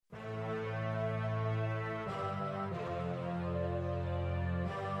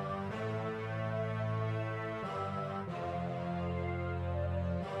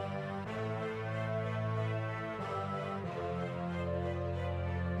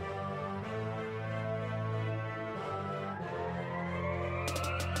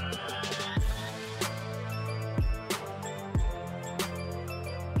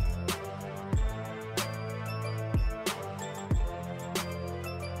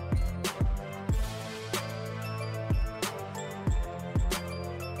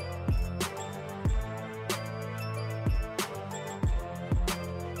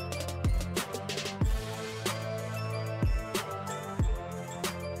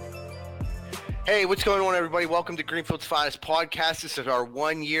Hey, what's going on, everybody? Welcome to Greenfield's Finest Podcast. This is our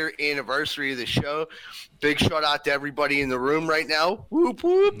 1-year anniversary of the show. Big shout out to everybody in the room right now. Whoop,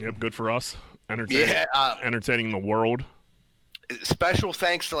 whoop. Yep, good for us. Entertaining the world. Special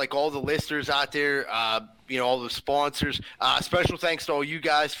thanks to all the listeners out there, all the sponsors. Special thanks to all you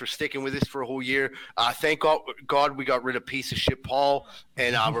guys for sticking with us for a whole year. Thank God we got rid of piece of shit Paul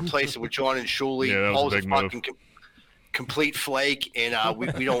and replaced it with John and Shuley. Yeah, that was Paul's a big fucking complete flake, and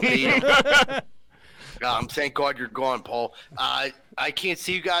we don't need him. Thank God you're gone, Paul. I can't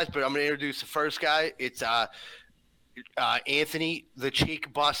see you guys, but I'm going to introduce the first guy. It's Anthony, the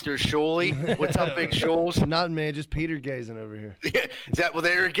Cheek Buster Shuley. What's up, Big Shules? Nothing, man. Just Peter gazing over here. Well,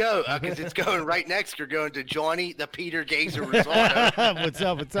 there you go. Because it's going right next. You're going to Johnny, the Peter Gazer Risotto. What's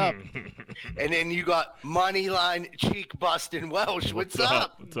up? What's up? And then you got Moneyline Cheek Busting Welsh. What's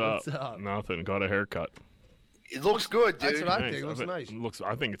up? What's up? What's up? Nothing. Got a haircut. It looks good, dude. That's what I think. It looks nice.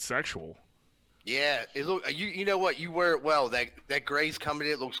 I think it's sexual. Yeah, it look. You know what? You wear it well. That gray's coming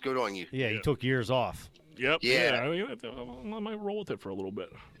in. It looks good on you. Yeah, you took years off. Yep. Yeah. I might roll with it for a little bit.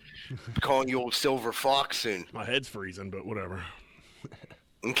 Calling you old silver fox soon. My head's freezing, but whatever.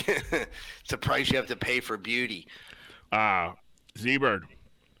 It's a price you have to pay for beauty. Z-Bird.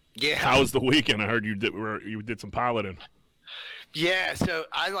 Yeah. How was the weekend? I heard you did some piloting. Yeah, so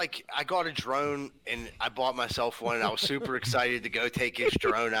I got a drone and I bought myself one and I was super excited to go take this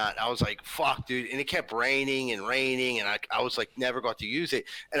drone out. I was like, fuck, dude. And it kept raining and I was like, never got to use it.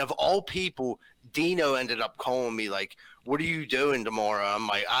 And of all people, Dino ended up calling me like, what are you doing tomorrow? I'm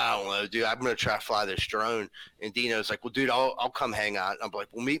like, I don't know, dude. I'm going to try to fly this drone. And Dino's like, well, dude, I'll come hang out. And I'm like,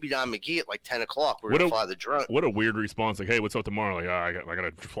 well, meet me down McGee at like 10 o'clock. We're going to fly the drone. What a weird response. Like, hey, what's up tomorrow? Like, I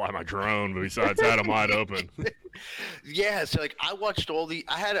got to fly my drone. But besides that, I'm wide open. Yeah, so I watched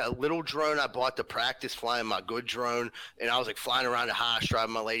I had a little drone I bought to practice flying my good drone, and I was like flying around the house,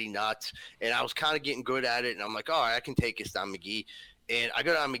 driving my lady nuts, and I was kind of getting good at it, and I'm like, all right, I can take this down McGee. And I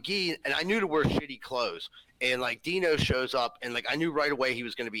go down McGee, and I knew to wear shitty clothes. And like Dino shows up, and like I knew right away he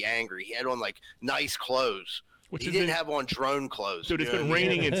was going to be angry. He had on like nice clothes. He didn't have on drone clothes. Dude, it's been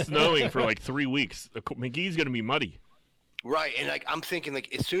raining and snowing for like 3 weeks. McGee's going to be muddy. Right, and like I'm thinking,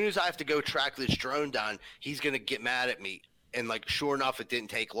 like as soon as I have to go track this drone down, he's gonna get mad at me. And like sure enough, it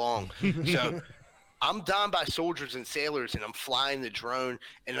didn't take long. So I'm down by soldiers and sailors, and I'm flying the drone.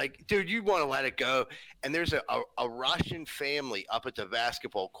 And like, dude, you want to let it go? And there's a Russian family up at the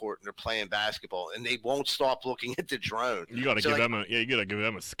basketball court, and they're playing basketball, and they won't stop looking at the drone. You got to give them you got to give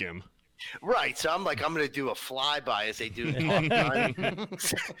them a skim. Right, so I'm like, I'm going to do a flyby as they do in Top Gun.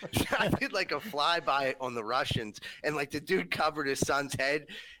 So I did like a flyby on the Russians, and like the dude covered his son's head,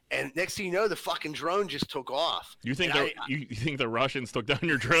 and next thing you know, the fucking drone just took off. You think you think the Russians took down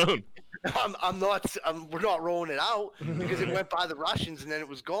your drone? We're not rolling it out because it went by the Russians and then it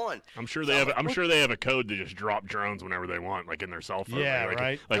was gone. I'm sure they have a code to just drop drones whenever they want, like in their cell phone. Yeah,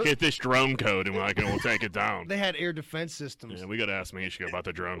 right. Like hit this drone code and we'll take it down. They had air defense systems. Yeah, we got to ask Mishka about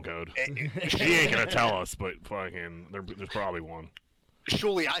the drone code. She ain't gonna tell us, but fucking there's probably one.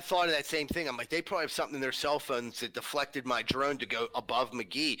 Surely, I thought of that same thing. I'm like, they probably have something in their cell phones that deflected my drone to go above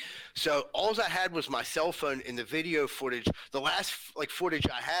McGee. So all I had was my cell phone in the video footage. The last footage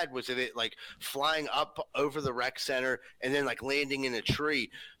I had was of it like flying up over the rec center and then like landing in a tree.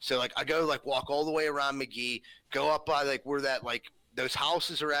 So like I go like walk all the way around McGee, go up by like where that like those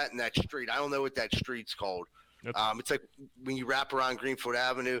houses are at in that street. I don't know what that street's called. It's like when you wrap around Greenfield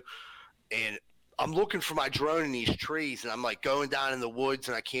Avenue, and I'm looking for my drone in these trees, and I'm like going down in the woods,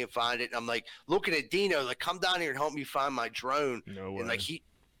 and I can't find it. And I'm like looking at Dino, like, come down here and help me find my drone. No way. And like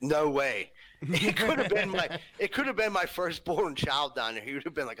no way. It could have been my firstborn child down there. He would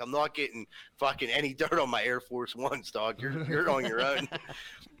have been like, I'm not getting fucking any dirt on my Air Force Ones, dog. You're on your own.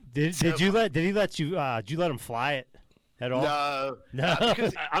 Did you let him fly it at all? No.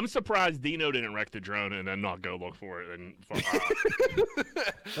 Because I'm surprised Dino didn't wreck the drone and then not go look for it. And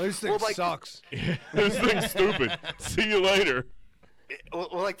this thing sucks. This thing's stupid. See you later. Well,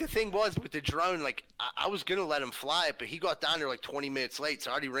 like the thing was with the drone, like I was gonna let him fly it, but he got down there like 20 minutes late, so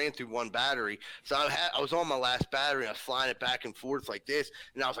I already ran through one battery. So I was on my last battery, and I was flying it back and forth like this,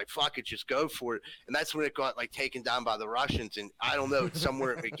 and I was like, "Fuck it, just go for it." And that's when it got like taken down by the Russians, and I don't know, it's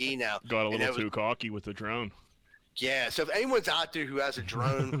somewhere at McGee now. Got a little too cocky with the drone. Yeah, so if anyone's out there who has a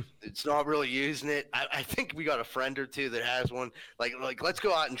drone, it's not really using it. I think we got a friend or two that has one. Like let's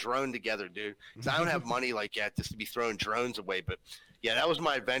go out and drone together, dude. Because I don't have money like that just to be throwing drones away, but. Yeah, that was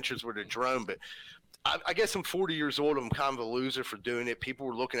my adventures with a drone, but I guess I'm 40 years old. I'm kind of a loser for doing it. People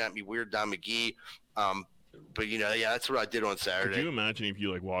were looking at me weird down McGee. But yeah, that's what I did on Saturday. Could you imagine if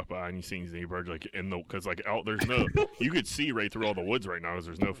you like walk by and you see Z-Bird like because like out there's no you could see right through all the woods right now because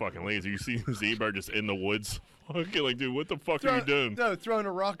there's no fucking leaves. You see Z-Bird just in the woods. Fucking like, dude, what the fuck are you doing? No, throwing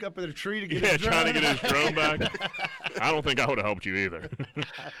a rock up in a tree to get his drone. Trying to get his drone back. I don't think I would have helped you either.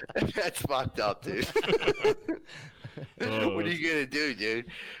 That's fucked up, dude. What are you gonna do, dude?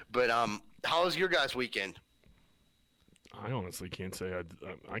 But how was your guys' weekend? I honestly can't say.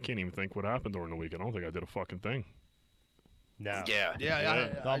 I can't even think what happened during the weekend. I don't think I did a fucking thing. No.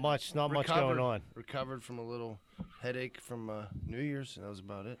 Yeah. Not much going on. Recovered from a little headache from New Year's, and that was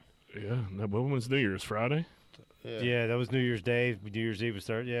about it. Yeah. When was New Year's? Friday? Yeah, that was New Year's Day. New Year's Eve was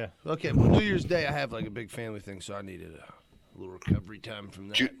Thursday. Yeah. Okay, well, New Year's Day, I have like a big family thing, so I needed a little recovery time from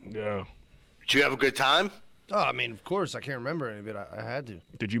that. Yeah. Did you have a good time? Oh, I mean, of course, I can't remember any of it. I had to.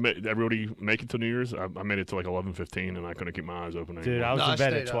 Did everybody make it to New Year's? I made it to like 11:15, and I couldn't keep my eyes open anymore. Dude, I was in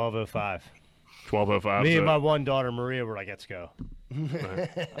bed at 12:05. 12:05. Me and my one daughter Maria were like, "Let's go."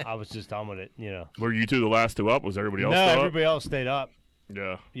 I was just done with it, Were you two the last two up? Was everybody else? No, still everybody else stayed up.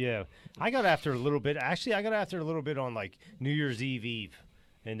 Yeah. Yeah, I got after a little bit. Actually, I got after a little bit on like New Year's Eve,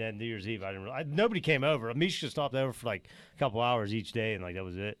 and then New Year's Eve. Nobody came over. Misha stopped over for like a couple hours each day, and like that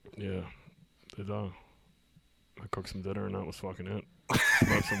was it. Yeah. I cooked some dinner, and that was fucking it.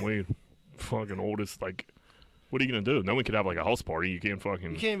 Smoked some weed. Fucking oldest, like, what are you gonna do? No one could have like a house party. You can't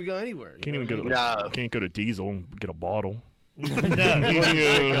fucking. You can't even go anywhere. Can't even go. Can't go to Diesel and get a bottle.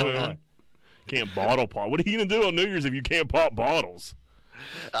 Can't bottle pop. What are you gonna do on New Year's if you can't pop bottles?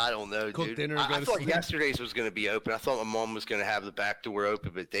 I don't know, Cook dude. Dinner, I thought yesterday's was going to be open. I thought my mom was going to have the back door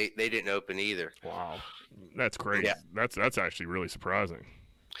open, but they didn't open either. Wow, that's crazy. Yeah. That's actually really surprising.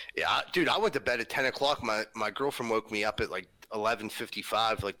 Yeah, dude, I went to bed at 10 o'clock. My girlfriend woke me up at like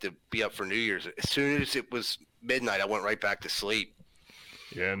 11:55, like to be up for New Year's. As soon as it was midnight, I went right back to sleep.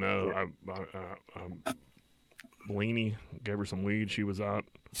 Yeah, no, Blaney gave her some weed. She was out.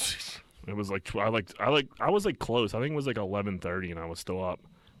 It was like I was like close. I think it was like 11:30, and I was still up.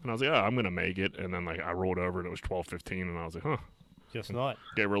 And I was like, I'm gonna make it. And then like I rolled over, and it was 12:15, and I was like, huh. Just not.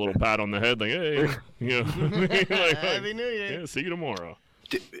 Gave her a little pat on the head, like, hey, Happy New Year. Yeah, see you tomorrow.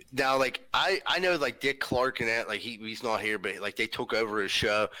 Now, like I know, like Dick Clark and that, like he's not here, but like they took over his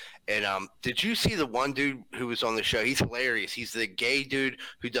show. And did you see the one dude who was on the show? He's hilarious. He's the gay dude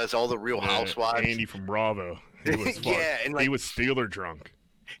who does all the Real Housewives. Andy from Bravo. He was fun. Yeah, and like, he was Steeler drunk.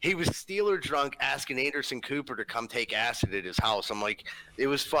 He was Steeler drunk asking Anderson Cooper to come take acid at his house. I'm like, it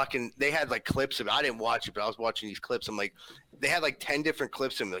was fucking, they had like clips of it. I didn't watch it, but I was watching these clips. I'm like, they had like 10 different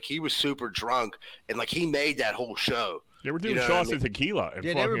clips of him. Like he was super drunk and like he made that whole show. They were doing shots of tequila. And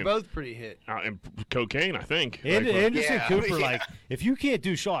they were both pretty hit. And cocaine, I think. Anderson Cooper, like, if you can't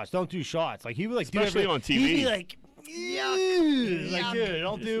do shots, don't do shots. Like he would like, especially on TV. He'd be like, like, dude,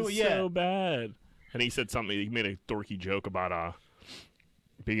 don't do it. So bad. And he said something. He made a dorky joke about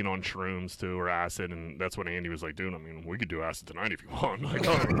being on shrooms too, or acid, and that's what Andy was like, dude, I mean, we could do acid tonight if you want. I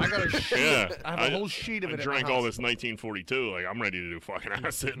got a sheet. Yeah, I have a whole sheet of it. I drank all this 1942. Like, I'm ready to do fucking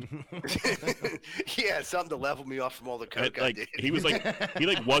acid. Yeah, something to level me off from all the coke I did. He was like, he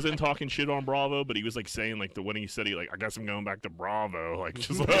like wasn't talking shit on Bravo, but he was like saying like when he said I guess I'm going back to Bravo, like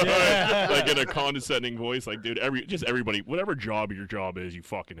just like in a condescending voice, like, dude, everybody, whatever your job is, you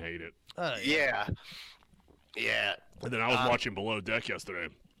fucking hate it. Yeah. And then I was watching Below Deck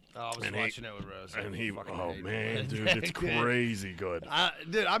yesterday. Oh, I was watching it with Rose. And man, dude, it's crazy good.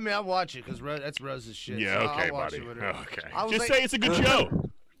 Dude, I mean, I watch it because that's Rose's shit. Yeah, so okay, I'll watch buddy. It with her. Okay. Just say it's a good show.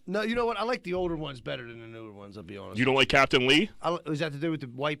 No, you know what? I like the older ones better than the newer ones, I'll be honest. You don't like Captain Lee? Is that to do with the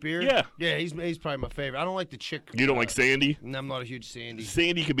white beard? Yeah. Yeah, he's probably my favorite. I don't like the chick. You don't like Sandy? No, I'm not a huge Sandy.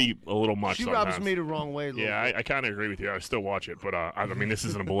 Sandy could be a little much sometimes. She rubs me the wrong way a little bit. I kind of agree with you. I still watch it, but I mean, this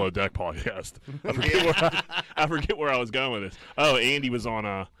isn't a Below Deck podcast. I forget where I was going with this. Oh, Andy was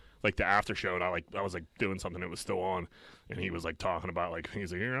on like the after show, and I was like doing something that was still on, and he was like talking about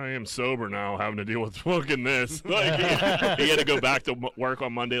he's like, here I am sober now, having to deal with fucking this. Like he had to go back to work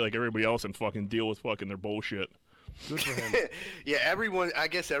on Monday like everybody else and fucking deal with fucking their bullshit. Good for him. Yeah, I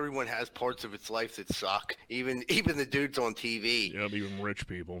guess everyone has parts of its life that suck. Even the dudes on TV. Yeah, even rich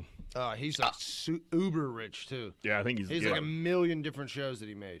people. He's like uber rich too. Yeah, I think he's like a million different shows that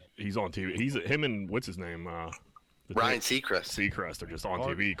he made. He's on TV. He's him and what's his name? Ryan Seacrest. Seacrest are just on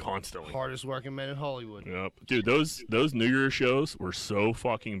TV constantly. Hardest working man in Hollywood. Yep, dude. Those New Year's shows were so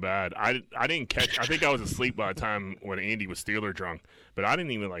fucking bad. I didn't catch. I think I was asleep by the time when Andy was Steeler drunk. But I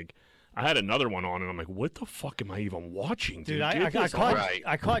didn't even I had another one on, and I'm like, what the fuck am I even watching, dude? Dude, I Get this off. Right.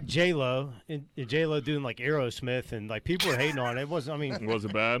 caught J-Lo, and J-Lo doing like Aerosmith, and like people were hating on it. It wasn't, I mean, Was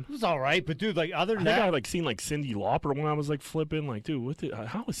it bad? it was all right, but dude, like other I than think I that, like seen like Cyndi Lauper when I was like flipping. Like, dude,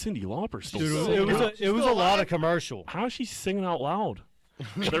 how is Cyndi Lauper still? dude, singing it was out? a lot of commercial. How is she singing out loud?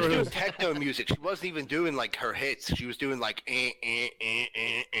 She was doing techno music. She wasn't even doing like her hits. She was doing like It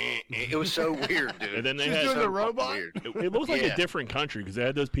was so weird, dude. And then they She's had doing the so robot? weird. It looked like a Yeah. different country because they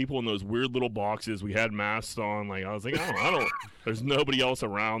had those people in those weird little boxes. We had masks on. Like I was like, I don't. There's nobody else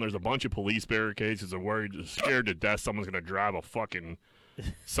around. There's a bunch of police barricades. They're worried, scared to death. Someone's gonna drive a fucking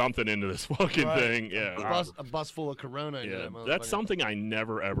something into this fucking Right. thing. Yeah, A bus full of Corona. into yeah. that motherfucker. That's something I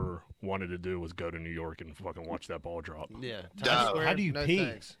never ever wanted to do was go to New York and fucking watch that ball drop. Yeah. Duh. Times Square, How do you no pee?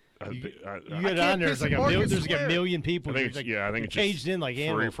 thanks. You I get can't on there, piss it's like in a Market there's like a Square. million people. think it's, like, I think it's caged just in like free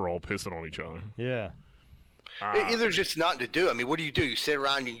animals. for all pissing on each other. Yeah. There's just nothing to do. I mean, what do? You sit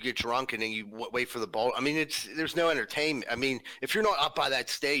around and you get drunk and then you wait for the ball. I mean, there's no entertainment. I mean, if you're not up by that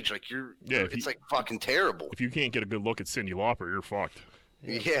stage, like it's like fucking terrible. If you can't get a good look at Cyndi Lauper, you're fucked.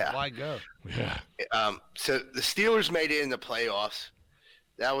 Yeah. Why go? Yeah. So the Steelers made it in the playoffs.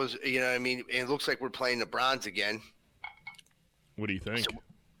 That was, you know what I mean? And it looks like we're playing the Browns again. What do you think?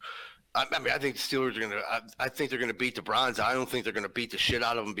 I mean, I think the Steelers are gonna. I think they're gonna beat the Browns. I don't think they're gonna beat the shit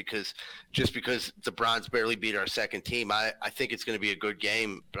out of them because the Browns barely beat our second team. I think it's gonna be a good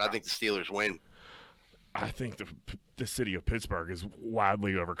game, but I think the Steelers win. I think the city of Pittsburgh is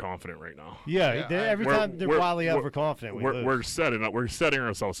wildly overconfident right now. Yeah, every time they're wildly we're- overconfident. We're setting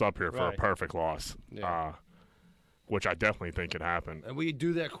ourselves up here for Right. a perfect loss, Yeah. which I definitely think could happen. And we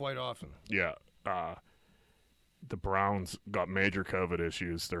do that quite often. Yeah, the Browns got major COVID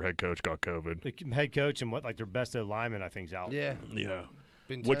issues. Their head coach got COVID. The head coach and their best lineman I think's out. Yeah. Yeah,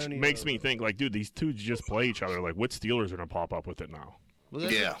 Bintoni, which makes me think like, dude, these two just play each other. Like, what Steelers are gonna pop up with it now? Well,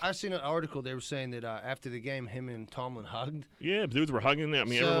 Yeah. I've seen an article. They were saying that after the game, him and Tomlin hugged. Yeah, dudes were hugging them. I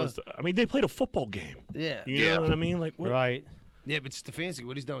mean, So- everyone's. I mean, they played a football game. Yeah. You Yeah. know what I mean? Like, what? Right. Yeah, but Stefanski,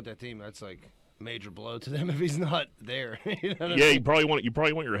 what he's done with that team, that's like a major blow to them if he's not there. You know what I Yeah, mean? you probably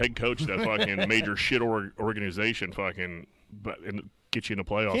want your head coach that fucking major shit organization fucking, and get you in the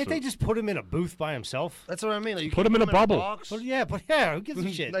playoffs. Can't they just put him in a booth by himself? That's what I mean. Like, you Put can him in a bubble. box, But yeah, who gives a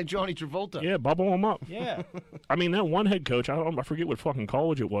shit? like Johnny Travolta. Yeah, bubble him up. Yeah. I mean, that one head coach, I forget what fucking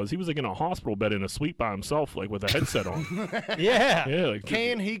college it was. He was like in a hospital bed in a suite by himself, like with a headset on. Yeah. Yeah, like,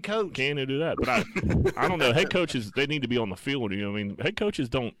 Can he coach? can they do that? But I don't know. Head coaches, they need to be on the field. You know, what I mean, head coaches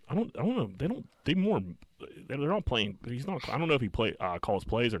don't. I don't know. They're not playing. He's not. I don't know if he calls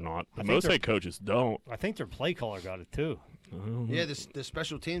plays or not. But think most they're- head coaches don't. I think their play caller got it too. Yeah, the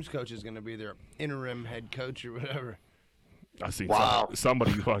special teams coach is going to be their interim head coach or whatever. I see. Wow.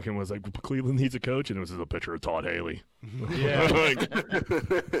 Somebody fucking was like, Cleveland needs a coach, and it was just a picture of Todd Haley. Yeah.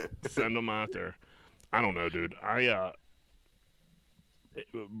 Like, send them out there. I don't know, dude.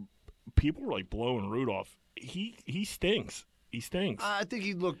 People were like blowing Rudolph. He stinks. He stinks. I think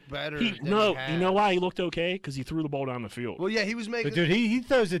he looked better. You than know has. why he looked okay? Because he threw the ball down the field. Well, yeah, he was making. But dude, he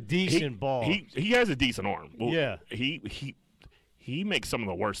throws a decent ball. He has a decent arm. Well, Yeah. He makes some of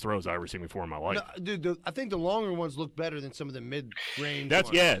the worst throws I've ever seen before in my life. No, dude, I think the longer ones look better than some of the mid-range. That's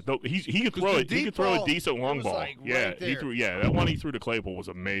ones. yeah. He could throw the it. He deep could throw a ball, decent it long was, ball. like, Yeah, right he there. threw. Yeah, that one he threw to Claypool was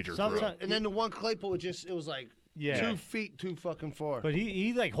a major throw. Sometimes- And then the one Claypool, it was like Yeah. 2 feet too fucking far. But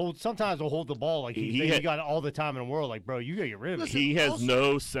he like sometimes will hold the ball like He he had- got all the time in the world. Like, bro, you gotta get rid of it. Listen, He has also-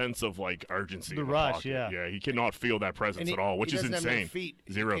 no sense of like urgency. The in rush, pocket. yeah. Yeah, he cannot feel that presence And he- at all, which he is doesn't have enough insane. feet.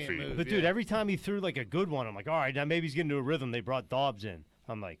 He 0 can't feet. move. But dude, every time he threw like a good one, I'm like, all right, now maybe he's getting into a rhythm. They brought Dobbs in.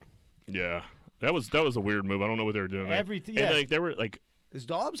 I'm like, Yeah, that was a weird move. I don't know what they were doing. there. yeah. And like they were like, Is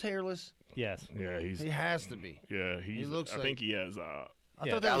Dobbs hairless? yes. yeah, He has to be. he looks I like- think he has I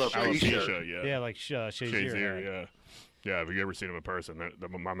Yeah, thought that was alopecia. alopecia. Yeah, like Shazier. Shazier, yeah. Yeah, have you ever seen him in person?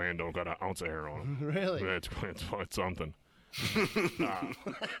 My man don't got an ounce of hair on him. Really? It's something.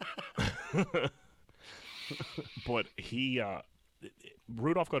 But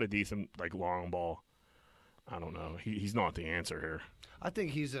Rudolph got a decent like long ball. I don't know. He's not the answer here. I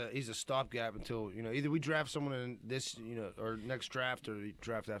think he's a stopgap until either we draft someone in this or next draft or the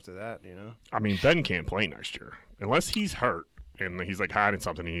draft after that. I mean, Ben can't play next year unless he's hurt and he's like hiding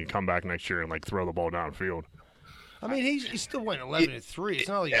something. He can come back next year and like throw the ball downfield. I mean, he still went 11-3. It's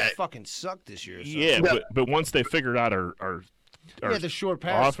not like he fucking sucked this year. So. Yeah, No. but once they figured out our the short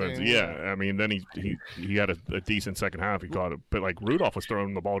pass offense, thing, yeah. I mean, then he had a decent second half. He got it, but like Rudolph was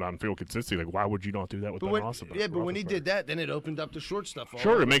throwing the ball downfield consistently. Like, why would you not do that with But Ben when, Roethlisberger? but when he did that, then it opened up the short stuff. All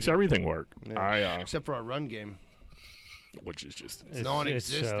Sure, over. it makes everything work. Yeah. Except for our run game. Which is just It's so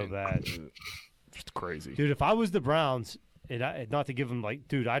non-existent. bad. just crazy. Dude, if I was the Browns And not to give him like,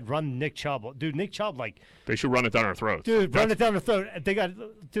 dude, I'd run Nick Chubb. Dude, Nick Chubb, like, They should run it down our throats. dude, run it down the throat. They got,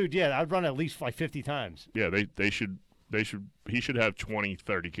 dude, yeah, I'd run at least like 50 times. Yeah, they should. He should have 20,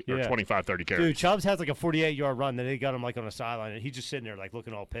 30, or Yeah. 25, 30 carries. Dude, Chubbs has like a 48-yard run. Then they got him like on the sideline, and he's just sitting there like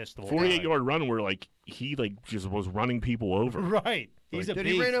looking all pissed. The whole 48-yard run where like he like just was running people over. time. Right. He's a Dude,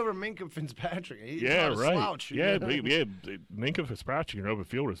 beast. he ran over Minka Fitzpatrick. He's Yeah, not a right. slouch, yeah, you know? Minka Fitzpatrick in open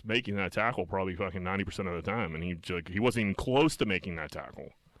field was making that tackle probably fucking 90% of the time, and he wasn't even close to making that tackle.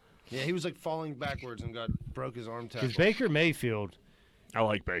 Yeah, he was like falling backwards and broke his arm tackle. Because Baker Mayfield, I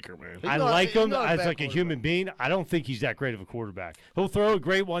like Baker, man. He's I not- like he's him not a as bad like a human being. I don't think he's that great of a quarterback. He'll throw a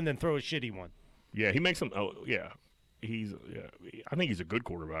great one, then throw a shitty one. Yeah, he makes them. Oh, yeah, I think he's a good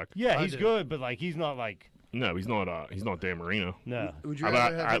quarterback. Yeah, I he's do. good, but like he's not like No, he's not. He's not Dan Marino. no. Would you I-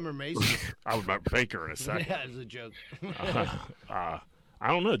 rather I- have him or Mason? I would about Baker in a second. Yeah, it's a joke. I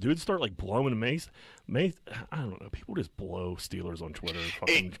don't know, dude. Start like blowing Mace. I don't know. People just blow Steelers on Twitter.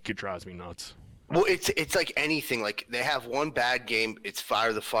 It drives me nuts. Well, it's like anything. Like they have one bad game, it's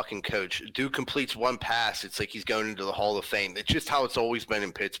fire the fucking coach. Dude completes one pass, it's like he's going into the Hall of Fame. It's just how it's always been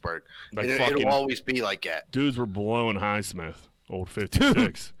in Pittsburgh. Like And fucking- it'll always be like that. Dudes were blowing Highsmith, old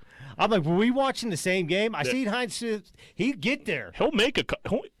 56. I'm like, were we watching the same game? I seen Heinz Smith. He'd get there, He'll make a.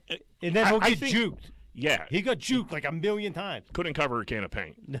 and then he'll I get think- juked. Yeah, He got juked like a million times. couldn't cover a can of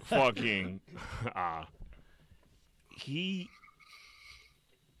paint. Fucking.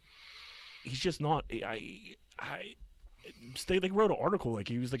 He's just not. They wrote an article like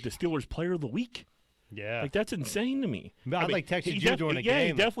he was like the Steelers Player of the Week. Yeah. Like that's insane to me. I, like, texted he you during the yeah, he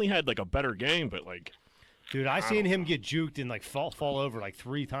game. definitely had like a better game, but like Dude, I seen him get juked and like fall over like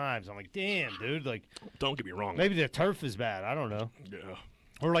 3 times. I'm like, damn, dude. Like don't get me wrong. maybe the turf is bad. I don't know. Yeah.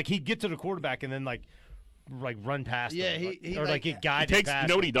 Or like he'd get to the quarterback and then like run past Yeah, him. he or like get He guided takes. past You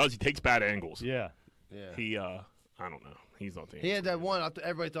know what him. he does? He takes bad angles. Yeah. Yeah. He I don't know. He's not the He had answer. that one.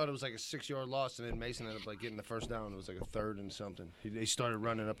 Everybody thought it was like a 6-yard loss, and then Mason ended up like getting the first down. It was like a 3rd and something. He started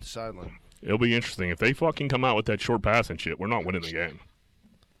running up the sideline. It'll be interesting if they fucking come out with that short pass and shit. We're not winning the game.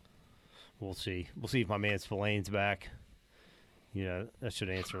 We'll see. We'll see if my man Spillane's back. You know, that should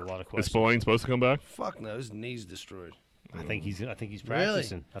answer a lot of Is questions. Spillane supposed to come back? Fuck no, his knee's destroyed. I think he's practicing.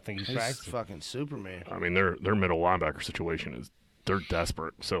 Really? I think he's He's practicing. fucking Superman. I mean, their middle linebacker situation is they're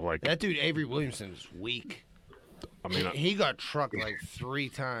desperate. So like, That dude Avery Williamson is weak. I mean, He got trucked like 3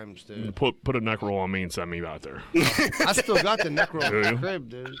 times, dude. put a neck roll on me and send me out there. I still got the neck roll in Do the you? crib,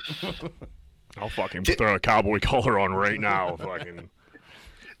 dude. I'll fucking throw a cowboy collar on right now. Fucking.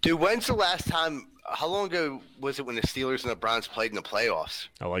 Dude, when's the last time? How long ago was it when the Steelers and the Browns played in the playoffs?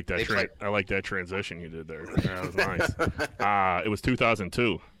 I like that. They play- I like that transition you did there. That was nice. It was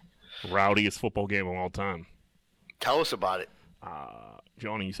 2002, rowdiest football game of all time. Tell us about it.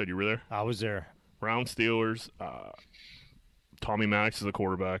 Johnny, you said you were there. I was there. Brown Steelers. Tommy Maddox is the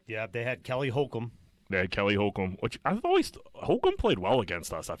quarterback. Yeah, they had Kelly Holcomb. They had Kelly Holcomb, which I've always Holcomb played well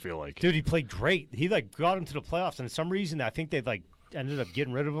against us. I feel like. Dude, he played great. He like got him to the playoffs, and for some reason I think they like ended up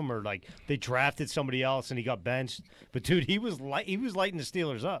getting rid of him, or like they drafted somebody else and he got benched. But dude, he was lighting the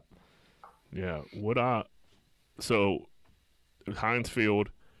Steelers up. Yeah. So Heinz Field,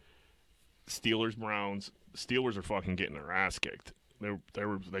 Steelers Browns. Steelers are fucking getting their ass kicked.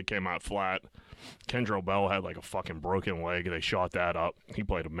 They came out flat. Kendrell Bell had like a fucking broken leg. They shot that up. He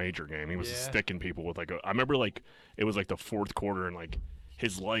played a major game. He was Yeah. sticking people with like I remember like it was like the 4th quarter and like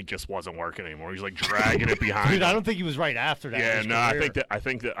his leg just wasn't working anymore. He's like dragging it behind. Dude, him. I don't think he was right after that. in Yeah, his no, I career.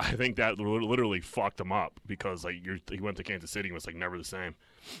 think that literally fucked him up because like he went to Kansas City and was like never the same.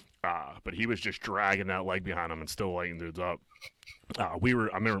 But he was just dragging that leg behind him and still lighting dudes up. I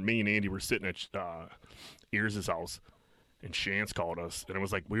remember me and Andy were sitting at Ears' house, and Chance called us, and it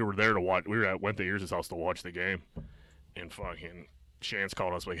was like we were there to watch. Went to Ears' house to watch the game, and fucking Chance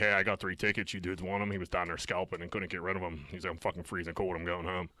called us like, "Hey, I got 3 tickets. You dudes want them?" He was down there scalping and couldn't get rid of them. He's like, "I'm fucking freezing cold. I'm going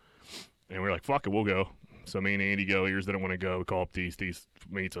home." And we are like, "Fuck it, we'll go." So me and Andy go. Ears didn't want to go. We call up East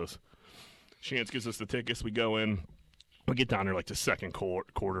meets us. Chance gives us the tickets. We go in. We get down there like the second quarter.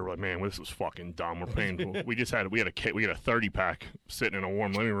 We're like, man, this was fucking dumb. We're paying. we had a 30-pack sitting in a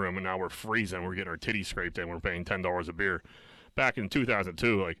warm living room, and now we're freezing. We're getting our titties scraped, and we're paying $10 a beer. Back in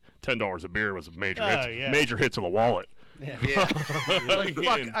 2002, like $10 a beer was a major hit, yeah. major hit to the wallet. Yeah. Like,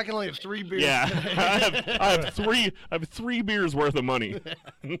 fuck, I can only have 3 beers. Yeah, I have 3 beers worth of money.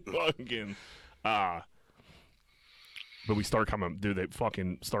 Fucking, but we start coming, dude. They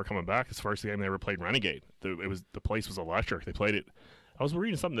fucking start coming back. It's the first game they ever played Renegade. The place was electric. They played it. I was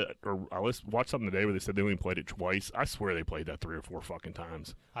reading something I watched something today where they said they only played it twice. I swear they played that 3 or 4 fucking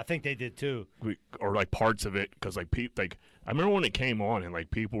times. I think they did too. Or like parts of it, because like I remember when it came on and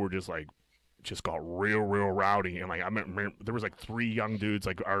like people were just like just got real rowdy. And like I remember there was like 3 young dudes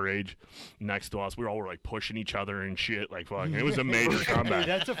like our age next to us. We all were like pushing each other and shit. Like fucking, it was a major comeback. Dude,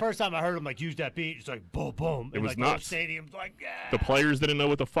 that's the first time I heard him like use that beat. It's like boom, boom. It was like, nuts. The stadium's like, yeah. The players didn't know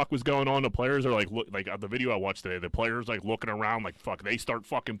what the fuck was going on. The players are like, look, like the video I watched today. The players like looking around, like fuck. They start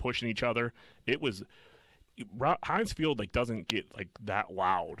fucking pushing each other. It was Heinz Field like doesn't get like that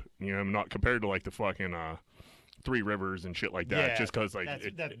loud, you know, not compared to like the fucking Three Rivers and shit like that. Yeah, just because like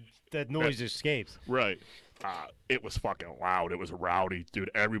that noise escapes. Right. It was fucking loud. It was rowdy,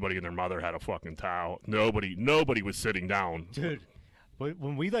 dude. Everybody and their mother had a fucking towel. Nobody was sitting down, dude.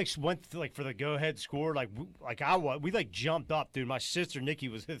 When we like went to, like for the go ahead score, we like jumped up, dude. My sister Nikki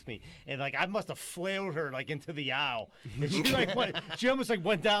was with me, and like I must have flailed her like into the aisle. And she almost like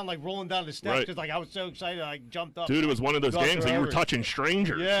went down like rolling down the steps because like I was so excited, I jumped up. Dude, it was one of those games that you were touching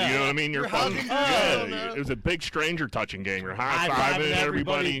strangers. Yeah. You know what I mean? You're fucking, it was a big stranger touching game. You're high fiving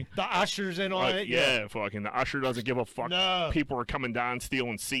everybody. The ushers in on it. Yeah, fucking the usher doesn't give a fuck. No. People were coming down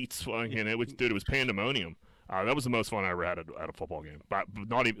stealing seats. Fucking, it was pandemonium. That was the most fun I ever had at a football game, but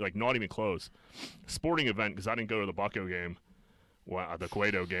not even close. Sporting event because I didn't go to the Bucco game, the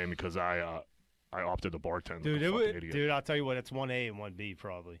Cueto game because I opted to bartend. Dude, I'll tell you what, it's 1A and 1B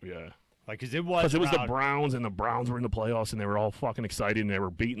probably. Yeah, like because it was the Browns and the Browns were in the playoffs and they were all fucking excited and they were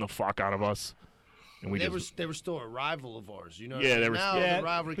beating the fuck out of us. And they were still a rival of ours, you know. Yeah, they were. The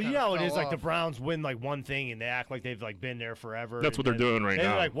rivalry. But you know what it is, like the Browns win like one thing and they act like they've like been there forever. That's what they're doing right now.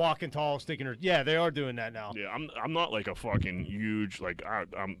 They're like walking tall, sticking their. Yeah, they are doing that now. Yeah, I'm not like a fucking huge like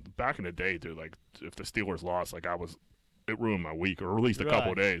I'm back in the day, dude. Like if the Steelers lost, like it ruined my week or at least a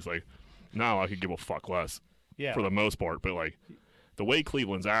couple of days. Like now I could give a fuck less. Yeah. For the most part, but like the way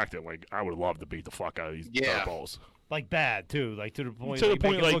Cleveland's acting, like I would love to beat the fuck out of these dirtballs. Like bad too, like to the point.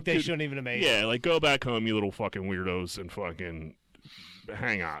 Like look, they shouldn't even have made. Yeah, like go back home, you little fucking weirdos, and fucking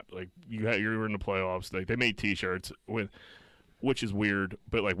hang out. Like you're in the playoffs. Like they made T-shirts which is weird,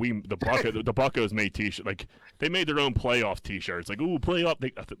 but like the Buccos made T-shirts. Like they made their own playoff T-shirts. Like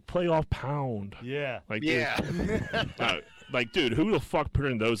playoff pound. Yeah. Like like dude, who the fuck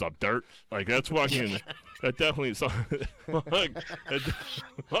putting those up? Dirt? Like that's fucking. That definitely is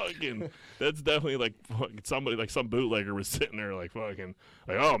that's definitely like somebody like some bootlegger was sitting there like fucking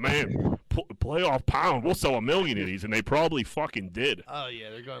like, oh man, playoff pound, we'll sell 1 million of these, and they probably fucking did. Oh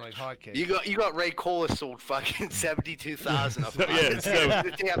yeah, they're going like hotcakes. You got Ray Cola sold fucking 72,000 of them.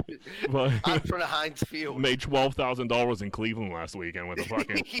 Yeah, out front of Heinz Field. Made $12,000 in Cleveland last weekend with a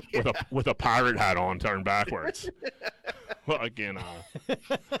fucking with a pirate hat on turned backwards. Fucking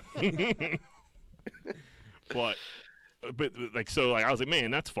But like so like I was like,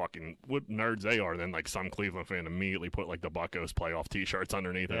 man, that's fucking what nerds they are. Then like some Cleveland fan immediately put like the Buccos playoff T-shirts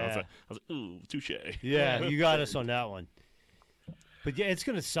underneath it. I was like, ooh, touche. Yeah, you got us on that one. But yeah, it's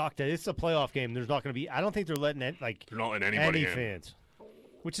gonna suck that it's a playoff game. There's not gonna be. I don't think they're letting it like. They're not letting anybody any fans,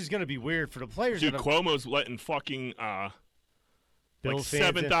 which is gonna be weird for the players. Dude, Cuomo's letting fucking like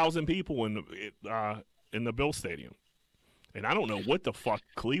 7,000 people in the Bill Stadium, and I don't know what the fuck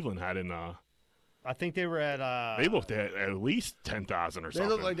Cleveland had in. I think they were at. They looked at least 10,000 or something.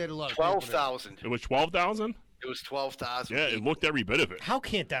 They looked like they had a lot of 12,000. It was 12,000. It was 12,000. Yeah, it looked every bit of it. How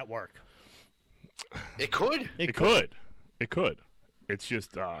can't that work? It could. It could. It's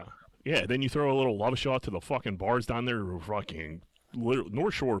just, yeah. Then you throw a little love shot to the fucking bars down there. Fucking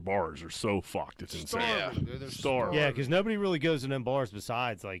North Shore bars are so fucked. It's insane. Starving. Yeah, because nobody really goes to them bars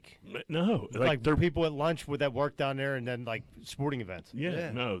besides like. No, like there are people at lunch with that work down there, and then like sporting events.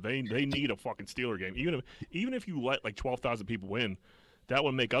 Yeah. No, they need a fucking Steeler game. Even if you let like 12,000 people in, that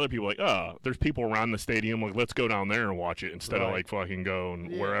would make other people like, oh, there's people around the stadium. Like, let's go down there and watch it instead of like fucking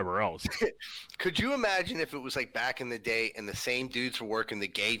going wherever else. Could you imagine if it was like back in the day and the same dudes were working the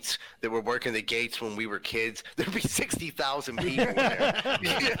gates that were working the gates when we were kids? There'd be 60,000 people there.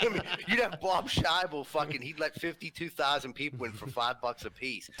 You'd have Bob Scheibel fucking. He'd let 52,000 people in for $5 a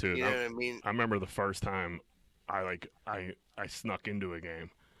piece. Dude, you know what I mean? I remember the first time I snuck into a game,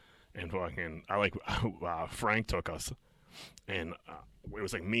 and fucking Frank took us. And it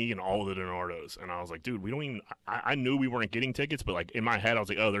was like me and all of the Donardos, and I was like, dude, we don't even. I knew we weren't getting tickets, but like in my head, I was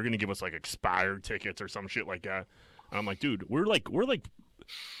like, oh, they're gonna give us like expired tickets or some shit like that. And I'm like, dude, we're like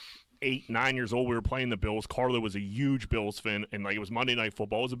 8, 9 years old. We were playing the Bills. Carlo was a huge Bills fan, and like it was Monday Night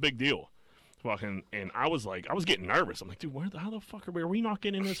Football. It was a big deal. Fucking, and I was getting nervous. I'm like, dude, how the fuck are we not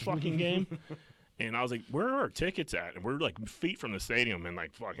getting in this fucking game? And I was like, where are our tickets at? And we're like feet from the stadium, and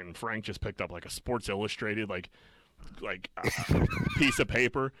like fucking Frank just picked up like a Sports Illustrated like piece of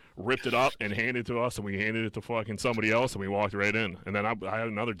paper, ripped it up, and handed it to us, and we handed it to fucking somebody else, and we walked right in. And then I had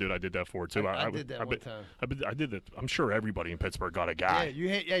another dude I did that for too. I did that one time. I did that. I'm sure everybody in Pittsburgh got a guy.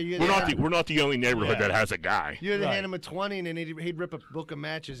 We're Not the only neighborhood that has a guy. You had to hand him a 20, and then he'd rip a book of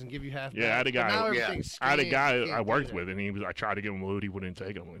matches and give you half. Yeah, I had a guy. I had a guy I worked that. with, and I tried to give him loot. He wouldn't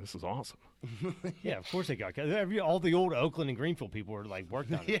take it. I'm like, this is awesome. Yeah, of course they got guys. All the old Oakland and Greenfield people were like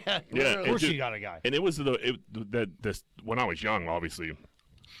worked on it. Yeah, Of course you got a guy. And it was this when I was young, obviously.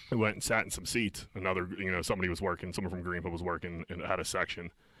 We went and sat in some seats. Somebody was working. Someone from Greenfield was working and had a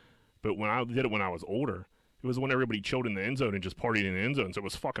section. But when I did it when I was older, it was when everybody chilled in the end zone and just partied in the end zone. So it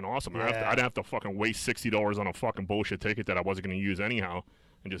was fucking awesome. Yeah. I'd have to fucking waste $60 on a fucking bullshit ticket that I wasn't going to use anyhow,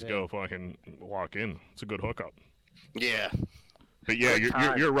 and just go fucking walk in. It's a good hookup. Yeah. But yeah,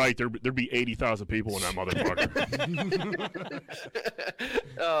 you're right. There'd be 80,000 people in that motherfucker.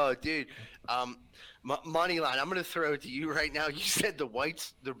 Oh, dude. Moneyline, I'm going to throw it to you right now. You said the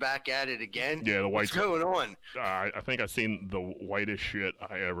Whites, they're back at it again. Yeah, the Whites. What's going on? I think I've seen the whitest shit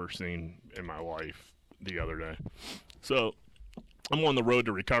I ever seen in my life the other day. So I'm on the road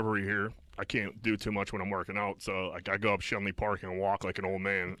to recovery here. I can't do too much when I'm working out, so I go up Shenley Park and walk like an old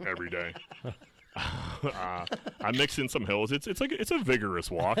man every day. I mix in some hills. It's a vigorous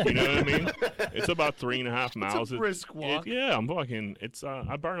walk. You know what I mean? It's about 3.5 miles. It's a brisk walk. I'm fucking.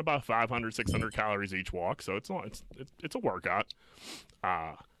 I burn about 500, 600 calories each walk, so it's a workout.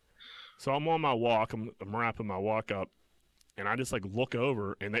 So I'm on my walk. I'm wrapping my walk up, and I just like look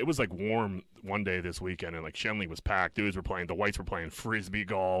over, and it was like warm one day this weekend, and like Shenley was packed. Dudes were playing. The Whites were playing frisbee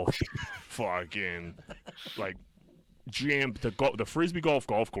golf. Fucking like. The frisbee golf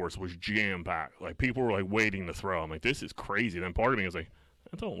course was jam packed. Like people were like waiting to throw. I'm like, this is crazy. Then part of me was like,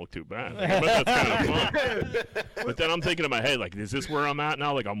 that don't look too bad. Like, I bet that's kind of fun. But then I'm thinking in my head, like, is this where I'm at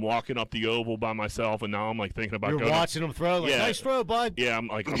now? Like I'm walking up the oval by myself, and now I'm like thinking about You're watching them throw. Like, nice throw, bud. Yeah, I'm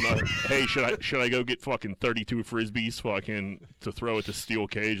like, hey, should I go get fucking 32 frisbees fucking to throw at the steel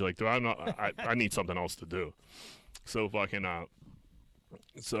cage? Like, I need something else to do. So fucking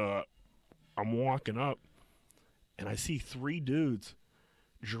so I'm walking up. And I see 3 dudes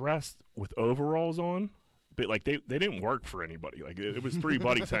dressed with overalls on, but like they didn't work for anybody. Like it was 3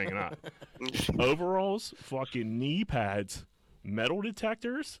 buddies hanging out. Overalls, fucking knee pads, metal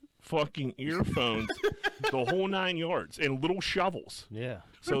detectors, fucking earphones, the whole 9 yards, and little shovels. Yeah.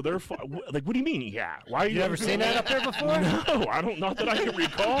 So they're like, what do you mean? Yeah. Why? You ever seen that up there before? No, I don't. Not that I can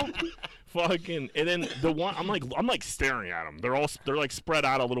recall. Fucking, and then the one I'm like staring at them. They're like spread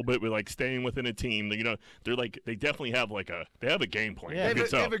out a little bit, with like staying within a team. They definitely have a game plan. Yeah.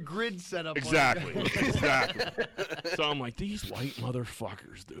 They have a grid set up. Exactly. So I'm like, these white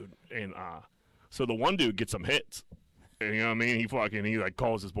motherfuckers, dude. And so the one dude gets some hits. And, you know what I mean? He like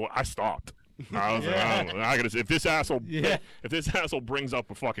calls his boy. I stopped. I was like, if this asshole brings up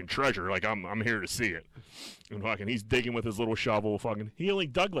a fucking treasure, like I'm here to see it. And fucking he's digging with his little shovel. Fucking he only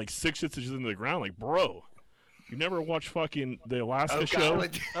dug like 6 inches into the ground. Like, bro, you never watched fucking the Alaska show?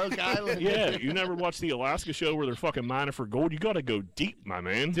 Oak Island. Yeah, you never watched the Alaska show where they're fucking mining for gold? You got to go deep, my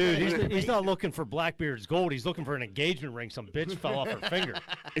man. Dude, he's not looking for Blackbeard's gold. He's looking for an engagement ring. Some bitch fell off her finger.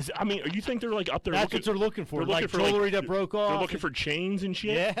 You think they're like up there? That's what they're looking for. They're like looking for jewelry that broke off. They're looking for chains and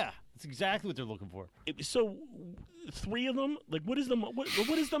shit. Yeah, that's exactly what they're looking for. So 3 of them. Like, what is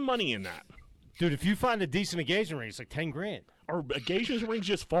the money in that? Dude, if you find a decent engagement ring, it's like $10,000. Are engagement rings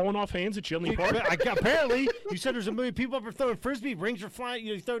just falling off hands at Shenley Park? Apparently, you said there's a million people up there throwing frisbee. Rings are flying.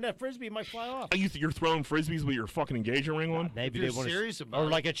 You're throwing that frisbee, it might fly off. You're throwing frisbees with your fucking engagement ring on? Maybe You're they want serious to, about or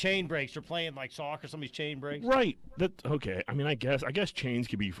it. like a chain breaks. They're playing like soccer. Somebody's chain breaks. Right. Okay. I mean, I guess chains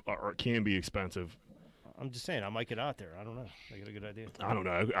can be expensive. I'm just saying, I might get out there. I don't know. I got a good idea. I don't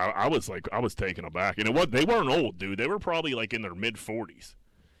know. I was taken aback, and they weren't old, dude. They were probably like in their mid-40s.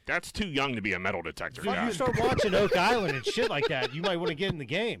 That's too young to be a metal detector. Dude, guy. you start watching Oak Island and shit like that, you might want to get in the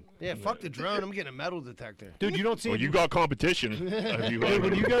game. Yeah, fuck the drone. I'm getting a metal detector. Dude, you don't see. Well, you got competition. Dude,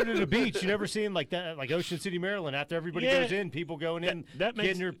 when you go to the beach, you never see them like that, like Ocean City, Maryland. After everybody goes in, people going in,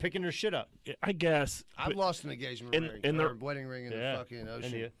 picking their shit up. I guess. I've lost an engagement ring or a wedding ring in the fucking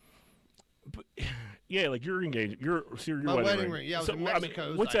ocean. But, yeah, like you're engaged. Your My wedding ring. Yeah, I was in Mexico. I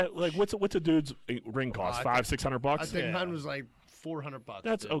mean, what's that? Like, what's a dude's ring cost? $500-600. I think mine was like $400.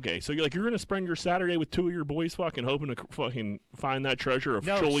 That's okay. So you're gonna spend your Saturday with 2 of your boys, fucking hoping to fucking find that treasure of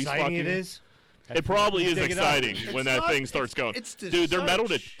Choli's fucking. It is. It probably is exciting when that thing starts going. Dude,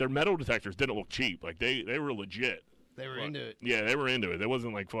 their metal detectors didn't look cheap. Like they were legit. They were into it. Yeah, they were into it. It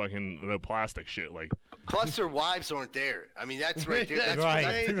wasn't like fucking no plastic shit. Like Plus, their wives aren't there. I mean, that's right there. That's, Right.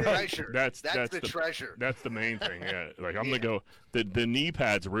 that's the treasure. That's the treasure. That's the main thing. Yeah, like I'm gonna go. The knee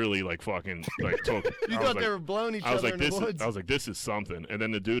pads really like fucking like took. You I was thought like, they were blowing each I was other like, in this. the woods. I was like, this is something. And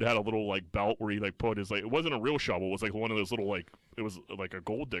then the dude had a little like belt where he like put his like. It wasn't a real shovel. It was like one of those little like. It was like a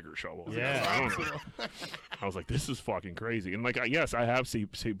gold digger shovel. Yeah. I don't know. I was like, this is fucking crazy. And like, yes, I have seen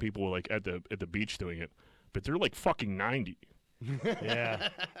people like at the beach doing it, but they're like fucking 90. Yeah.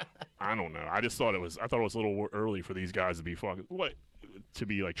 I don't know. I thought it was a little early for these guys to be to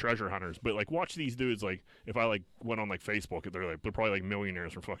be like treasure hunters. But like, watch these dudes. Like, if I like went on like Facebook, they're probably like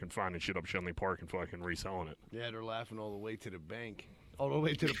millionaires for fucking finding shit up Shenley Park and fucking reselling it. Yeah, they're laughing all the way to the bank, all the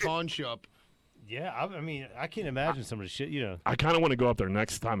way to the pawn shop. Yeah, I mean, I can't imagine some of the shit, you know. I kind of want to go up there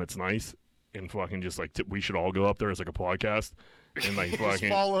next time it's nice and fucking just like we should all go up there as like a podcast and like Just fucking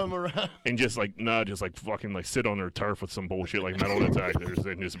follow him around. and just like just like fucking like sit on their turf with some bullshit like metal detectors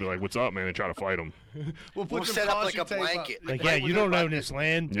and just be like, "What's up, man?" and try to fight them. We'll We'll some set up like caution a tape up. blanket. Like, right yeah, with you the don't own button. this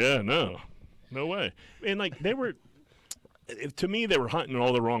land. Yeah, no way. And like they were, to me, they were hunting in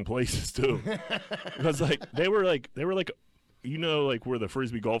all the wrong places too. Because like they were like, you know, like where the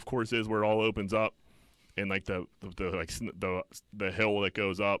Frisbee golf course is, where it all opens up, and like the hill that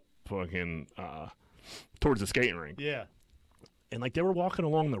goes up, fucking towards the skating rink. Yeah. And like they were walking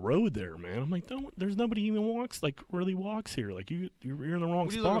along the road there, man. I'm like, there's nobody even really walks here. Like you're in the wrong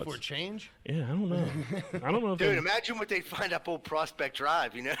What are you spot. looking for? Change? Yeah, I don't know. I don't know. If Dude, they- imagine what they'd find up old Prospect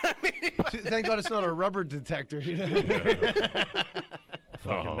Drive. You know what I mean? Thank God it's not a rubber detector. You know?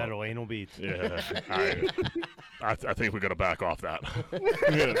 Fucking Oh. metal anal beads. Yeah, I think we got to back off that.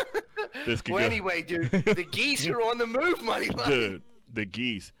 Yeah. This could Well, go- anyway, dude, the geese are on the move, money. dude, the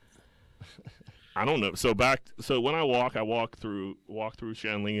geese. I don't know. So when I walk through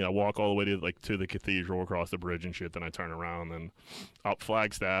Shenley. I walk all the way to the cathedral, across the bridge and shit. Then I turn around and up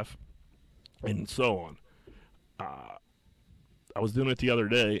Flagstaff, and so on. I was doing it the other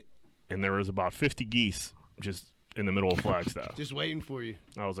day, and there was about 50 geese just in the middle of Flagstaff. Just waiting for you.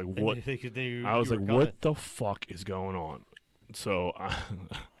 I was like, And what? you think that I was you like, were what the fuck is going on? So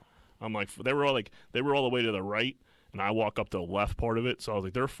I'm like, they were all the way to the right, and I walk up to the left part of it. So I was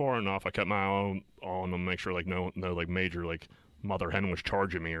like, they're far enough. I kept my eye on them, make sure like no like major like mother hen was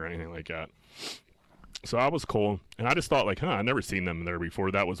charging me or anything like that. So I was cool, and I just thought like, I never seen them there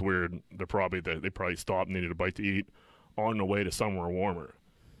before. That was weird. They probably stopped, needed a bite to eat, on the way to somewhere warmer.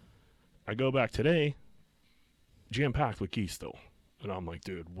 I go back today, jam packed with geese still, and I'm like,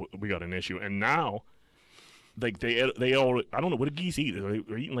 dude, we got an issue. And now, like they all, I don't know, what do geese eat? Are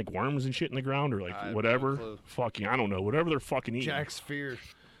they eating like worms and shit in the ground, or like I have no whatever? clue. Fucking, I don't know, whatever they're fucking eating. Jack's fear.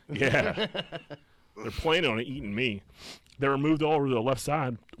 Yeah. They're planning on eating me. They were moved all over to the left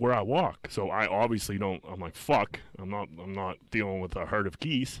side where I walk. So I obviously don't. I'm like, fuck. I'm not dealing with a herd of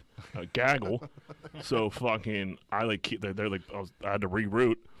geese, a gaggle. So fucking, I had to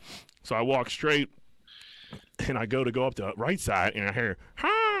reroute. So I walk straight, and I go up the right side, and I hear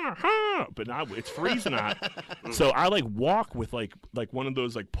ha ha, but now it's freezing out. So I like walk with like one of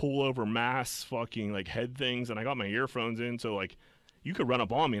those like pullover mask fucking like head things, and I got my earphones in, so like you could run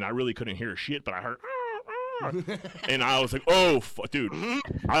up on me, and I really couldn't hear shit, but I heard. And I was like, "Oh, dude!"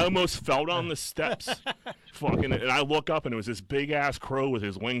 I almost fell down the steps, fucking. And I look up, and it was this big ass crow with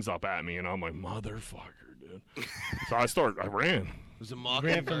his wings up at me, and I'm like, "Motherfucker, dude!" So I ran. It was a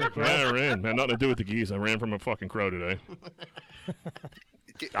Ran from the mockingbird. crow. Yeah, I ran. Had nothing to do with the geese. I ran from a fucking crow today.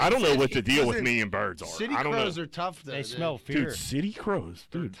 I don't know what the deal with Listen, me and birds are. City I don't crows know. are tough, though. They dude. smell fear. Dude, city crows,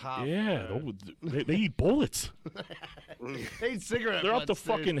 dude. tough, yeah, bro. they eat bullets. They eat cigarette They're up the butts,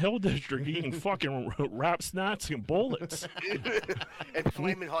 dude. fucking Hill District eating fucking rap snacks and bullets. And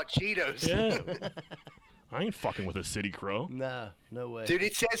flaming hot Cheetos. Yeah. I ain't fucking with a city crow. Nah, no way. Dude,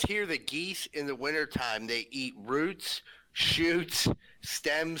 it says here the geese in the wintertime, they eat roots, shoots,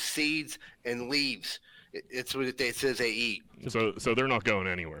 stems, seeds, and leaves. It's what it says they eat. So they're not going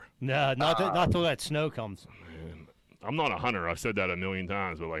anywhere. No, not till that snow comes. Man, I'm not a hunter. I've said that a million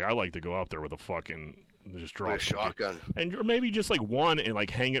times, but like I like to go up there with a fucking just drop With a shotgun. and or maybe just like one and like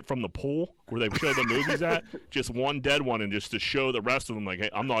hang it from the pool where they show the movies at. Just one dead one, and just to show the rest of them like, hey,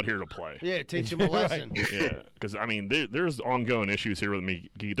 I'm not here to play. Yeah, teach them a lesson. Yeah, because I mean, there's ongoing issues here with me.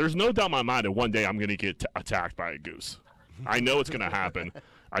 There's no doubt in my mind that one day I'm gonna get attacked by a goose. I know it's gonna happen.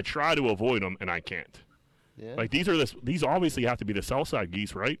 I try to avoid them, and I can't. Yeah. Like these obviously have to be the south side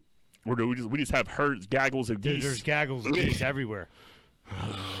geese, right? Or do we just have herds, gaggles of Dude, geese? there's gaggles of geese everywhere.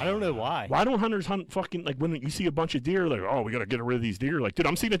 I don't know why. Why don't hunters hunt fucking, like, when you see a bunch of deer, like, oh, we got to get rid of these deer. Like, dude,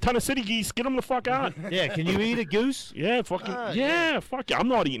 I'm seeing a ton of city geese. Get them the fuck out. Yeah, can you eat a goose? Yeah, fucking, fuck yeah. I'm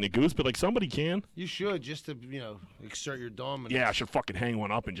not eating a goose, but, like, somebody can. You should, just to, exert your dominance. Yeah, I should fucking hang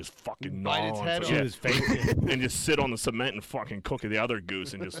one up and just fucking Bite gnaw its on head some- off. His face. and just sit on the cement and fucking cook the other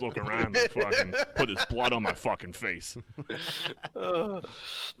goose and just look around and fucking put his blood on my fucking face.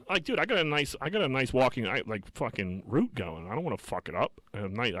 Like, dude, I got a nice walking like fucking route going. I don't want to fuck it up.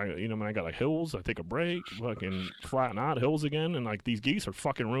 At night, I got like hills. I take a break, fucking flatten out hills again, and like these geese are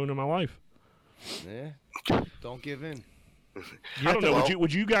fucking ruining my life. Yeah. Don't give in. I don't know.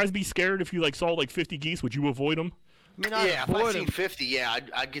 Would you guys be scared if you like saw like 50 geese? Would you avoid them? I mean, Yeah, if I seen 50,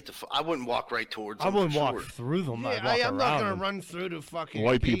 I'd get I wouldn't walk right towards I them. wouldn't for walk sure. through them. I'd Yeah, walk I'm around not gonna them. run through the fucking.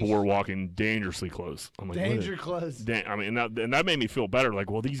 White people geese. were walking dangerously close. I'm like, what Danger is- close. I mean, and that made me feel better. Like,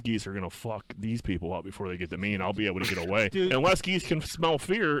 well, these geese are gonna fuck these people up before they get to me, and I'll be able to get away. Dude. Unless geese can smell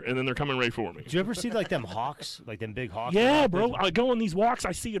fear, and then they're coming right for me. Did you ever see like them hawks, like them big hawks? Yeah, that are bro. out there? I go on these walks.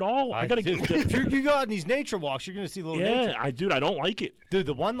 I see it all. I gotta dude, get. if you go out on these nature walks, you're gonna see little nature. Yeah, I don't like it. Dude,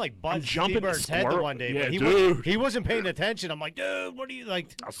 the one like buzzed jumping at Seabird's head the squirrel- one day, Yeah, but dude. he wasn't paying attention. I'm like, dude, what are you like?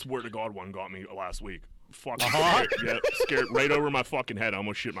 I swear to God, one got me last week. Fucking hawk? scared right over my fucking head. I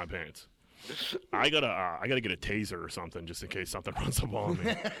almost shit my pants. I gotta get a taser or something just in case something runs up on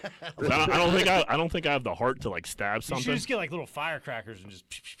me. I don't think I have the heart to like stab You something. should just get like little firecrackers and just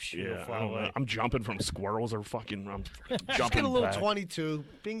Yeah, fly I don't know. away. I'm jumping from squirrels or fucking. I'm Just jumping get a little back. 22.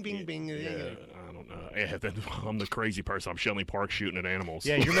 Bing, bing, bing. Yeah, I don't know. Yeah, then I'm the crazy person. I'm Shelly Park shooting at animals.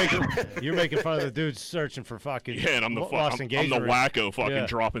 Yeah, you're making fun of the dudes searching for fucking. Yeah, and I'm the lost I'm the engagement. wacko fucking Yeah.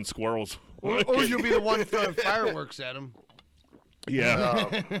 dropping squirrels. Or you'll be the one throwing fireworks at him.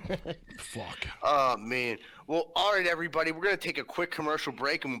 Yeah. Fuck. Oh, man. Well, all right, everybody. We're going to take a quick commercial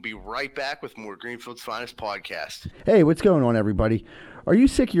break, and we'll be right back with more Greenfield's Finest podcast. Hey, what's going on, everybody? Are you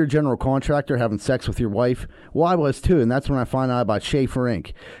sick of your general contractor having sex with your wife? Well, I was too, and that's when I found out about Schaefer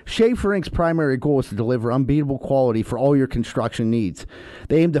Inc. Schaefer Inc.'s primary goal is to deliver unbeatable quality for all your construction needs.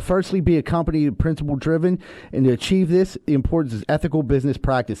 They aim to firstly be a company principle-driven, and to achieve this, the importance is ethical business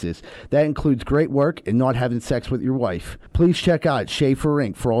practices. That includes great work and not having sex with your wife. Please check out Schaefer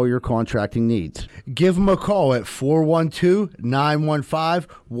Inc. for all your contracting needs. Give them a call at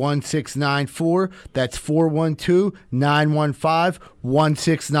 412-915-1694. That's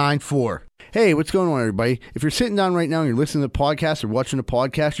 412-915-1694. Hey, what's going on, everybody? If you're sitting down right now and you're listening to the podcast or watching the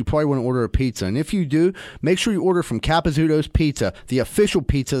podcast, you probably want to order a pizza. And if you do, make sure you order from Capizzuto's Pizza, the official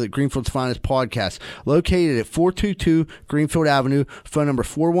pizza of the Greenfield's Finest podcast, located at 422 Greenfield Avenue, phone number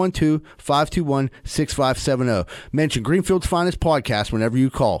 412-521-6570. Mention Greenfield's Finest podcast whenever you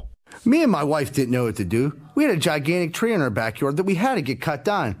call. Me and my wife didn't know what to do. We had a gigantic tree in our backyard that we had to get cut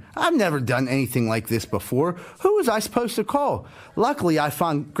down. I've never done anything like this before. Who was I supposed to call? Luckily, I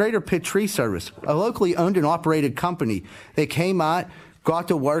found Greater Pitt Tree Service, a locally owned and operated company. They came out, got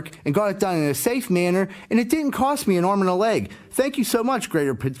to work, and got it done in a safe manner, and it didn't cost me an arm and a leg. Thank you so much,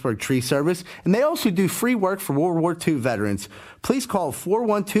 Greater Pittsburgh Tree Service. And they also do free work for World War II veterans. Please call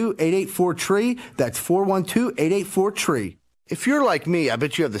 412-884-TREE. That's 412-884-TREE. If you're like me, I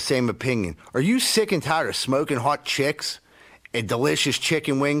bet you have the same opinion. Are you sick and tired of smoking hot chicks and delicious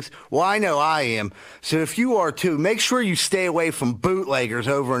chicken wings? Well, I know I am. So if you are too, make sure you stay away from bootleggers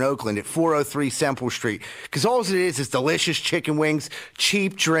over in Oakland at 403 Semple Street. Because all it is delicious chicken wings,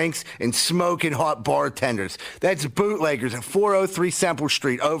 cheap drinks, and smoking hot bartenders. That's bootleggers at 403 Semple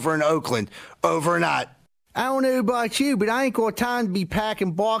Street over in Oakland. Over and out. I don't know about you, but I ain't got time to be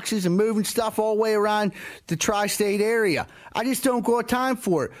packing boxes and moving stuff all the way around the tri-state area. I just don't got time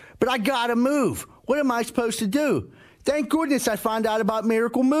for it. But I gotta move. What am I supposed to do? Thank goodness I found out about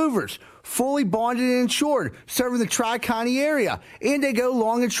Miracle Movers. Fully bonded and insured, serving the Tri-County area. And they go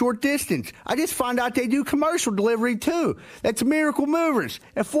long and short distance. I just found out they do commercial delivery too. That's Miracle Movers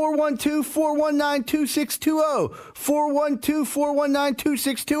at 412-419-2620.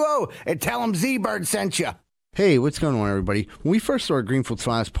 412-419-2620. And tell them Z-Bird sent you. Hey, what's going on, everybody? When we first started Greenfield's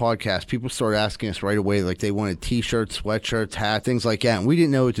Finest podcast, people started asking us right away, like they wanted t-shirts, sweatshirts, hats, things like that, and we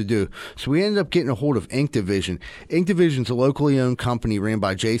didn't know what to do. So we ended up getting a hold of Ink Division. Ink Division's a locally owned company ran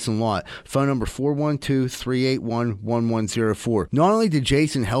by Jason Lott. Phone number 412-381-1104. Not only did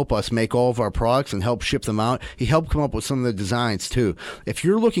Jason help us make all of our products and help ship them out, he helped come up with some of the designs too. If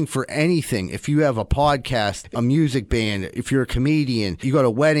you're looking for anything, if you have a podcast, a music band, if you're a comedian, you got a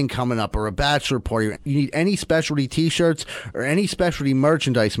wedding coming up or a bachelor party, you need any specialty t-shirts or any specialty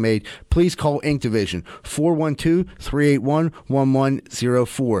merchandise made, please call Ink Division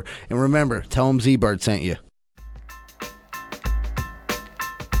 412-381-1104. And remember, tell them Z-Bird sent you.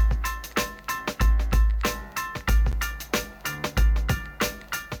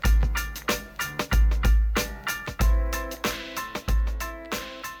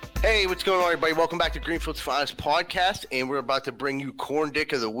 Hey, what's going on, everybody? Welcome back to Greenfield's Finest Podcast, and we're about to bring you Corn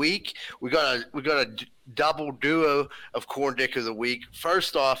Dick of the Week. We got a double duo of Corn Dick of the Week.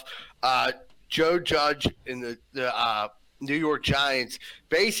 First off, Joe Judge and the New York Giants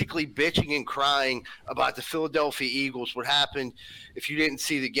basically bitching and crying about the Philadelphia Eagles. What happened, if you didn't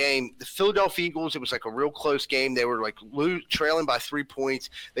see the game, the Philadelphia Eagles, it was like a real close game. They were like trailing by 3 points.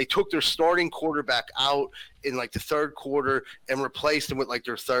 They took their starting quarterback out in like the third quarter and replaced him with like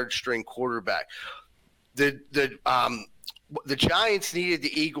their third string quarterback. The Giants needed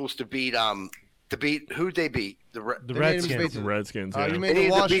the Eagles to beat who'd they beat? The Redskins. The Redskins. Oh, Yeah. you They mean the needed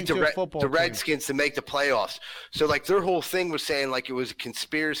to beat Washington football the team. Redskins to make the playoffs. So, like, their whole thing was saying, like, it was a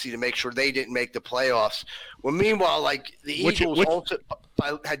conspiracy to make sure they didn't make the playoffs. Well, meanwhile, like, the Eagles also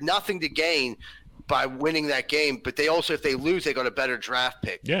had nothing to gain by winning that game, but they also, if they lose, they got a better draft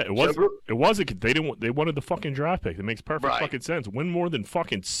pick. Yeah, it was. They wanted the fucking draft pick. It makes perfect fucking sense. Win more than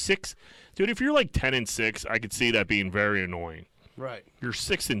fucking 6, dude. If you're like 10-6, I could see that being very annoying. Right. You're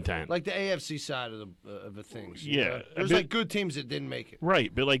 6-10. Like the AFC side of the things. you Yeah. know? There's like good teams that didn't make it. Right,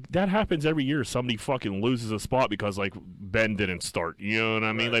 but like that happens every year. Somebody fucking loses a spot because like Ben didn't start. You know what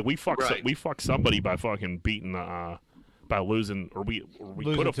I mean? Like we fuck somebody by fucking beating the by losing, or we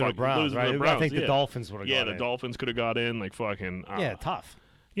Losing could have to the fucking Browns, losing right? to the Browns. I think yeah. the Dolphins would have Yeah, got the in. Dolphins could have got in. Like fucking. Yeah, tough.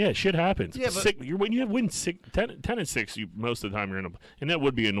 Yeah, shit happens. Yeah, but- When you win 10-6, most of the time you're in a, and that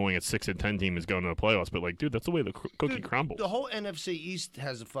would be annoying. A 6-10 team is going to the playoffs, but like, dude, that's the way the cookie Dude, crumbles. The whole NFC East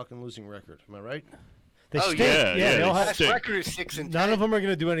has a fucking losing record. Am I right? They Oh, stink. yeah, yeah, they all they have, Last stink. record is 6-10. none of them are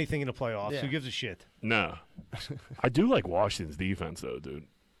going to do anything in the playoffs. Yeah. Who gives a shit? No, I do like Washington's defense though, dude.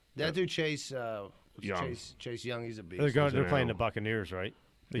 That dude Chase Young. Chase Young, he's a beast. They're playing the know. Buccaneers, right?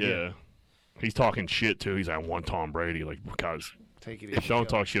 Yeah. He's talking shit too. He's like, I want Tom Brady. Like, guys, Take it easy. don't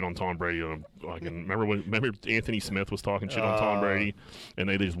Joe. talk shit on Tom Brady. Remember Anthony Smith was talking shit on Tom Brady, and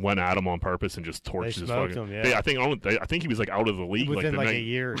they just went at him on purpose and just torched his smoked fucking. him, yeah. I think he was like out of the league Within the like night. a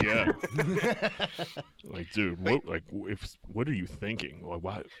year. Yeah. Like, dude, what are you thinking? Like,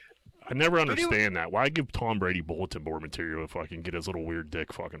 why? I never understand that. Why give Tom Brady bulletin board material if I can get his little weird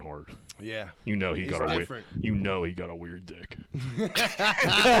dick fucking hard? Yeah. You know he He's got a weird. different. You know he got a weird dick.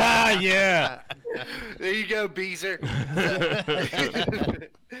 Yeah. There you go, Beezer.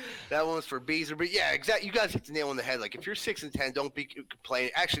 That one's for Beezer. But yeah, exactly. You guys hit the nail on the head. Like, if you're 6-10, don't be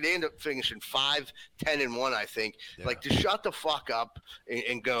complaining. Actually, they end up finishing 5-10-1, I think. Yeah. Like, just shut the fuck up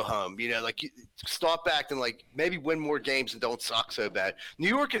and go home. You know, like, stop acting like maybe win more games and don't suck so bad. New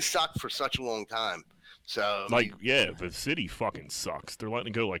York has sucked for such a long time. So, I Like, mean, yeah, the city fucking sucks. They're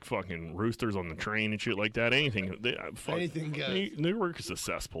letting go like fucking roosters on the train and shit like that. Anything Anything goes. New York is a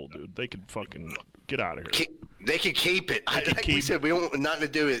cesspool, dude. They could fucking get out of here. they can keep it. They can Like keep we it. said, we don't want nothing to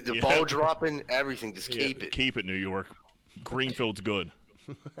do with it. The Yeah. ball dropping, everything. Just Yeah, keep it. Keep it, New York. Greenfield's good.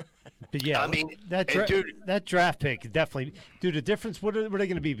 But yeah, I mean, that and dude- that draft pick definitely, dude. The difference, what are they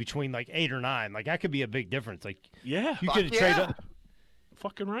going to be between like 8 or 9? Like that could be a big difference. Like Yeah, you Fuck could trade yeah. up,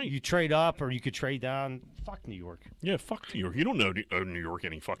 fucking right. you trade up, or you could trade down. Fuck New York, Yeah, fuck New York. You don't know New York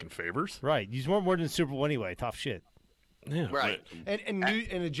any fucking favors. right? You weren't more than Super Bowl anyway. Tough shit. Yeah, Right. And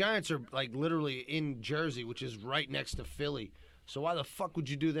the Giants are like literally in Jersey, which is right next to Philly. So why the fuck would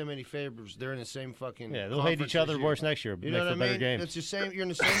you do them any favors? They're in the same fucking. Yeah, they'll hate conference each other as you. worse next year. You Make know for what I a better mean? game. It's the same. You're in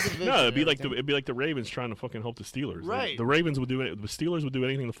the same division. No, and everything. it'd be like the Ravens trying to fucking help the Steelers. Right. The Ravens would do it. The Steelers would do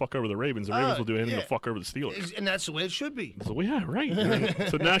anything to fuck over the Ravens. The Ravens will do anything yeah. to fuck over the Steelers. And that's the way it should be. So yeah, right.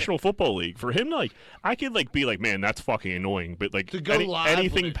 It's a National Football League. For him, like I could like be like, man, that's fucking annoying. But like To go live with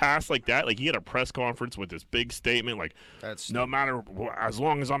anything it. past like that, like he had a press conference with this big statement, like That's no matter as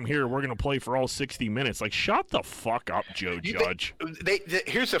long as I'm here, we're gonna play for all 60 minutes. Like shut the fuck up, Joe Judge.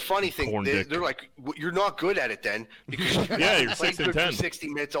 Here's the funny thing. Corn They're dick. like, you're not good at it then because you Yeah, you're played 6-10. for 60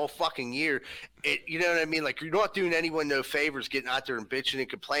 minutes all fucking year. You know what I mean? Like, you're not doing anyone no favors getting out there and bitching and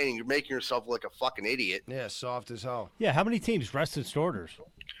complaining. You're making yourself look like a fucking idiot. Yeah, soft as hell. Yeah, how many teams rested starters?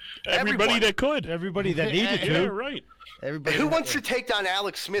 Everybody everyone. that could. Everybody that needed Yeah, to. right. Everybody. Who wants to take down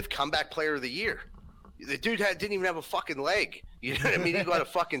Alex Smith, comeback player of the year? The dude didn't even have a fucking leg. You know what I mean? He got a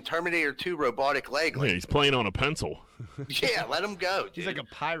fucking Terminator 2 robotic leg. Yeah, Like, he's playing on a pencil. yeah, let him go. He's dude. like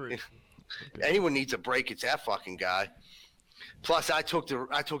a pirate. Anyone needs a break, it's that fucking guy. Plus, I took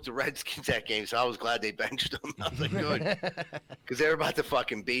the Redskins that game, so I was glad they benched him. I was like, good, because they were about to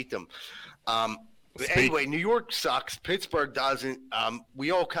fucking beat them. But anyway, New York sucks. Pittsburgh doesn't.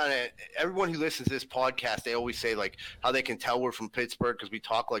 We all kind of, everyone who listens to this podcast, they always say like how they can tell we're from Pittsburgh because we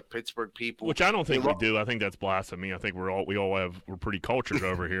talk like Pittsburgh people. Which I don't think They we lo- do. I think that's blasphemy. I think we're pretty cultured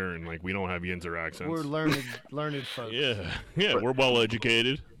over here, and like we don't have Yinzer accents. We're learned folks. Yeah, we're well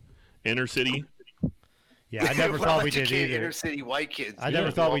educated, inner city. Yeah, I never thought we did either. Inner city white kids. I never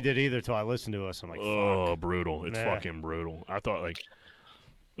thought we did either until I listened to us. I'm like, Oh, fuck. brutal! It's Nah. fucking brutal. I thought like,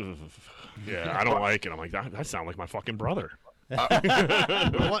 ugh, yeah, I don't like it. I'm like that sounds like my fucking brother.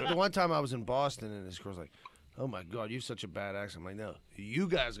 The one time I was in Boston and this girl's like, "Oh my God, you have such a bad accent." I'm like, "No, you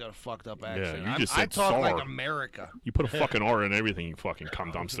guys got a fucked up accent. you just I said talk like SAR. America." You put a fucking R in everything, you fucking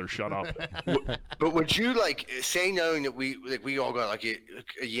cum dumpster. Shut up. But would you like say knowing that we all got like a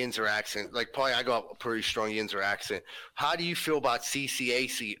Yinzer accent? Like probably I got a pretty strong Yinzer accent. How do you feel about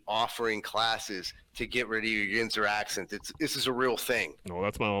CCAC offering classes to get rid of your Yinzer accent? This is a real thing. No,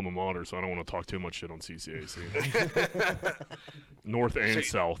 that's my alma mater, so I don't want to talk too much shit on CCAC. North and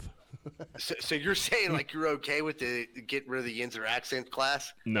South. So you're saying like you're okay with the getting rid of the Yinzer accent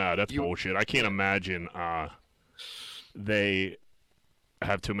class? Nah, that's bullshit. I can't imagine they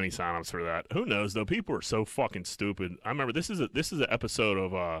have too many signups for that. Who knows though? People are so fucking stupid. I remember this is an episode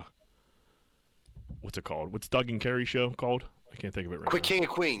of what's it called? What's Doug and Carrie show called? I can't think of it right Quick now. King of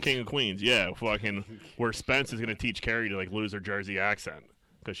Queens. King of Queens, yeah, fucking where Spence is gonna teach Carrie to like lose her Jersey accent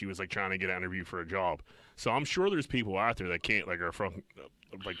because she was like trying to get an interview for a job. So I'm sure there's people out there that can't like are from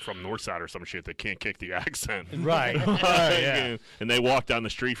Northside or some shit that can't kick the accent. Right. Yeah. And they walk down the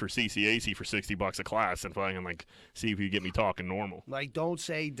street for CCAC for $60 a class and fucking like see if you get me talking normal. Like, don't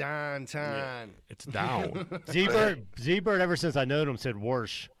say downtown. It's down. Z-Bird, ever since I known him, said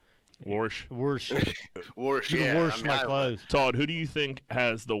worse. Warsh. Worse. Worse, You yeah. worse I mean, my I- clothes. Todd, who do you think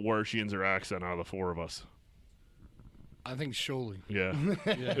has the worst Yinzer accent out of the four of us? I think Sholey. Yeah.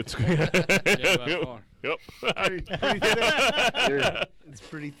 Yeah. It's Yeah, by far. Yep. It's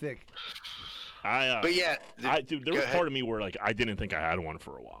pretty thick. But yeah, Dude, there go was ahead. part of me where like I didn't think I had one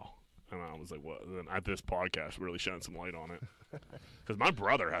for a while, and I was like, "What?" And then at this podcast, really shedding some light on it, because my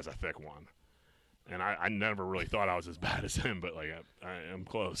brother has a thick one, and I never really thought I was as bad as him, but like I am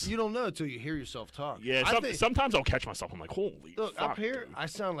close. You don't know until you hear yourself talk. Yeah, I think- sometimes I'll catch myself. I'm like, "Holy Look, fuck!" up here, dude. I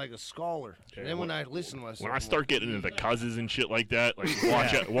sound like a scholar. Yeah, And then when I listen to myself, When I I'm start like, getting into the cousins and shit like that, like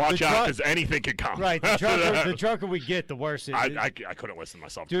watch out, The out, drunk- because anything can come. Right. The drunker we get, the worse it is. I couldn't listen to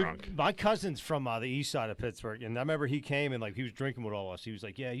myself Dude, drunk. my cousin's from the east side of Pittsburgh, and I remember he came and like he was drinking with all of us. He was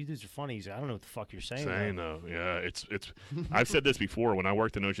like, "Yeah, you dudes are funny." He's like, "I don't know what the fuck you're saying." Saying man." though, yeah, it's. I've said this before. When I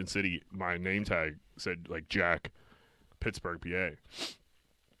worked in Ocean City, my name tag said like Jack, Pittsburgh, PA,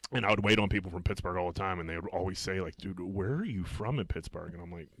 and I would wait on people from Pittsburgh all the time, and they would always say like, "Dude, where are you from in Pittsburgh?" And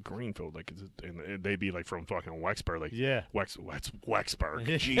I'm like, "Greenfield." Like, and they'd be like from fucking Wexburg, like, Yeah.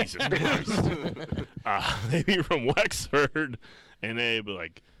 Wexburg. Jesus Christ. They'd be from Wexford, and they'd be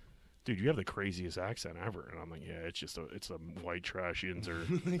like, "Dude, you have the craziest accent ever." And I'm like, "Yeah, it's a white trash Yinzer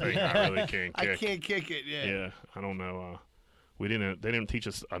thing. I really can't kick." I can't kick it. Yeah. Yeah, I don't know. They didn't teach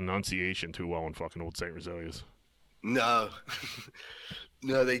us enunciation too well in fucking old St. Rosalia's. No,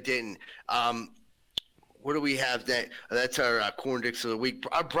 no, they didn't. What do we have? That's our corn dicks of the week.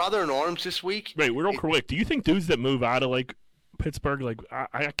 Our brother in arms this week. Wait, real quick. Do you think dudes that move out of like Pittsburgh, like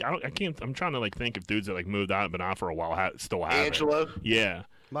I can't. I'm trying to like think if dudes that like moved out but not for a while still have Angelo? it. Yeah.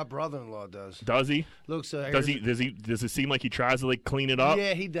 My brother-in-law does. Does he? Look, so Does it seem like he tries to like clean it up?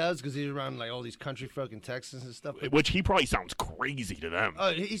 Yeah, he does because he's around like all these country folk in Texas and stuff. Which he probably sounds crazy to them.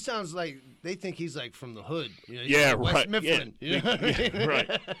 Oh, he sounds like they think he's like from the hood. You know, he's Yeah, from West right. Mifflin. Yeah. You know what I mean? Yeah,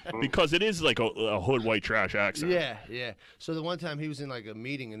 right. Because it is like a hood white trash accent. Yeah, yeah. So the one time he was in like a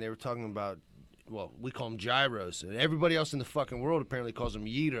meeting and they were talking about, well, we call them gyros, and everybody else in the fucking world apparently calls them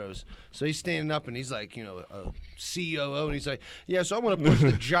gyros. So he's standing up and he's like, you know, a COO, and he's like, yeah, so I want to push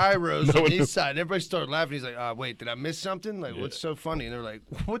the gyros on the inside. And everybody started laughing. He's like, wait, did I miss something? Like, what's so funny? And they're like,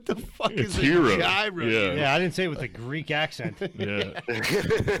 what the fuck It's is a hero. gyro? Yeah. Yeah, I didn't say it with a Greek accent. Yeah.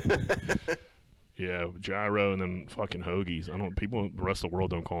 Yeah, gyro and then fucking hoagies. People the rest of the world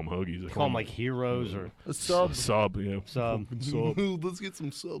don't call them hoagies. They Call them like heroes or A sub. sub, yeah. some. Sub. Let's get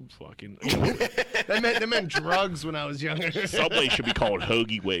some subs. Fucking They meant drugs when I was younger. Subway should be called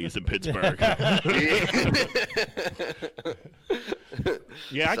Hoagie Ways in Pittsburgh.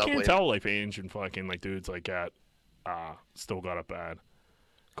 Yeah, I Subway. can't tell like Ange and fucking like dudes like that still got it bad.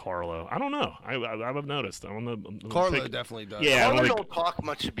 Carlo, I don't know. I've noticed. I don't know. Carlo definitely does. Yeah, Carlo like- don't talk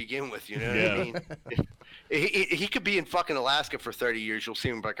much to begin with, you know what Yeah. I mean? He could be in fucking Alaska for 30 years. You'll see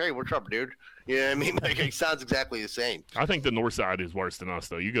him like, hey, what's up, dude? You know what I mean? Like, he sounds exactly the same. I think the north side is worse than us,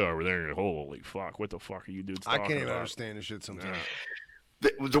 though. You go over there and you're, holy fuck, what the fuck are you dudes I talking can't even about? understand this shit sometimes.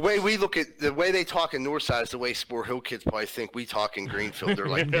 The way we look at the way they talk in Northside is the way Sport Hill kids probably think we talk in Greenfield. They're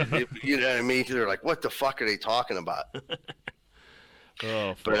like, you know what I mean? They're like, what the fuck are they talking about?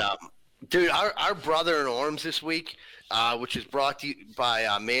 Oh, fuck. But Dude, our brother in arms this week, which is brought to you by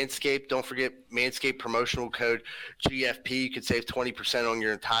Manscaped. Don't forget Manscaped promotional code GFP. You can save 20% on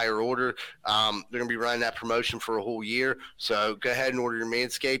your entire order. They're going to be running that promotion for a whole year. So go ahead and order your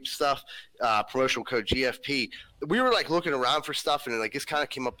Manscaped stuff. Promotional code GFP. We were like looking around for stuff, and like this kind of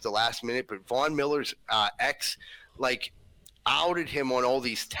came up at the last minute. But Von Miller's ex, like, outed him on all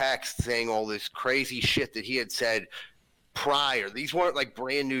these texts saying all this crazy shit that he had said prior. These weren't like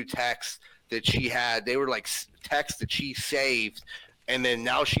brand new texts that she had. They were like texts that she saved, and then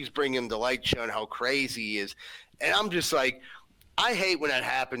now she's bringing to light, showing how crazy he is. And I'm just like, I hate when that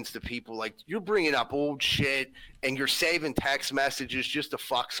happens to people. Like, you're bringing up old shit and you're saving text messages just to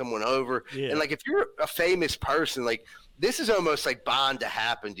fuck someone over. Yeah. And like, if you're a famous person, like, this is almost like bound to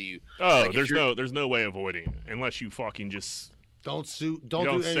happen to you. Oh, Like, there's no way avoiding it unless you fucking just Don't you do don't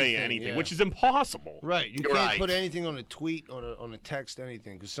anything, say anything, yeah. which is impossible. Right. You You're can't right. put anything on a tweet, on a text,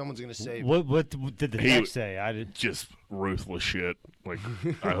 anything, because someone's going to say What did the He- text say? I did. Just ruthless shit. Like,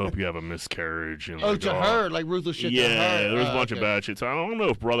 I hope you have a miscarriage. And Oh, like, to her, like ruthless shit to her. Yeah, there was a Oh, bunch of okay. bad shit. So I don't know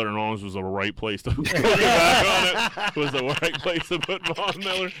if Brother in Arms was the right place to put it back on it. Was the right place to put Von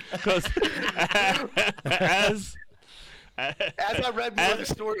Miller? Because As I read more of the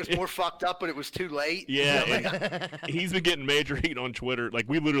story, it was more fucked up, but it was too late. yeah, and he's been getting major heat on Twitter. Like,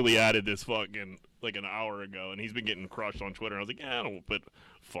 we literally added this fucking like an hour ago, and he's been getting crushed on Twitter. And I was like, yeah, I don't, but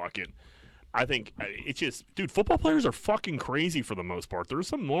fuck it. I think it's just, dude, football players are fucking crazy for the most part. There's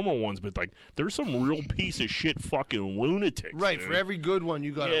some normal ones, but like, there's some real piece of shit fucking lunatics. Right. dude. For every good one,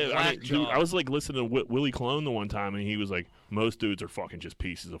 you got a Yeah, whack I mean, dude, job. I was like listening to Willie Colon the one time, and he was like, most dudes are fucking just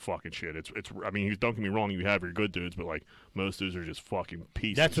pieces of fucking shit. It's. I mean, don't get me wrong, you have your good dudes, but like most dudes are just fucking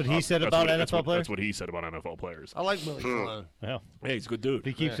pieces. That's what he said about NFL players? That's what he said about NFL players. I like Willie Colon. Well, Hey, he's a good dude.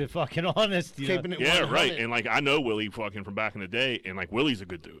 he keeps it fucking honest. You know? Keeping it Yeah, 100. right. And like I know Willie fucking from back in the day, and like Willie's a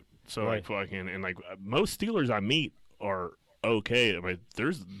good dude. So like fucking, and like most Steelers I meet are okay. I mean,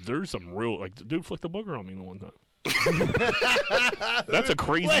 there's some real, like, the dude flicked a booger on me the one time. That's a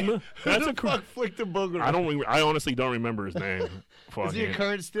crazy. That's a fuck flicked the booger. I honestly don't remember his name. Is he a Fucking-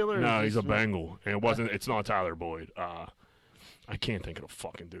 current Steeler? or No, is he's a he- Bengal, and it wasn't. It's not Tyler Boyd. I can't think of the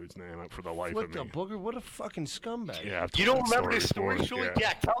fucking dude's name for the life Flicked of a me. booger? What a fucking scumbag. Yeah, I've You told don't that remember this story, before. Julie? Yeah.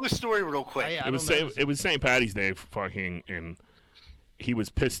 Yeah, tell the story real quick. I It was don't know. It was St. Patty's Day, fucking, and he was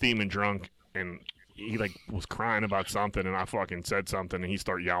pissed, steaming drunk, and he like was crying about something, and I fucking said something, and he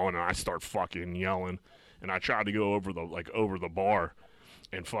started yelling, and I start fucking yelling, and I tried to go over the bar,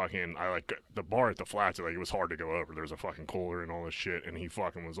 and fucking I like the bar at the Flats, like it was hard to go over. There was a fucking cooler and all this shit, and he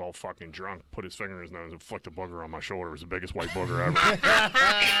fucking was all fucking drunk, put his finger in his nose and flicked a booger on my shoulder. It was the biggest white booger ever.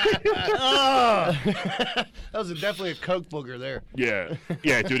 That was definitely a coke booger there. Yeah,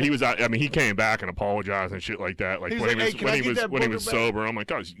 dude. He was out. I mean, he came back and apologized and shit like that. Like He was when like, he "Hey, can was I get that when he booger was back?" sober. I'm like,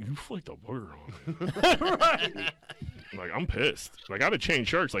 guys, you flicked a booger on me. Like, I'm pissed. Like, I had to change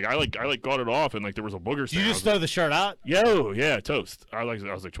shirts. Like, I got it off, and like there was a booger. Did you stain. just I throw the shirt out? yeah, toast. I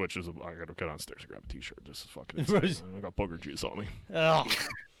was like, Twitch, I gotta go downstairs and grab a t-shirt. This is fucking insane. Rose- I got booger juice on me. Oh,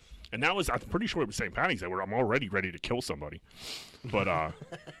 And that was, I'm pretty sure it was St. Patty's Day, where I'm already ready to kill somebody. But man,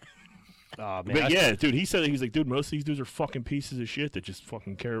 but yeah, dude, he said, he's like, dude, most of these dudes are fucking pieces of shit that just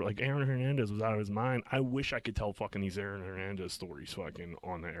fucking care. Like, Aaron Hernandez was out of his mind. I wish I could tell fucking these Aaron Hernandez stories fucking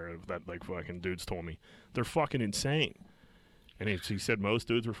on the air that like fucking dudes told me. They're fucking insane. And he said most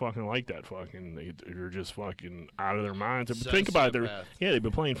dudes were fucking like that. Fucking, they're just fucking out of their minds. Think about it. Sociopath. They've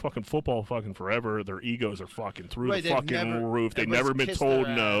been playing fucking football fucking forever. Their egos are fucking through Right, the they've fucking never- roof. They've everybody's never been kissed told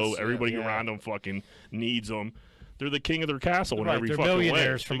their no. ass. Yeah. Everybody Yeah. around them fucking needs them. They're the king of their castle in right, every they're fucking way.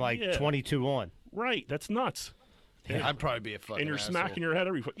 millionaires from Like, like yeah. 22 on. Right, that's nuts. Yeah, I'd probably be a fucking And you're asshole. smacking your head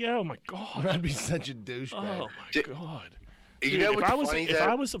every. Yeah, oh my god. I'd be such a douchebag. Oh my Did- god. You Dude, know if what's I was funny? if though?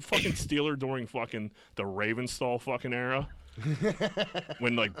 I was a fucking Steeler during fucking the Ravenstall fucking era,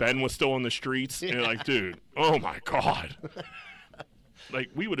 when like Ben was still on the streets, and like, dude, oh my god,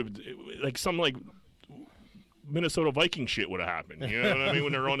 like we would have like some like Minnesota Viking shit would have happened. You know what I mean?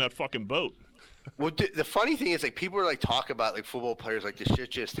 When they're on that fucking boat. Well, the funny thing is, like, people are like talk about like football players, like this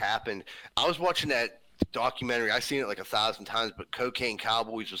shit just happened. I was watching that documentary. I've seen it like 1,000 times, but Cocaine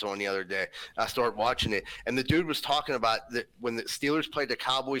Cowboys was on the other day. I started watching it, and the dude was talking about that when the Steelers played the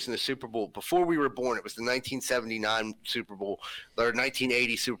Cowboys in the Super Bowl before we were born. It was the 1979 Super Bowl or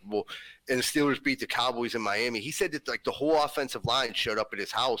 1980 Super Bowl, and the Steelers beat the Cowboys in Miami. He said that like the whole offensive line showed up at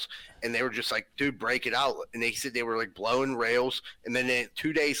his house, and they were just like, "Dude, break it out." And they said they were like blowing rails, and then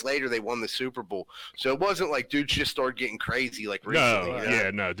 2 days later they won the Super Bowl. So it wasn't like dudes just started getting crazy like recently. No, you know?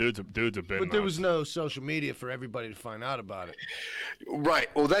 yeah, no, dudes have been. But there was no social media for everybody to find out about it. Right.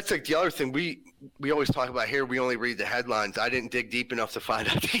 Well, that's like the other thing we always talk about here. We only read the headlines. I didn't dig deep enough to find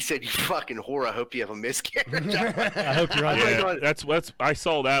out. He said, "You fucking whore! I hope you have a miscarriage." I hope you're right. Yeah, that's I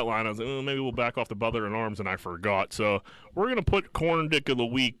saw that line. I was like, oh, maybe we'll back off the brother in arms, and I forgot. So we're gonna put Corn Dick of the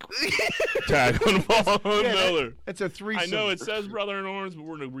Week tag on Paul Miller. It's a threesome. I know it says brother in arms, but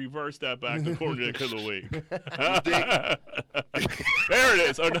we're gonna reverse that back to Corn Dick of the Week. There it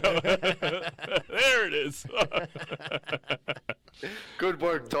is. Oh no, there it is. Good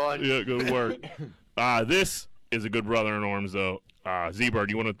work, Don. Yeah, good work. This is a good brother in arms, though. Z-Bird,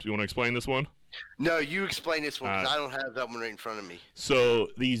 you want to explain this one? No, you explain this one because I don't have that one right in front of me. So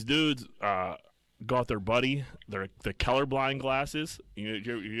these dudes got their buddy the colorblind glasses.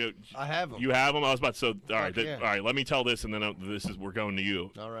 I have them. You have them. I was about to. So all right, yeah. all right. Let me tell this, and then we're going to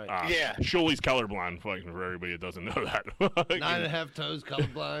you. All right. Yeah. Shuley's colorblind. Fucking for everybody that doesn't know that. 9.5 toes,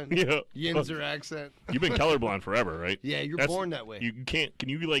 colorblind. Yeah. Yinzer accent. You've been colorblind forever, right? Yeah, you're born that way. You can't. Can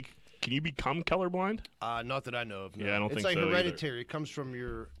you become colorblind? Not that I know of. No. Yeah, I don't it's think like so either. hereditary. It comes from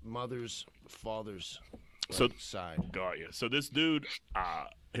your mother's father's side. Got you. So this dude,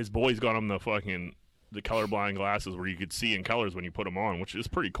 his boys got him the colorblind glasses where you could see in colors when you put them on, which is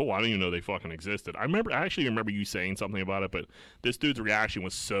pretty cool. I didn't even know they fucking existed. I actually remember you saying something about it, but this dude's reaction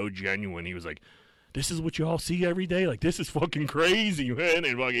was so genuine. He was like, "This is what you all see every day. Like, this is fucking crazy, man."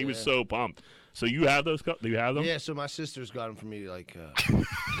 And he was so pumped. So you have those? Do you have them? Yeah. So my sister's got them for me like a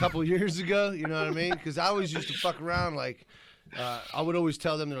couple of years ago. You know what I mean? Because I always used to fuck around like. I would always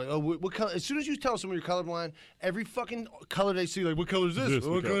tell them, they're like, "Oh, what color?" As soon as you tell someone you're colorblind, every fucking color they see, like, "What color is this?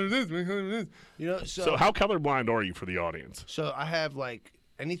 What color is this? What color is this?" You know. So how colorblind are you for the audience? So I have like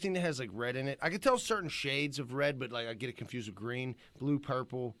anything that has like red in it. I can tell certain shades of red, but like I get it confused with green, blue,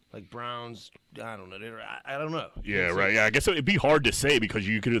 purple, like browns. I don't know. I don't know. Yeah, right. Yeah, I guess it'd be hard to say because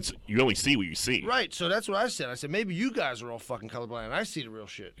you only see what you see. Right. So that's what I said. I said maybe you guys are all fucking colorblind and I see the real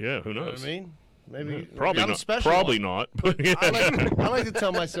shit. Yeah. Who knows? You know what I mean? Maybe Probably I'm not. special. Probably not. But yeah. I like to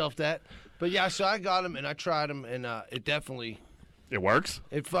tell myself that. But yeah, so I got them and I tried them and it definitely. It works.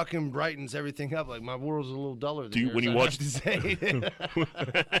 It fucking brightens everything up. Like my world's a little duller. Than Do you yours, when you I watch have to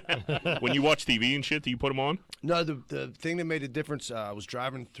say. when you watch TV and shit? Do you put them on? No, the thing that made a difference. I was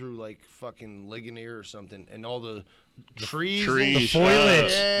driving through like fucking Ligonier or something, and all the trees, The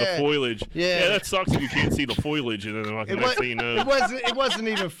foliage. Yeah. The foliage. Yeah. that sucks if you can't see the foliage and then the next thing you know. It wasn't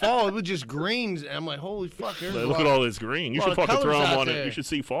even fall. It was just greens, and I'm like, holy fuck! There's Like, a look lot at of- all this green. You lot should of fucking throw colors them out on it. there. You should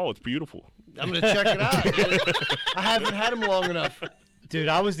see fall. It's beautiful. I'm gonna check it out. I haven't had them long enough. Dude,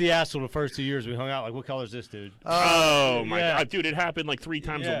 I was the asshole the first 2 years we hung out. Like, what color is this, dude? Oh my yeah. god, dude! It happened like 3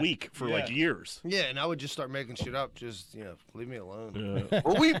 times a Yeah. week for like Yeah. years. Yeah, and I would just start making shit up. Just leave me alone.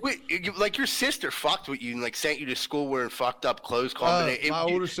 Well, like your sister fucked with you and like sent you to school wearing fucked up clothes. My You-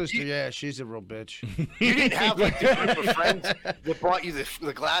 older sister, yeah, she's a real bitch. You didn't have like the group of friends that bought you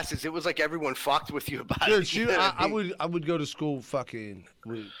the glasses. It was like everyone fucked with you about Dude, it. You know what I mean? would go to school fucking.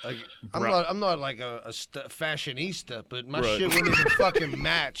 Like, I'm not like a fashionista, but my Right. shit wouldn't even fucking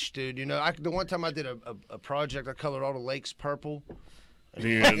match, dude. You know, the one time I did a project, I colored all the lakes purple.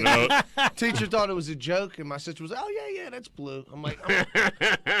 Yeah, no. Teacher thought it was a joke, and my sister was, "Oh yeah, that's blue." I'm like,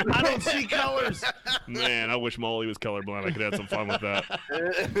 I don't see colors. Man, I wish Molly was colorblind. I could have some fun with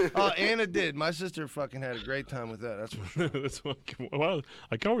that. Oh, Anna did. My sister fucking had a great time with that. That's for sure. That's fucking, well,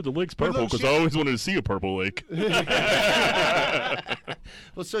 I colored the lakes purple look, because she- I always wanted to see a purple lake.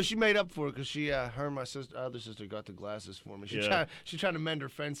 Well, so she made up for it because her and my other sister got the glasses for me. Yeah. She tried to mend her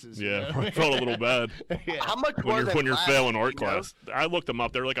fences. you Yeah, know? I felt a little bad How much when were you're failing art you know? class. I looked them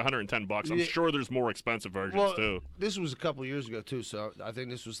up. They're like $110. I'm Yeah. sure there's more expensive versions Well, too. this was a couple years ago too, so I think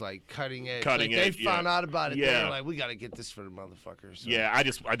this was like cutting edge. Cutting like, edge, They found yeah. out about it. Yeah. They're like, we got to get this for the motherfuckers. So. Yeah, I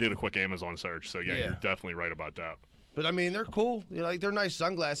did a quick Amazon search. So yeah, Yeah. you're definitely right about that. But I mean, they're cool. You know, like they're nice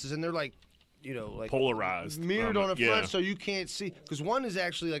sunglasses, and they're like, like Polarized. mirrored on the yeah. front, so you can't see. Because one is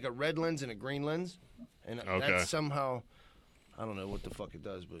actually like a red lens and a green lens, and Okay. that's somehow. I don't know what the fuck it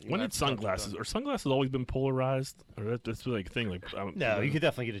does, but When did sunglasses? Are sunglasses always been polarized? Or that's like a thing? Like No, you could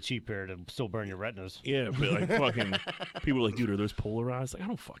definitely get a cheap pair to still burn your retinas. Yeah, but like fucking people are like, dude, are those polarized? Like, I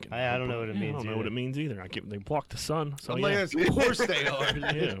don't fucking know. I don't know what it Yeah, means I don't know either. what it means either. They block the sun. So I'm yeah. like, of course they are.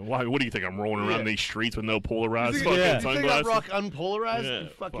 Yeah. Why? What do you think? I'm rolling around Yeah. these streets with no polarized You fucking think, you think I sunglasses? rock unpolarized? Yeah, You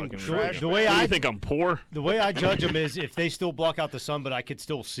fucking fucking trash. The way What do I you think I'm poor? The way I judge them is if they still block out the sun, but I could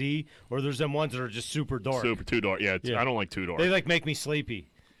still see, or there's them ones that are just super dark. Super too dark. Yeah, Yeah. I don't like too dark. They like make me sleepy.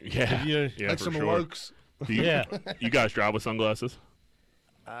 Yeah, yeah, like for some sure. Lokes. Do you, Yeah. You guys drive with sunglasses?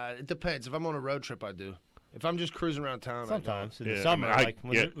 It depends. If I'm on a road trip, I do. If I'm just cruising around town, Sometimes in the Yeah, summer, I mean, like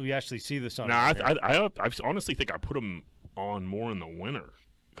when yeah. we actually see the sun. Nah, around here. I honestly think I put them on more in the winter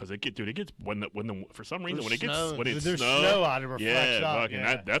because it gets when the for some reason when it gets snow. when it's There's snow, snow out, it reflects yeah, up, fucking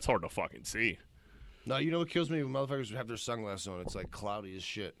yeah. that's hard to fucking see. No, you know what kills me when motherfuckers have their sunglasses on? It's like cloudy as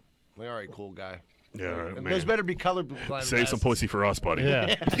shit. Like, all right, cool guy. Yeah, And man. those better be colored. Save some pussy for us, buddy.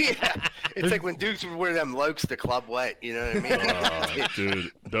 Yeah. Yeah, it's like when dudes would wear them Lokes to club wet. You know what I mean?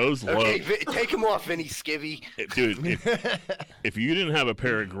 Dude, those Okay, Lokes. take them off, Vinny Skivvy. Dude, if you didn't have a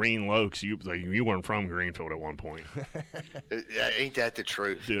pair of green Lokes, you weren't from Greenfield at one point. Ain't that the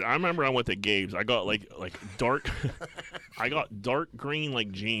truth? Dude, I remember I went to Gabe's. I got like dark, I got dark green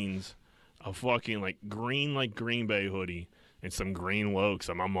like jeans, a fucking like Green Bay hoodie, and some green Lokes.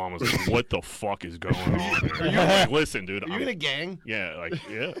 And my mom was like, "What the fuck is going on?" I'm like, listen, dude. Are you I'm- in a gang? yeah,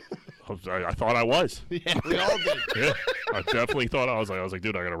 yeah. I thought I was. Yeah, we all did. Yeah, I definitely thought I was like,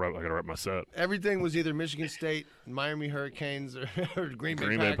 dude, I gotta rep my set. Everything was either Michigan State, Miami Hurricanes, or Green Bay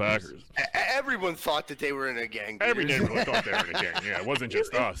Green Bay Packers. Packers. Everyone thought that they were in a gang. Dude. Every neighborhood thought they were in a gang. Yeah, it wasn't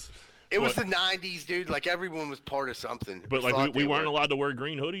just us. It was But- the '90s, dude. Like everyone was part of something. But like Thought we they weren't were. allowed to wear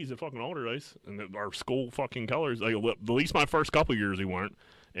green hoodies at fucking Alderdice, and our school fucking colors. Like at least my first couple years we weren't.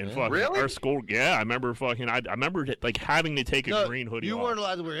 And fucking Really? our school, yeah, I remember fucking. I remember like having to take a No, green hoodie. you off. weren't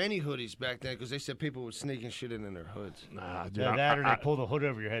allowed to wear any hoodies back then because they said people were sneaking shit in their hoods. Nah, dude. Yeah, that or I, they pull the hood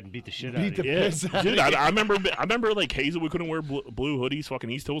over your head and beat the shit out Beat of you. the yeah, piss out dude. of you. I remember like Hazelwood couldn't wear blue hoodies. Fucking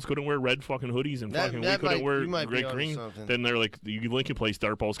East Hills couldn't wear red fucking hoodies, and That- fucking that we couldn't might- wear you might be red onto green. something. Then they're like, you Lincoln Place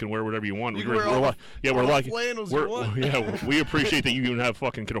dirtballs can wear whatever you want. You We're- can wear we're all like, yeah, we're all like, flannels you want. yeah, we appreciate that you even have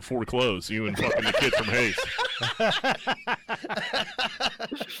fucking can afford clothes. You and fucking the kid from Hayes.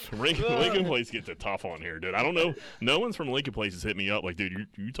 Lincoln Place gets it tough on here, dude. I don't know. No one's from Lincoln Place has hit me up like, dude,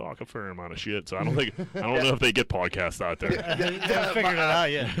 you talk a fair amount of shit. So I don't know if they get podcasts out there. They haven't figured it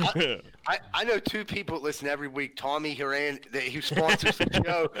out yet. I know two people that listen every week. Tommy Horan, who sponsors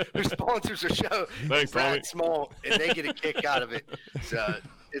the show. Thanks, Tommy. Brad Small, and they get a kick out of it. So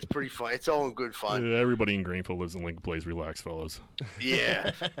it's pretty fun. It's all in good fun. Yeah, everybody in Greenfield lives in Lincoln Place. Relax, fellas.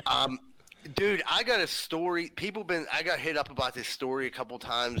 Yeah. Dude, I got a story. I got hit up about this story a couple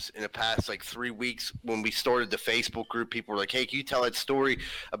times in the past like 3 weeks when we started the Facebook group. People were like, "Hey, can you tell that story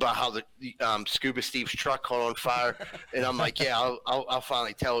about how the Scuba Steve's truck caught on fire?" And I'm like, "Yeah, I'll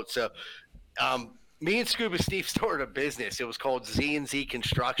finally tell it." So, me and Scuba Steve started a business. It was called Z&Z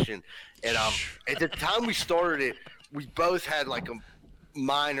Construction, and at the time we started it, we both had like a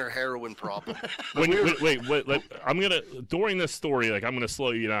minor heroin problem. Wait. I'm gonna during this story, like I'm gonna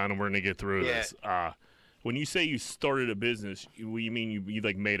slow you down, and we're gonna get through Yeah. this. When you say you started a business, you mean you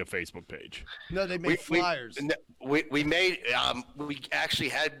like made a Facebook page? No, they made flyers. We made we actually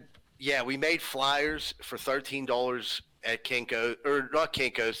had we made flyers for $13 at Kinko, or not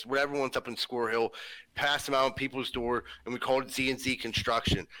Kinko's, whatever one's up in Squirrel Hill. Passed them out on people's door, and we called it Z&Z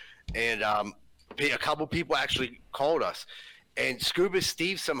Construction. And a couple people actually called us. And Scuba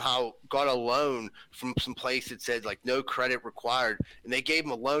Steve somehow got a loan from some place that said like no credit required, and they gave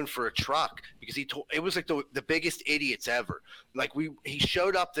him a loan for a truck because it was like the biggest idiots ever. Like he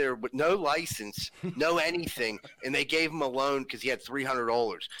showed up there with no license, no anything, and they gave him a loan because he had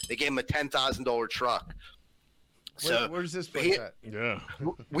 $300. They gave him a $10,000 truck. So Where's this place at? Yeah.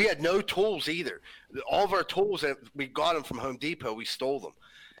 we had no tools either. All of our tools, we got them from Home Depot. We stole them.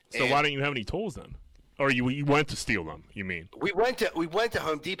 So why don't you have any tools then? Or you went to steal them? You mean? We went to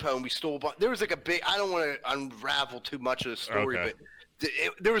Home Depot and we stole. There was like a big. I don't want to unravel too much of the story, Okay. but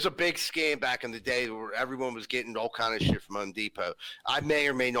there was a big scam back in the day where everyone was getting all kind of shit from Home Depot. I may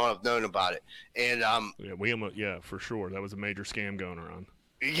or may not have known about it, and Yeah, for sure. That was a major scam going around.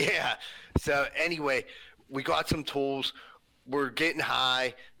 yeah. So anyway, we got some tools. We're getting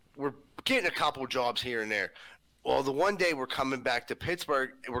high. We're getting a couple jobs here and there. Well, the one day we're coming back to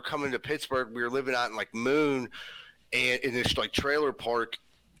Pittsburgh. We're coming to Pittsburgh. We were living out in like Moon, and in this like trailer park.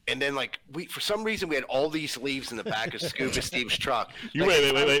 And then like for some reason we had all these leaves in the back of Scuba Steve's truck.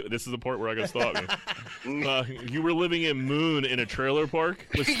 Wait. This is the part where I gotta stop you. You were living in Moon in a trailer park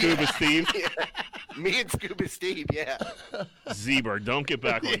with Scuba Steve. Yeah. Me and Scuba Steve, yeah. Z-Bird, don't get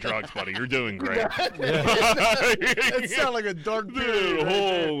back on drugs, buddy. You're doing great. That sounds like a dark Dude, period. right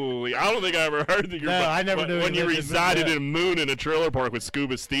there. holy! I don't think I ever heard that you're. No, I never knew when he you lived in Moon, resided yeah. in Moon in a trailer park with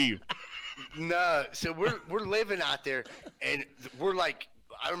Scuba Steve. No, so we're living out there, and we're like,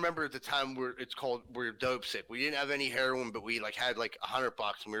 I remember at the time we're dope sick. We didn't have any heroin, but we like had like $100,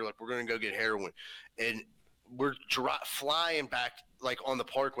 and we were like, we're gonna go get heroin, and we're flying back like on the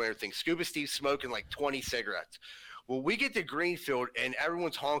parkway and everything. Scuba Steve's smoking like 20 cigarettes. Well, we get to Greenfield and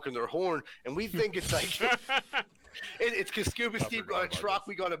everyone's honking their horn, and we think it's like it's because Scuba Steve got a truck,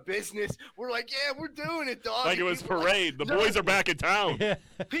 we got a business. We're like, yeah, we're doing it, dog. Like it was parade. The boys are back in town.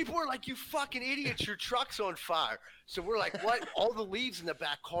 People were like, you fucking idiots, your truck's on fire. So we're like, what? All the leaves in the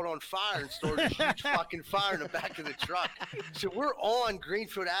back caught on fire and started a huge fucking fire in the back of the truck. So we're on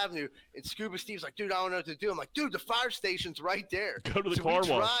Greenfield Avenue, and Scuba Steve's like, dude, I don't know what to do. I'm like, dude, the fire station's right there. Go to the car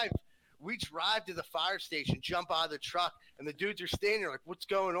wash. We drive to the fire station, jump out of the truck, and the dudes are standing there like, what's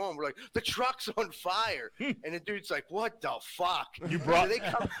going on? We're like, the truck's on fire. And the dude's like, what the fuck? You brought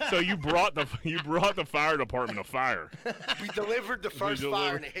you brought the fire department a fire. We delivered the first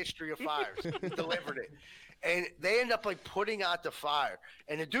fire in the history of fires. We delivered it. And they end up like putting out the fire.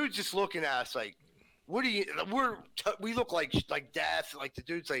 And the dude's just looking at us like, what do you? We look like death. Like the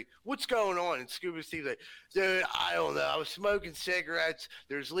dude's like, "What's going on?" And Scuba Steve's like, "Dude, I don't know. I was smoking cigarettes.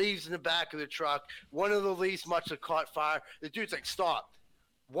 There's leaves in the back of the truck. One of the leaves must have caught fire." The dude's like, "Stop.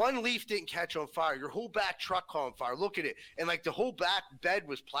 One leaf didn't catch on fire. Your whole back truck caught on fire. Look at it." And like the whole back bed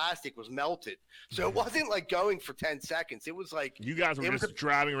was plastic, was melted. So it wasn't like going for 10 seconds. It was like you guys were just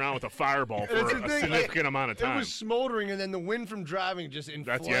driving around with a fireball for a significant amount of time. It was smoldering, and then the wind from driving just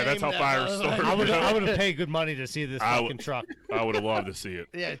inflamed. That's how fire started. I would have paid good money to see this fucking truck. I would have loved to see it.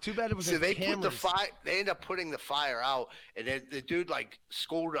 Yeah, too bad it was. So they put the fire. They ended up putting the fire out, and then the dude like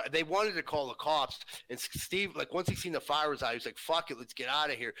scolded. They wanted to call the cops, and Steve like once he seen the fire was out, he was like, "Fuck it, let's get out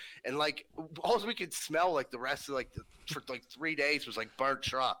of here." And like all we could smell like the rest of for like 3 days was like burnt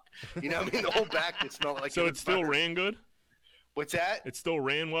truck. You know what I mean? The whole back just smelled like. So it still ran good? What's that? It still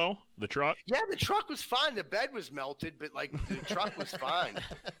ran well, the truck? Yeah, the truck was fine. The bed was melted, but like the truck was fine.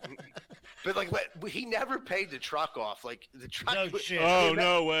 But like he never paid the truck off. Like the truck. No shit. Oh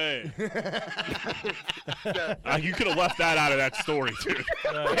no way. You could have left that out of that story, dude.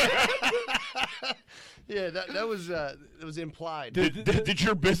 Yeah, that was implied. Did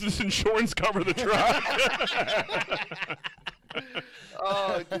your business insurance cover the truck?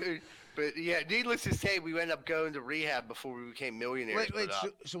 Oh, dude. But yeah, needless to say, we ended up going to rehab before we became millionaires. Wait.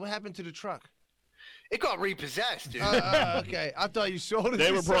 So what happened to the truck? It got repossessed, dude. Okay, I thought you sold it.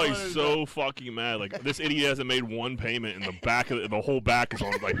 They were probably so fucking mad. Like this idiot hasn't made one payment, and the back of the whole back is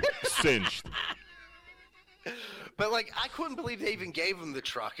on like cinched. But like, I couldn't believe they even gave him the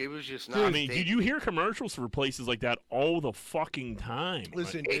truck. It was just not. I mean, did you hear commercials for places like that all the fucking time?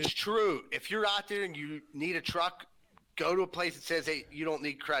 Listen, it's true. If you're out there and you need a truck, go to a place that says, "Hey, you don't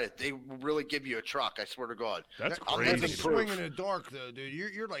need credit." They will really give you a truck. I swear to God. That's I'm crazy. living That's a proof. swing in the dark, though, dude.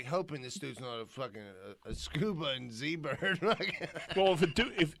 You're like hoping this dude's not a fucking a scuba and Z-bird. Well,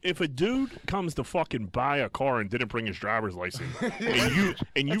 if a dude comes to fucking buy a car and didn't bring his driver's license, and you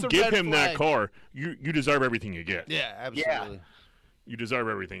That's a give red him that flag. car, you deserve everything you get. Yeah, absolutely. You deserve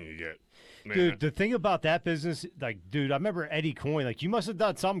everything you get. Man. Dude, the thing about that business, like, dude, I remember Eddie Coyne. Like, you must have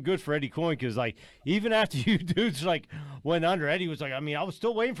done something good for Eddie Coyne because, like, even after you dudes, like, went under, Eddie was like, I mean, I was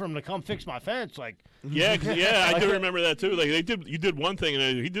still waiting for him to come fix my fence. Like, Yeah, I do remember that too. Like you did one thing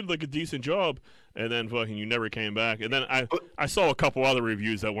and he did like a decent job, and then fucking you never came back. And then I saw a couple other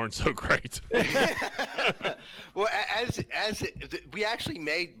reviews that weren't so great. Well, we actually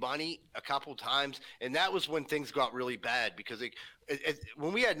made money a couple times, and that was when things got really bad because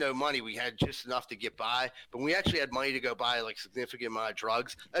when we had no money, we had just enough to get by. But when we actually had money to go buy like significant amount of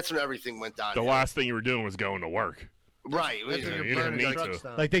drugs, that's when everything went down. The last thing you were doing was going to work. Right. That's when you you're didn't burning need trucks to.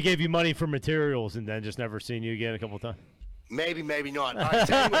 down. they gave you money for materials and then just never seen you again a couple of times. Maybe not. All right,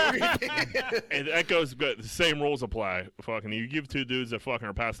 tell me what we did. And that goes, but the same rules apply. Fucking, you give two dudes that fucking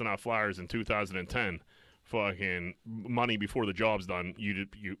are passing out flyers in 2010, fucking money before the job's done.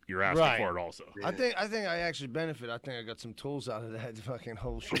 You're asking Right. for it also. I think I actually benefit. I think I got some tools out of that fucking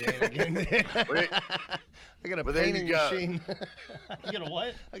whole shenanigan. I got a Well, there you painting go. machine. You know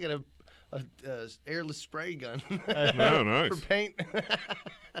what? I got a airless spray gun Oh, nice. for paint.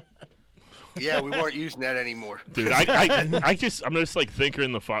 Yeah, we weren't using that anymore. Dude, I'm just like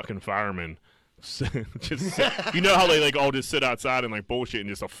thinking the fucking firemen. Just you know how they like all just sit outside and like bullshit, and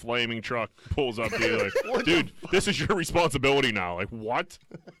just a flaming truck pulls up to you like, dude, this is your responsibility now. Like what?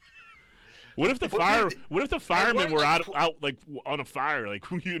 What if the firemen were out like on a fire, like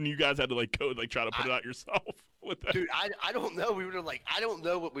you guys had to like go like try to put it out yourself? Dude, I don't know. We would have I don't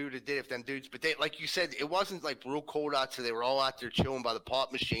know what we would have did if them dudes, but they, like you said, it wasn't like real cold out, so they were all out there chilling by the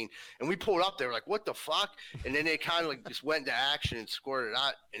pop machine. And we pulled up, they were like, "What the fuck?" And then they kind of like just went into action and squirted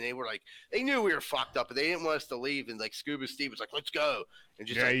out. And they were like, they knew we were fucked up, but they didn't want us to leave. And like Scuba Steve was like, "Let's go." And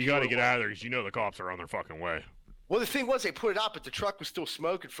just Yeah, like, you got to get out of there because you know the cops are on their fucking way. Well, the thing was, they put it up, but the truck was still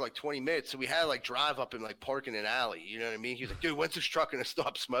smoking for like 20 minutes, so we had to like drive up and like park in an alley. You know what I mean? He was like, "Dude, when's this truck gonna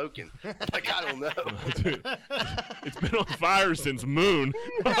stop smoking?" I'm like, I don't know. Dude, it's been on fire since Moon.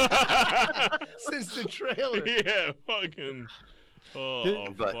 Since the trailer. Yeah, fucking. Oh,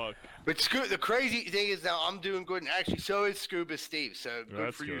 But- fuck. But the crazy thing is now I'm doing good, and actually so is Scuba Steve. So good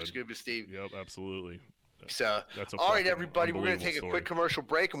That's for you, good. Scuba Steve. Yep, absolutely. So, That's a all right, fucking everybody, we're going to take a unbelievable quick commercial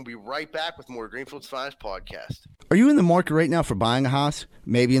break, and we'll be right back with more Greenfield's Finest podcast. Are you in the market right now for buying a house?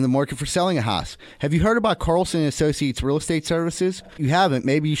 Maybe in the market for selling a house? Have you heard about Carlson & Associates Real Estate Services? If you haven't,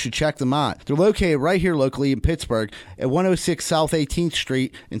 maybe you should check them out. They're located right here locally in Pittsburgh at 106 South 18th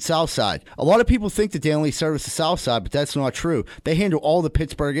Street in Southside. A lot of people think that they only service the Southside, but that's not true. They handle all the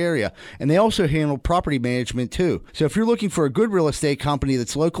Pittsburgh area, and they also handle property management too. So if you're looking for a good real estate company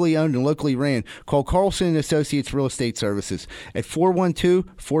that's locally owned and locally ran, call Carlson & Associates Real Estate Services at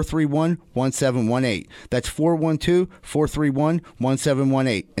 412-431-1718. That's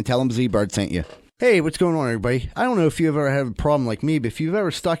 412-431-1718, and tell them Z-Bird sent you. Hey, what's going on, everybody? I don't know if you've ever had a problem like me, but if you've ever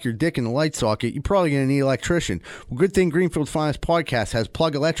stuck your dick in the light socket, you're probably going to need an electrician. Well, good thing Greenfield's Finest Podcast has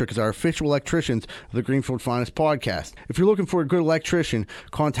Plug Electric as our official electricians of the Greenfield Finest Podcast. If you're looking for a good electrician,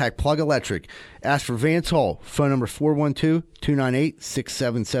 contact Plug Electric. Ask for Vance Hall. Phone number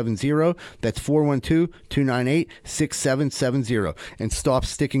 412-298-6770. That's 412-298-6770. And stop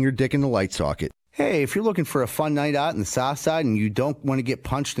sticking your dick in the light socket. Hey, if you're looking for a fun night out in the South Side and you don't want to get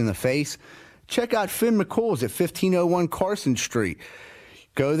punched in the face, check out Finn McCool's at 1501 Carson Street.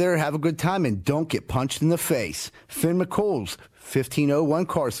 Go there, have a good time, and don't get punched in the face. Finn McCool's, 1501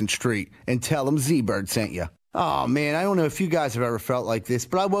 Carson Street, and tell them Z-Bird sent you. Oh, man, I don't know if you guys have ever felt like this,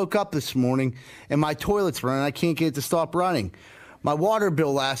 but I woke up this morning, and my toilet's running. I can't get it to stop running. My water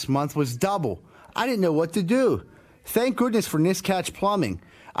bill last month was double. I didn't know what to do. Thank goodness for Niscatch Plumbing.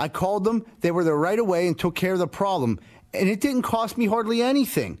 I called them, they were there right away and took care of the problem, and it didn't cost me hardly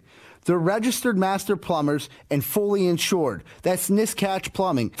anything. They're registered master plumbers and fully insured. That's Niscatch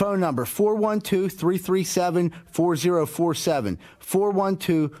Plumbing. Phone number 412-337-4047.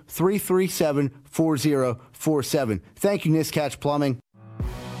 412-337-4047. Thank you, Niscatch Plumbing.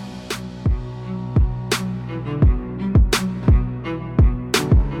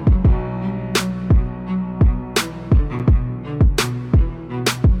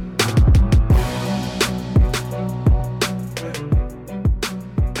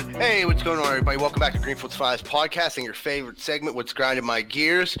 Hey, what's going on, everybody? Welcome back to Greenfield's Finest Podcast and your favorite segment, What's Grinding My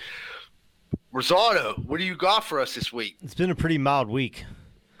Gears. Rosado, what do you got for us this week? It's been a pretty mild week.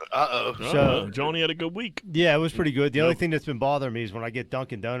 Uh-oh. So- Johnny had a good week. Yeah, it was pretty good. The only thing that's been bothering me is when I get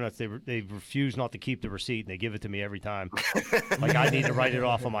Dunkin' Donuts, they refuse not to keep the receipt, and they give it to me every time. Like, I need to write it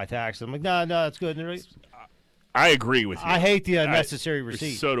off on my tax. I'm like, no, it's good. And they're like, I agree with you. I hate the unnecessary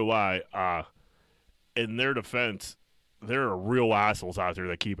receipt. So do I. In their defense, there are real assholes out there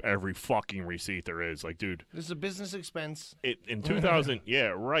that keep every fucking receipt there is. Like, dude, This is a business expense. in 2000,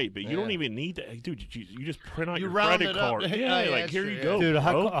 yeah, right. But you don't Yeah. even need that, dude. You just print out You your round credit it up. card. Yeah, Yeah, yeah, like that's here true, you yeah. go, Dude, a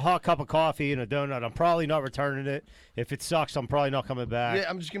bro. hot cup of coffee and a donut. I'm probably not returning it. If it sucks, I'm probably not coming back. Yeah,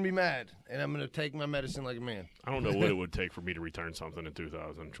 I'm just gonna be mad, and I'm gonna take my medicine like a man. I don't know what it would take for me to return something in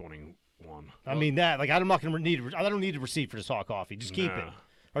 2021. I mean that. Like, I'm not going to need. I don't need a receipt for this hot coffee. Just keep it, Nah.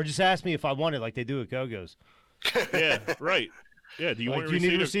 or just ask me if I want it, like they do at Go-Go's. Yeah, right. Yeah, do you Like, want do you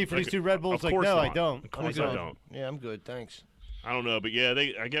need a receipt for Like, these two Red Bulls? Of Like, course no, not. I don't. Of course I'm I good. don't. Yeah, I'm good. Thanks. I don't know, but yeah,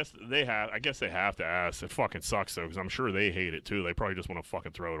 I guess they have to ask. It fucking sucks though, because I'm sure they hate it too. They probably just want to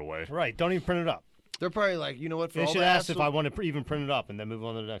fucking throw it away. Right. Don't even print it up. They're probably like, you know what? For They all should the ask if assholes- I want to even print it up and then move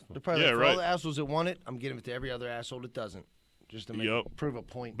on to the next They're one. probably Yeah, like, for all right. the assholes that want it, I'm giving it to every other asshole that doesn't, just to make Yup. prove a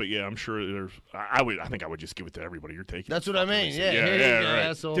point. But yeah, I'm sure there's. I think I would just give it to everybody. You're taking. That's this what I fucking mean. receipt. Yeah, yeah, here yeah, you go, right.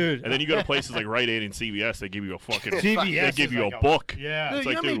 asshole. Dude. And then you go to places like Rite Aid and CVS, they give you a fucking. CVS they give is you like a book. Yeah. Dude, It's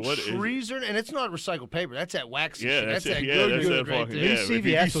you like, know how dude, many what is- trees are, and it's not recycled paper. That's that wax. Yeah, That's that's that it. Yeah, good that's good that right fucking. there. Yeah, These if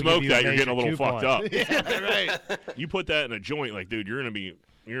you CVS will smoke give you that, a you're getting a little major fucked coupon. up. Yeah, right. You put that in a joint, like, dude, you're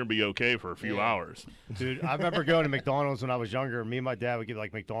gonna be okay for a few hours. Dude, I remember going to McDonald's when I was younger. Me and my dad would get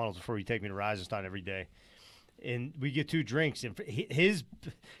like McDonald's before he'd take me to Reisenstein every day. And we get 2 drinks. And his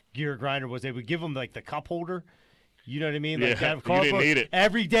gear grinder was they would give him like the cup holder. You know what I mean? Like Yeah, that you cardboard. didn't need it.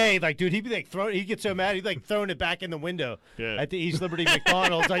 Every day. Like, dude, he'd be like he'd get so mad, he'd like throwing it back in the window Yeah. at the East Liberty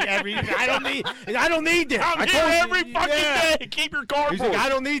McDonald's. Like I don't need this. I'm I here told you- every fucking yeah. day. Keep your He's cardboard. like, I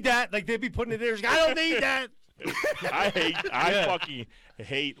don't need that. Like they'd be putting it there. He's like, I don't need that. I fucking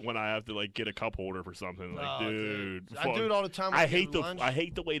hate when I have to like get a cup holder for something. Like, dude, I do it all the time. I hate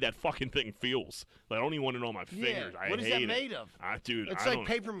the way that fucking thing feels. Like, I don't even want it on my fingers. What is that made of? Dude, It's like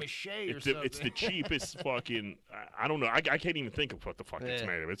paper mache or something. It's the cheapest fucking. I don't know. I can't even think of what the fuck it's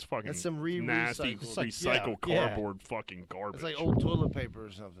made of. It's fucking That's some nasty recycled cardboard fucking garbage. It's like old toilet paper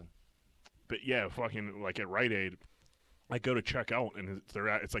or something. But yeah, fucking like at Rite Aid, I go to check out and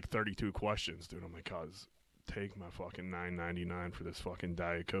it's like 32 questions, dude. I'm like, cuz take my fucking $9.99 for this fucking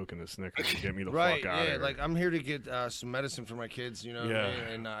Diet Coke and a Snickers and get me the fuck out of here. Like I'm here to get some medicine for my kids, you know, what I mean?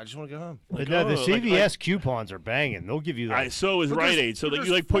 And I just want to go home. But no, the CVS coupons are banging. They'll give you that. So is Rite Aid. So that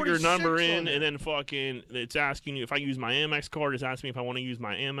you like put your number in, and then fucking it's asking you if I use my Amex card. It's asking me if I want to use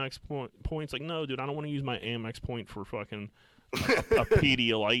my Amex points. Like, no, dude, I don't want to use my Amex point for fucking a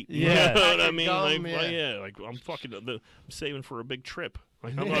Pedialyte. Yeah, you know what I mean? Gum, like I'm fucking I'm saving for a big trip.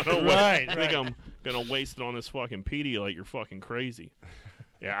 Like, I'm right. I think I'm gonna waste it on this fucking Pedialyte. You're fucking crazy.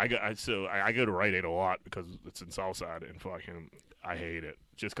 Yeah, I go to Rite Aid a lot because it's in Southside and fucking I hate it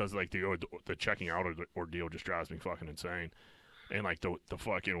just because like the checking out ordeal just drives me fucking insane. And like the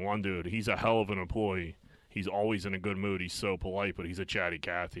fucking one dude, he's a hell of an employee. He's always in a good mood. He's so polite, but he's a chatty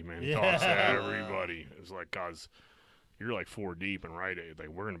Cathy, man. He talks to everybody. It's like, guys, you're like 4 deep in Rite Aid. Like,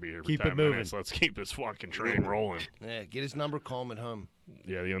 we're going to be here for 10 minutes. Let's keep this fucking train rolling. Yeah, get his number, call him at home.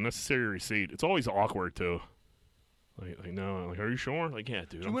 Yeah, the unnecessary receipt. It's always awkward, too. Like no, like, are you sure? Like, yeah,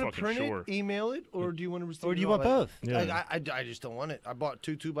 dude, I'm fucking sure. Do you want to print it, email it, or do you want to receive it? Or do you want both? Yeah. I just don't want it. I bought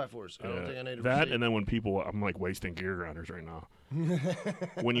 2 2x4s. I don't think I need a that. receipt. And then when people, I'm like wasting gear grinders right now.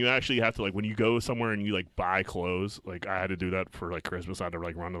 When you actually have to, like, when you go somewhere and you like buy clothes, like I had to do that for like Christmas. I had to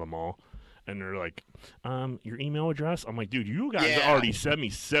like run to the mall. And they're like, your email address? I'm like, dude, you guys already sent me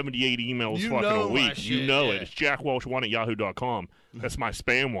 78 emails a week. Shit, you know it. It's jackwelch1@yahoo.com. That's my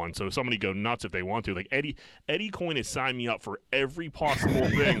spam one. So somebody go nuts if they want to. Like Eddie Coyne has signed me up for every possible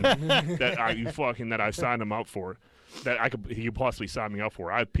thing that I signed him up for. He could possibly sign me up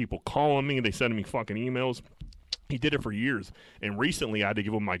for. I have people calling me. They send me fucking emails. He did it for years, and recently I had to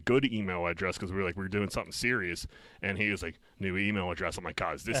give him my good email address because we were doing something serious, and he was like, "New email address." I'm like,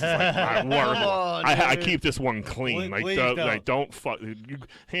 "Guys, this is like my work. I keep this one clean. Don't fuck. You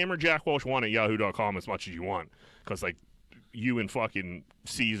hammer jackwelch1@yahoo.com as much as you want, because like you and fucking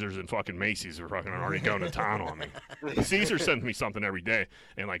Caesars and fucking Macy's are fucking already going to town on me. Caesars sends me something every day,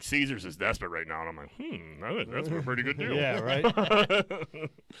 and like Caesars is desperate right now, and I'm like, that's a pretty good deal. Yeah, right.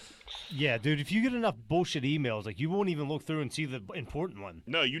 Yeah, dude, if you get enough bullshit emails, like you won't even look through and see the important one.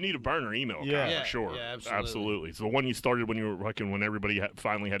 No, you need a burner email account for sure. Yeah, absolutely. So the one you started when you were fucking when everybody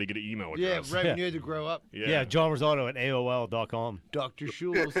finally had to get an email address. Yeah, right when you had to grow up. Yeah, John Rosado@AOL.com. Dr.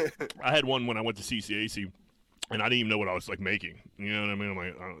 Schulz. I had one when I went to CCAC, and I didn't even know what I was like making. You know what I mean? I'm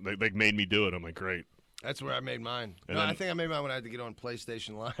like, they made me do it. I'm like, great. That's where I made mine. I think I made mine when I had to get on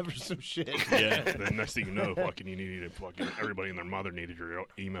PlayStation Live or some shit. Yeah. The next thing you know, fucking you needed fucking everybody and their mother needed your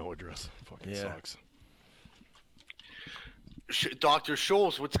email address. Fucking sucks. Dr.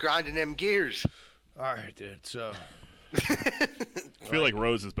 Schulz, what's grinding them gears? All right, dude. So. I feel like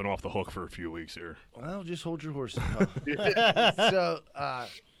Rose has been off the hook for a few weeks here. Well, just hold your horses. So,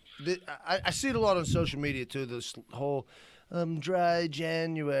 I see it a lot on social media too. This whole dry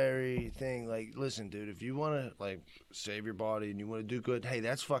January thing. Like, listen, dude, if you want to like save your body and you want to do good, hey,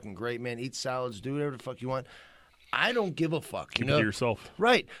 that's fucking great, man. Eat salads, do whatever the fuck you want. I don't give a fuck. Keep it to yourself.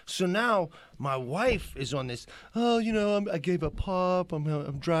 Right. So now my wife is on this. Oh, I gave up pop.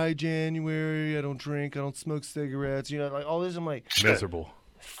 I'm dry January. I don't drink. I don't smoke cigarettes. Like all this. I'm like miserable.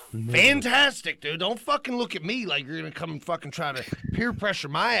 Fantastic, dude. Don't fucking look at me like you're gonna come and fucking try to peer pressure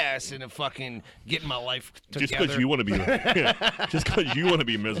my ass into fucking getting my life together. Just because you want to be, just because you want to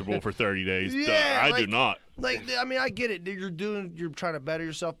be miserable for 30 days. I do not. Like, I mean, I get it. You're trying to better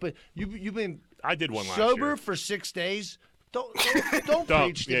yourself, but you've been. I did one last sober year. for 6 days. Don't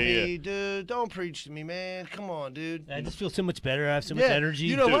preach to me, dude. Don't preach to me, man. Come on, dude. I just feel so much better. I have so much energy.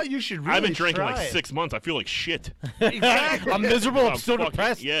 You know what? You should really I've been drinking try like it. 6 months. I feel like shit. Exactly. I'm miserable. I'm so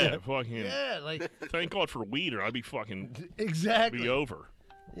depressed. Yeah, fucking. Yeah, like. Thank God for weed, or I'd be fucking. Exactly. Be over.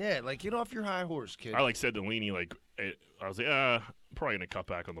 Yeah, like get off your high horse, kid. I said to Leanie, like, I was like, I'm probably gonna cut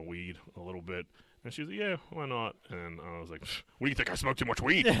back on the weed a little bit. And she was like, yeah, why not? And I was like, what do you think? I smoke too much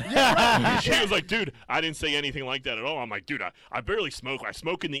weed? Yeah. She was like, dude, I didn't say anything like that at all. I'm like, dude, I barely smoke. I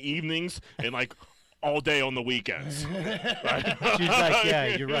smoke in the evenings and like all day on the weekends. She's like,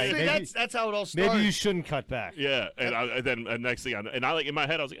 yeah, you're right. See, maybe, that's how it all started. Maybe you shouldn't cut back. Yeah, and then next thing I like in my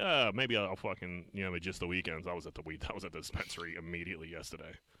head, I was like, maybe I'll fucking, just the weekends. I was at the dispensary immediately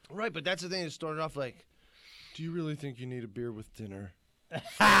yesterday. Right, but that's the thing. It started off like, do you really think you need a beer with dinner?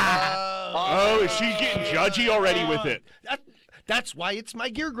 Oh, is she getting judgy already with it? That's why it's my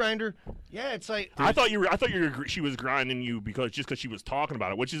gear grinder. Yeah, it's like I thought she was grinding you because she was talking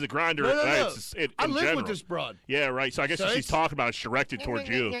about it, which is a grinder. No. I in live general. with this broad. Yeah, right. So I guess So if she's it's- talking about it, it's directed towards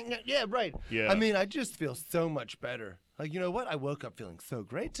you. Yeah, right. Yeah. I mean, I just feel so much better. Like, you know what? I woke up feeling so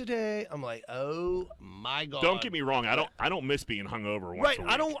great today. I'm like, oh my god. Don't get me wrong. I don't miss being hungover once Right.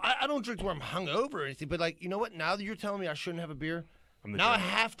 a week. I don't drink where I'm hungover or anything. But like, you know what? Now that you're telling me I shouldn't have a beer, I'm the now I drink-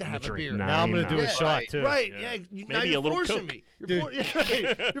 have to I'm the have a drink beer. nine Now I'm gonna do a now. shot too. Right. Yeah. Yeah. Maybe Now a you're little forcing Coke. me. You're, Dude.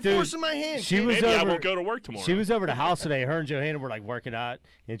 you're Dude, forcing my hand. she kid. was Maybe I over- won't go to work tomorrow. She was over the house today. Her and Johanna were like working out,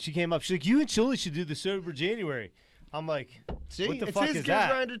 and she came up. She's like, "You and Chili should do the sober January." I'm like, See, "What the it's fuck his is gear that?"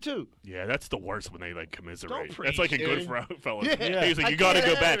 grinder too. Yeah, that's the worst when they like commiserate. Don't That's like a preach, good dude. fellow. Yeah. He's like, I you got to can't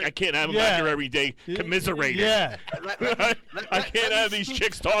go have back. it. I can't have him Yeah. back here every day commiserating. Yeah. I can't have these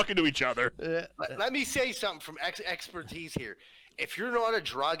chicks talking to each other. Let me say something from expertise here. If you're not a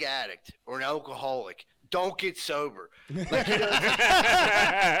drug addict or an alcoholic, don't get sober. Like, you know, like,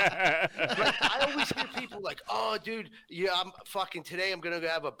 I always hear people like, "Oh, dude, yeah, I'm fucking today. I'm gonna go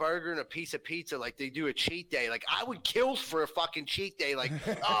have a burger and a piece of pizza." Like they do a cheat day. Like I would kill for a fucking cheat day. Like,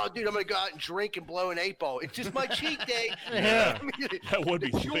 "Oh, dude, I'm gonna go out and drink and blow an 8-ball. It's just my cheat day." Yeah. I mean, That would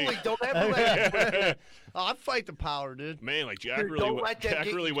be Julie, sweet. don't ever let Oh, I fight the power, dude. Man, like Jack Dude, really, don't let them Jack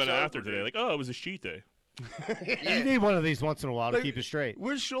get really you went sober, after today. dude. Like, oh, it was a cheat day. You need one of these once in a while to Like, keep it straight.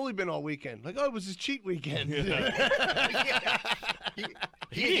 Where's Shirley been all weekend? Like, oh, it was his cheat weekend. Yeah.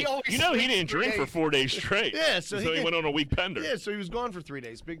 He always You know, he sleeps didn't 3 drink for days. 4 days straight. Yeah, so he he can- went on a week bender. Yeah, so he was gone for 3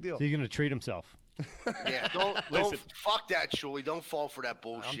 days. Big deal. He's gonna treat himself. Yeah, don't Listen. fuck that, Julie. Don't fall for that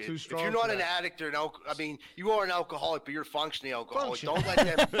bullshit. too If strong you're for not an that. addict or an I mean, you are an alcoholic, but you're a functioning alcoholic. Function. Don't let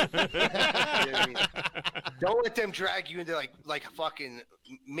them. You know what I mean? Don't let them drag you into like fucking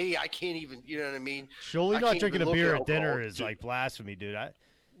me. I can't even. You know what I mean? Surely I not can't drinking even a look beer at at dinner alcohol. is like blasphemy, dude.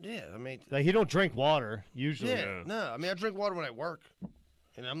 Yeah, I mean, Like he don't drink water usually. yeah, no, I mean, I drink water when I work,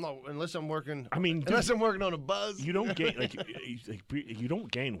 and I'm not unless I'm working. I mean, dude, unless I'm working on a buzz. you don't gain you don't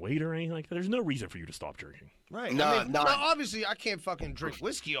gain weight or anything like that. There's no reason for you to stop drinking. Right. No, I mean, no. obviously, I can't fucking drink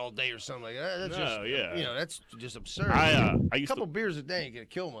whiskey all day or something like that. That's No, just, yeah. you know, that's just absurd. I a used couple to beers a day ain't gonna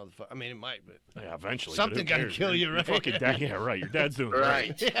kill a motherfucker. I mean, it might, but yeah, eventually Something but who gotta cares? kill you, Your right? fucking dad, yeah, right. Your dad's doing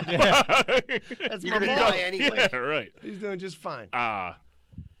Right. great. that's You're my gonna mom. die anyway. Yeah, right. He's doing just fine.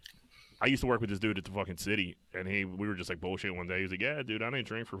 I used to work with this dude at the fucking city, and we were just like bullshitting one day. He was like, "Yeah, dude, I didn't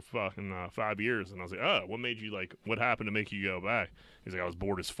drink for fucking 5 years," and I was like, "Oh, what made you like? What happened to make you go back?" He's like, "I was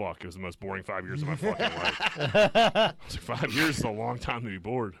bored as fuck. It was the most boring 5 years of my fucking life." I was like, 5 years is a long time to be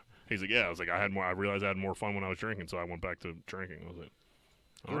bored. He's like, "Yeah." I was like, I realized I had more fun when I was drinking, so I went back to drinking. I was like,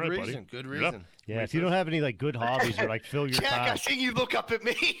 "All Good right, reason. buddy." Good Yeah. reason. Yeah, if you don't have any like good hobbies or like fill your Jack, I time. seen you look up at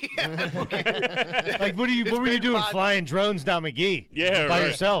me. Like what It's were you been doing 5 flying drones down McGee? Yeah, by right.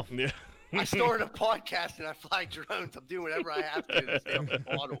 yourself. Yeah. I started a podcast and I fly drones. I'm doing whatever I have to to stay off the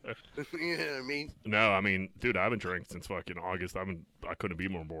bottle. You know what I mean? No, I mean, dude, I haven't drank since fucking August. I couldn't be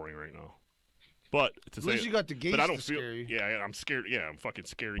more boring right now. But to At say, least you got the geese but I don't to feel. scare you. Yeah, I'm scared. Yeah, I'm fucking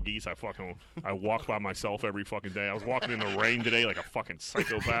scared of geese. I walk by myself every fucking day. I was walking in the rain today like a fucking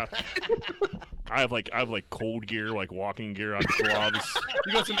psychopath. I have like cold gear, like walking gear. I have gloves.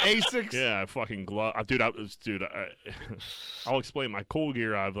 You got some Asics? Yeah, I fucking glove. I'll explain my cold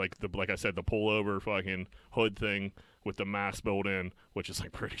gear. I have like I said, the pullover fucking hood thing with the mask built in, which is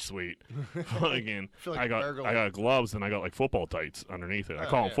like pretty sweet. Fucking, feel like I a got burglar. gloves and I got like football tights underneath it. I Oh,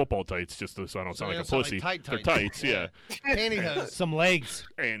 call them yeah. football tights just so I don't sound they like a don't sound pussy. like tight They're tights. tights, yeah. Pantyhose. Some legs.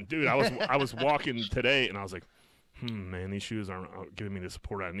 And dude, I was walking today and I was like, man, these shoes aren't giving me the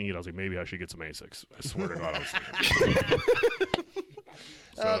support I need. I was like, maybe I should get some Asics. I swear to God, I was thinking.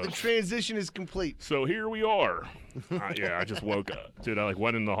 The transition is complete. So here we are. Yeah, I just woke up, dude. I like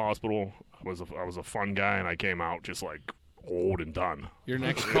went in the hospital. I was a fun guy, and I came out just like old and done. Your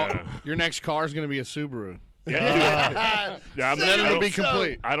next Yeah. your next car is going to be a Subaru. Yeah, yeah. Then it'll be so.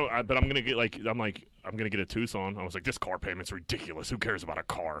 complete. But I'm gonna get I'm gonna get a Tucson. I was like, this car payment's ridiculous. Who cares about a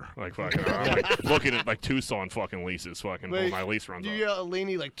car? Like fucking, I'm like looking at like Tucson fucking leases, fucking when Wait, my lease runs Do out. you yell at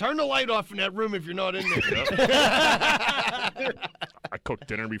Lainey, like, turn the light off in that room if you're not in there? I cooked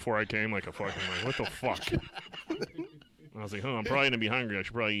dinner before I came, like a fucking like, what the fuck? I was like, I'm probably gonna be hungry. I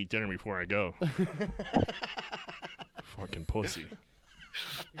should probably eat dinner before I go. Fucking pussy.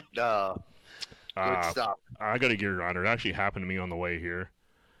 No. Good stuff. I got a gear grinder. It actually happened to me on the way here.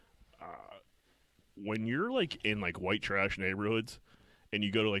 When you're like in like white trash neighborhoods and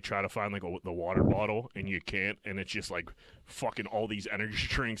you go to like try to find like the water bottle and you can't, and it's just like fucking all these energy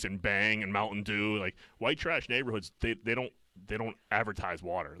drinks and Bang and Mountain Dew, like white trash neighborhoods, they don't they don't advertise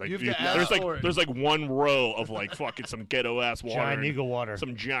water. Like You have to ask for it. there's like one row of like fucking some ghetto ass water, Giant Eagle water.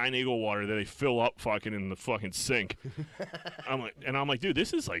 some giant eagle water that they fill up fucking in the fucking sink. I'm like, dude,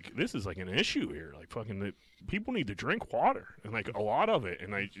 this is like an issue here. Like fucking people need to drink water, and like a lot of it,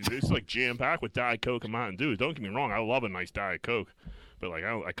 and like it's like jam packed with Diet Coke and Mountain Dew. Don't get me wrong, I love a nice Diet Coke, but like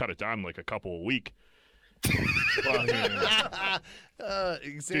I cut it down like a couple a week. Example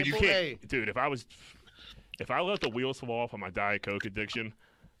Dude, you A. can't. Dude, if I let the wheels fall off on my Diet Coke addiction,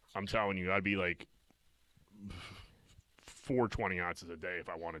 I'm telling you, I'd be like 420 ounces a day if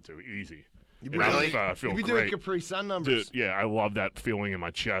I wanted to, easy. And I would, feel You'd be great. doing Capri Sun numbers. Dude, yeah, I love that feeling in my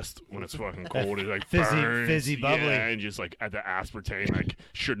chest when it's fucking cold. It like Fizzy- burns. fizzy bubbly. Yeah, and just like at the aspartame, like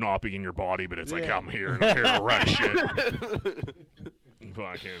should not be in your body, but it's like Yeah. I'm here and I'm here to wreck shit.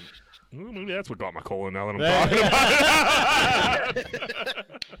 Fucking. Well, maybe that's what got my colon now that I'm talking about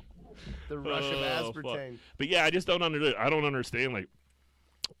it. The rush of Oh, fuck. aspartame. But yeah, I just don't understand like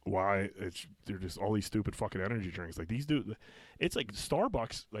why they're just all these stupid fucking energy drinks. Like these dudes, it's like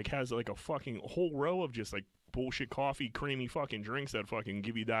Starbucks like has like a fucking whole row of just like bullshit coffee, creamy fucking drinks that fucking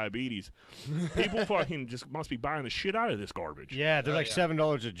give you diabetes. People fucking just must be buying the shit out of this garbage. Yeah, they're like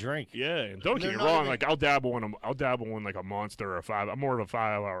 $7 a drink. Yeah, and don't get They're me not wrong. even- Like I'll dabble in like a Monster or a 5. I'm more of a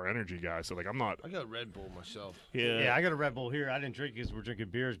 5-hour energy guy, so like I'm not. I got Red Bull myself. Yeah, I got a Red Bull here. I didn't drink because we're drinking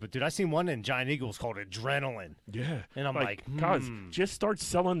beers, but dude, I seen one in Giant Eagles called Adrenaline. Yeah. And I'm like, guys, just start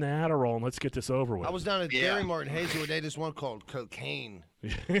selling the Adderall and let's get this over with. I was down at Yeah. Dairy Mart in Hazelwood. They had this one called cocaine.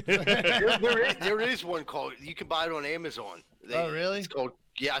 there is one called. You can buy it on Amazon. Oh, really? It's called.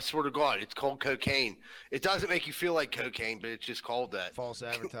 Yeah, I swear to God, it's called cocaine. It doesn't make you feel like cocaine, but it's just called that. False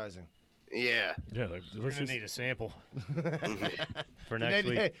advertising. Yeah. Yeah, like, We're let's gonna just, need a sample for next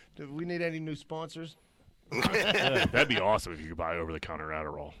week. Hey, do we need any new sponsors? yeah, that'd be awesome if you could buy over-the-counter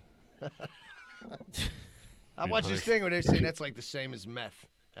Adderall. I watched this thing where they're saying that's like the same as meth.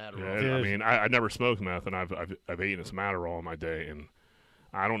 Adderall. Yeah, I Dude. mean, I never smoked meth, and I've eaten some Adderall in my day, and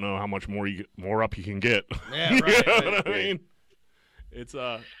I don't know how much more up you can get. Yeah, You right. know what I mean? It's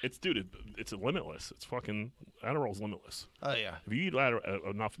dude, it's limitless. It's fucking Adderall's limitless. Oh yeah. If you eat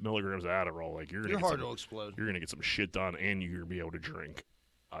enough milligrams of Adderall, like you're You're gonna hard get to explode. you're gonna get some shit done, and you're gonna be able to drink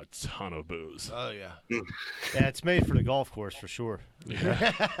a ton of booze. Oh yeah. Yeah, it's made for the golf course for sure.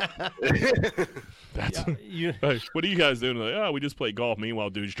 That's You, hey, what are you guys doing? Like, oh, we just played golf. Meanwhile,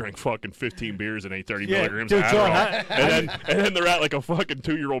 dudes drank fucking 15 beers and ate 30 Yeah, milligrams dude, of John, Adderall, and then they're at like a fucking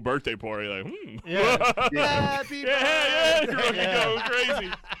 2-year-old birthday party. Like, yeah, Happy yeah, you're fucking Yeah. going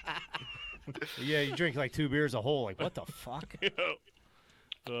crazy. yeah, you drink like 2 beers a hole. Like, what the fuck? You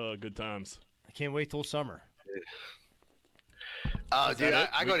know? Good times. I can't wait till summer. Dude, that it?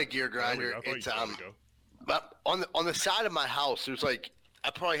 I got a gear grinder. I thought you It's said it would go. but on the side of my house, there's like I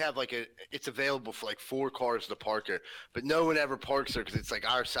probably have it's available for like 4 cars to park there, but no one ever parks there because it's like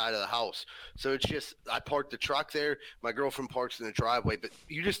our side of the house. So it's just I park the truck there. My girlfriend parks in the driveway, but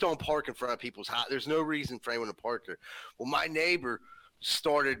you just don't park in front of people's house. There's no reason for anyone to park there. Well, my neighbor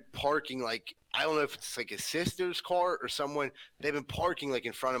started parking like I don't know if it's like his sister's car or someone. They've been parking like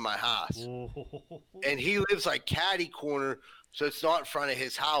in front of my house, and he lives like catty corner, so it's not in front of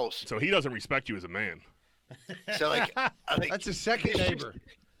his house. So he doesn't respect you as a man. So like, I think That's his second neighbor.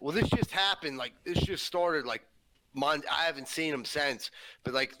 Well, this just happened. Like this just started like Monday. I haven't seen him since,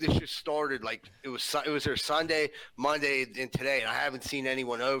 but like this just started like it was there Sunday, Monday, and today, and I haven't seen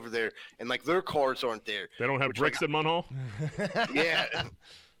anyone over there. And like their cars aren't there. They don't have bricks in Munhall? Yeah.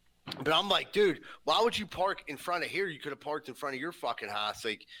 But I'm like, dude, why would you park in front of here? You could have parked in front of your fucking house.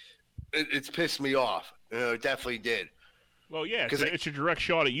 Like, it's pissed me off. It definitely did. Well, yeah, 'Cause it's a direct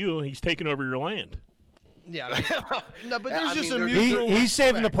shot at you. He's taking over your land. Yeah. I mean, no, but there's I just mean, a there's- mutual. He's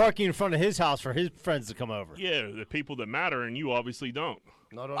saving the respect. parking in front of his house for his friends to come over. Yeah, the people that matter, and you obviously don't.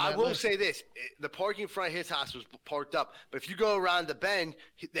 Not on I that will list. say this: the parking in front of his house was parked up, but if you go around the bend,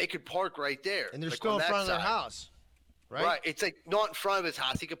 they could park right there. And they're like still on in that front of their side. house, right? Right. It's like not in front of his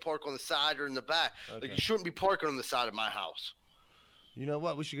house. He could park on the side or in the back. Like Okay. you shouldn't be parking on the side of my house. You know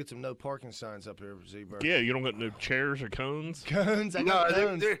what? We should get some no parking signs up here, Z-Bird. Yeah, you don't got no chairs or cones. Cones. I No, got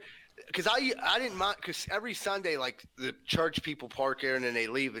cones. they're because I didn't mind because every Sunday like the church people park there and then they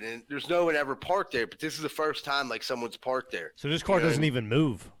leave it and there's no one ever parked there. But this is the first time like someone's parked there. So this car Yeah. doesn't even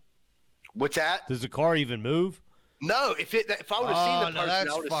move. What's that? Does the car even move? No, if I would have Oh, seen no, the person,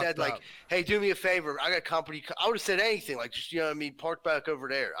 that's I would have said fucked like, up. "Hey, do me a favor. I got company." I would have said anything like, just you know what I mean, park back over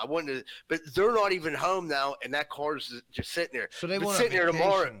there. I wouldn't have, but they're not even home now, and that car's just sitting there. So they if it's want a sitting there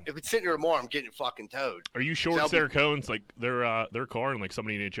tomorrow. vacation. If it's sitting there tomorrow, I'm getting it fucking towed. Are you sure That'll it's their cones, like their car, and like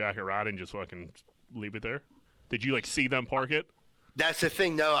somebody in a jacket ride and just fucking leave it there? Did you like see them park it? That's the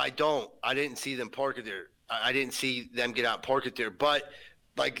thing. No, I don't. I didn't see them park it there. I didn't see them get out and park it there. But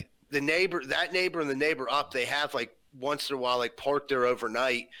like that neighbor and the neighbor up, they have like once in a while like parked there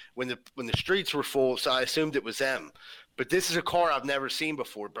overnight when the streets were full. So I assumed it was them. But this is a car I've never seen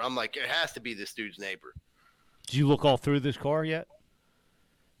before. But I'm like, it has to be this dude's neighbor. Did you look all through this car yet?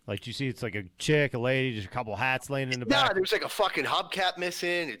 Like, you see it's like a chick, a lady, just a couple hats laying in the back? Nah, there's like a fucking hubcap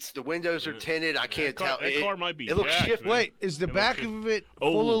missing. The windows are tinted. I can't tell. That car might be It looks jacked, shifty. man. Wait, is the back of it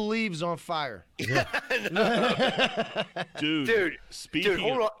full of leaves on fire? Dude, speaking Dude,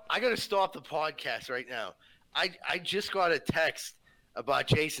 hold on. I got to stop the podcast right now. I just got a text about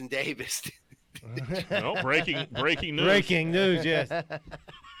Jason Davis. no, breaking news. Breaking news, yes.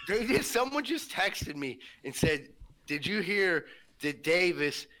 Someone just texted me and said, "Did you hear that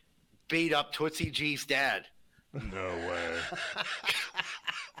Davis beat up Tootsie G's dad?" No way.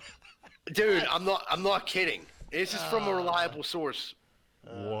 Dude, I'm not kidding. This is from a reliable source.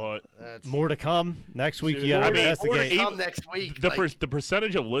 What? More to come next week. Dude, You got more to to- investigate. Come next week. The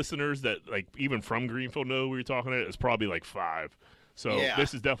percentage of listeners that like even from Greenfield know we were talking about is probably like 5. So Yeah.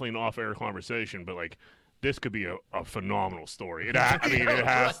 this is definitely an off-air conversation, but like this could be a phenomenal story. It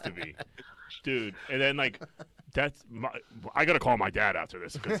has to be, dude. And then like I gotta call my dad after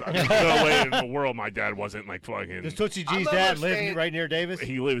this because there's no way in the world my dad wasn't like fucking. Does Tootsie G's I'm dad live saying- right near Davis?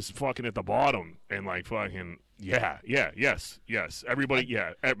 He lives fucking at the bottom and like fucking yes. Everybody,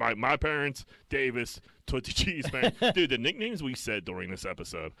 yeah. My parents, Davis, Tootsie G's, man. Dude, the nicknames we said during this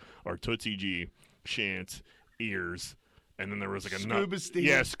episode are Tootsie G, Chance, Ears, and then there was like a Scuba Steve.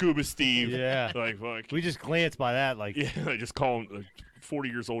 Yeah, Scuba Steve. Yeah. Like fuck. We just glanced by that, like, Yeah, I just call them 40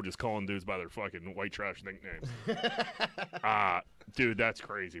 years old, just calling dudes by their fucking white trash nicknames. Dude, that's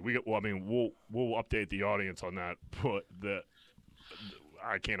crazy. We'll update the audience on that, but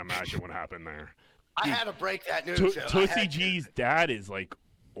I can't imagine what happened there. I had to break that news. Tootsie G's dad is like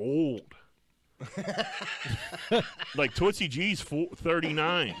old. Like Tootsie G's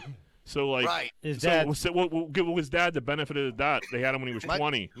 39. So like, Right. his dad. we'll give his dad the benefit of that. They had him when he was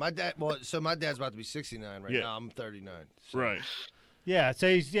 20. My dad. Well, so my dad's about to be 69 right Yeah. now. I'm 39. So. Right. Yeah, so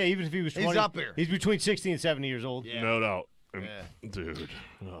even if he was 20, He's up there. He's between 60 and 70 years old. Yeah. No doubt. And, Yeah. dude.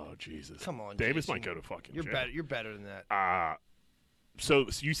 Oh Jesus. Come on, Davis Jason. might go to fucking You're jail. better. You're better than that. So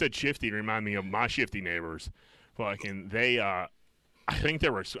you said shifty to remind me of my shifty neighbors. Fucking they I think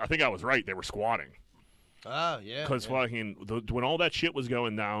I was right. They were squatting. Oh yeah. Because yeah. fucking when all that shit was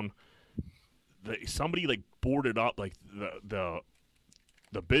going down, somebody like boarded up like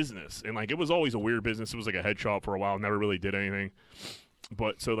the business, and like it was always a weird business. It was like a head shop for a while, never really did anything.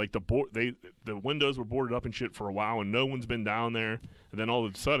 But so like the windows were boarded up and shit for a while, and no one's been down there. And then all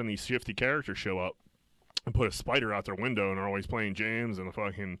of a sudden, these shifty characters show up and put a spider out their window, and are always playing jams and the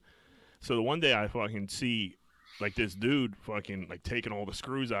fucking. So the one day I fucking see like this dude fucking like taking all the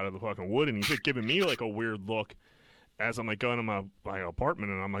screws out of the fucking wood, and he's like giving me like a weird look as I'm like going to my apartment,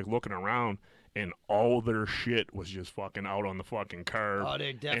 and I'm like looking around, and all their shit was just fucking out on the fucking curb. Oh,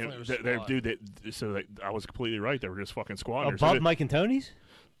 they definitely were And squatting. I was completely right. They were just fucking squatting. Above Mike and Tony's?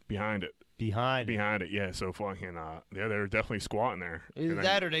 Behind it. Behind it. Yeah. So fucking they were definitely squatting there. Either And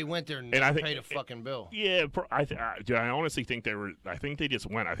that or they went there and, and I never think- paid a fucking bill. Yeah, I honestly think they were. I think they just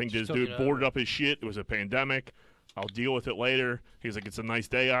went. I think this Just took dude it boarded over. up his shit. It was a pandemic. I'll deal with it later. He's like, it's a nice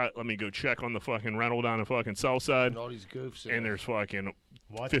day out. Let me go check on the fucking rental down the fucking south side. And all these goofs And there's fucking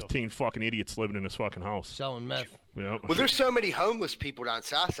What the 15 fucking idiots living in this fucking house. selling meth. Yep. Well, there's so many homeless people down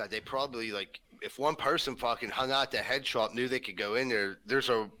south side. They probably like if one person fucking hung out the head shop, knew they could go in there. There's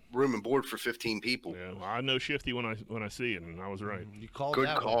a room and board for 15 people. Yeah, well, I know shifty when I see it, and I was right. You called Good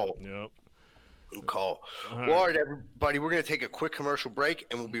that one. call. Yep. Good call. right. Well, all right, everybody, we're going to take a quick commercial break,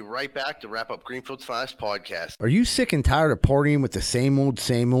 and we'll be right back to wrap up Greenfield's Finest podcast. Are you sick and tired of partying with the same old,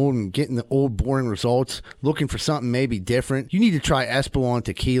 and getting the old, boring results? Looking for something maybe different? You need to try Espolon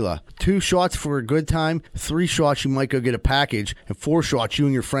Tequila. 2 shots for a good time, 3 shots you might go get a package, and 4 shots you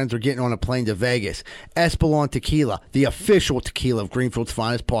and your friends are getting on a plane to Vegas. Espolon Tequila, the official tequila of Greenfield's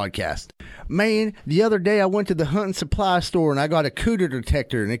Finest podcast. Man, the other day I went to the hunting supply store and I got a cooter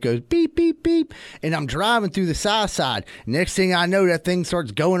detector and it goes beep, beep, beep. And I'm driving through the south side. Next thing I know, that thing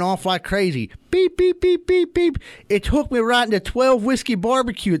starts going off like crazy. Beep, beep, beep, beep, beep. It took me right into 12 Whiskey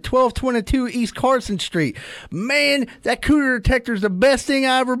Barbecue at 1222 East Carson Street. Man, that cooter detector is the best thing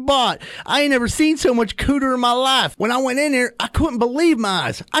I ever bought. I ain't never seen so much cooter in my life. When I went in there, I couldn't believe my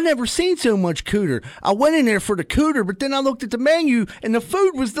eyes. I never seen so much cooter. I went in there for the cooter, but then I looked at the menu and the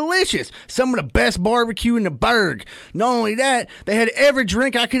food was delicious. Some of the best barbecue in the burg. Not only that, they had every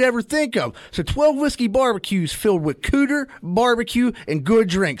drink I could ever think of. So 12 Whiskey Barbecues filled with cooter, barbecue, and good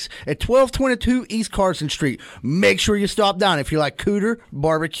drinks at 1222 402 East Carson Street. Make sure you stop down if you like cooter,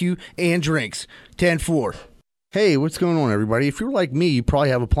 barbecue, and drinks. 10-4. Hey, what's going on, everybody? If you're like me, you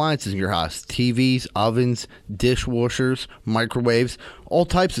probably have appliances in your house. TVs, ovens, dishwashers, microwaves, all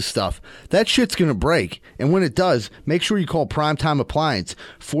types of stuff. That shit's going to break. And when it does, make sure you call Primetime Appliance,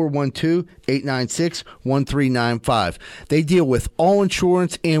 412-896-1395. They deal with all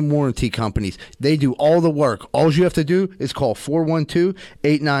insurance and warranty companies. They do all the work. All you have to do is call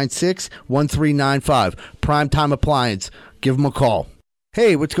 412-896-1395. Primetime Appliance. Give them a call.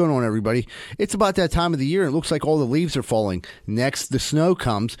 Hey, what's going on, everybody? It's about that time of the year, and it looks like all the leaves are falling. Next, the snow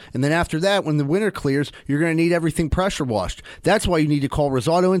comes, and then after that, when the winter clears, you're going to need everything pressure washed. That's why you need to call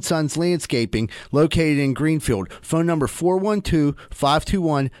Rosado & Sons Landscaping, located in Greenfield. Phone number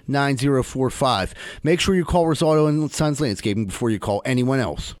 412-521-9045. Make sure you call Rosado & Sons Landscaping before you call anyone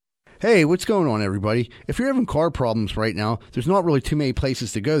else. Hey, what's going on, everybody? If you're having car problems right now, there's not really too many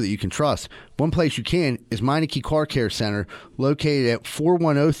places to go that you can trust. One place you can is Meineke Car Care Center, located at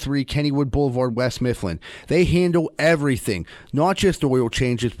 4103 Kennywood Boulevard, West Mifflin. They handle everything, not just oil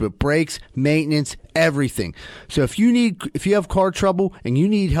changes, but brakes, maintenance, everything. So if you have car trouble and you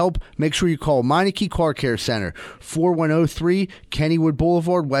need help, make sure you call Meineke Car Care Center, 4103 Kennywood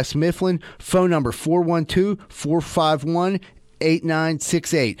Boulevard, West Mifflin. Phone number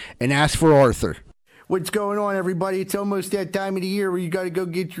 412-451-8968, and ask for Arthur. What's going on, everybody? It's almost that time of the year where you got to go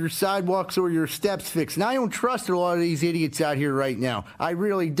get your sidewalks or your steps fixed. And I don't trust a lot of these idiots out here right now. I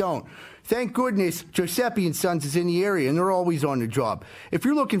really don't. Thank goodness Giuseppe & Sons is in the area, and they're always on the job. If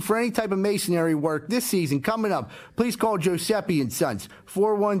you're looking for any type of masonry work this season coming up, please call Giuseppe & Sons,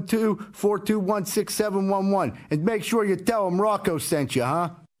 412-421-6711, and make sure you tell them Rocco sent you,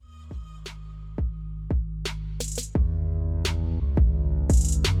 huh?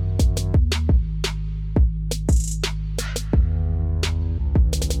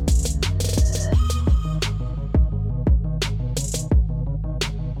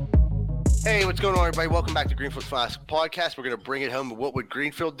 Hey, what's going on, everybody? Welcome back to Greenfield's Finest Podcast. We're going to bring it home. What would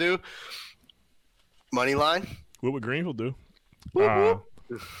Greenfield do? Money line. What would Greenfield do?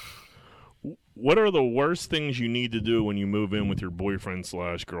 What are the worst things you need to do when you move in with your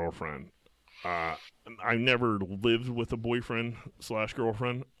boyfriend/girlfriend? I never lived with a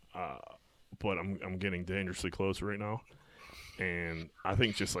boyfriend/girlfriend, but I'm getting dangerously close right now, and I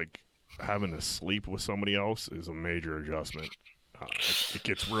think just like having to sleep with somebody else is a major adjustment. It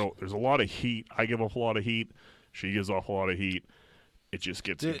gets real. There's a lot of heat. I give off a lot of heat. She gives off a lot of heat. It just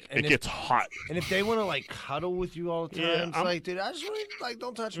gets it gets hot. And if they want to like cuddle with you all the time, Yeah, it's like, dude, I just want to like,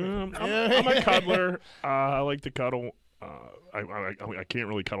 don't touch me. I'm a cuddler. I like to cuddle. I can't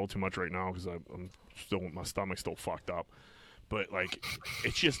really cuddle too much right now because my stomach's still fucked up. But like,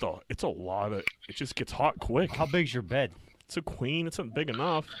 it's a lot of. It just gets hot quick. How big's your bed? It's a queen. It's not big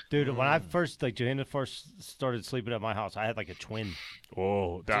enough. Dude, when I first, Johanna first started sleeping at my house, I had like a twin.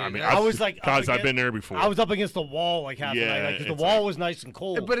 Oh, that, I mean, I was like, guys, I've been there before. I was up against the wall like half the night because the wall was nice and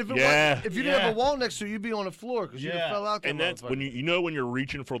cold. But if it wasn't, if you didn't have a wall next to you, you'd be on the floor because you fell out. And that's when when you're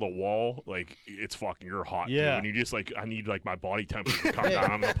reaching for the wall, like it's fucking, you're hot. Yeah. When you just like, I need like my body temperature to come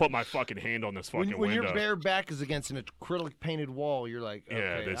down. I'm gonna put my fucking hand on this fucking window. When your bare back is against an acrylic painted wall, you're like,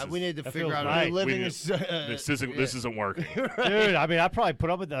 okay, we need to figure out how living is. This isn't working. Dude, I mean, I probably put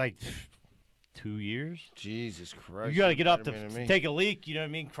up with that like 2 years. Jesus Christ! You got to get up to take a leak. You know what I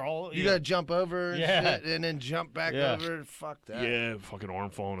mean? Crawl. You got to jump over, and shit, and then jump back over. Fuck that. Yeah, fucking arm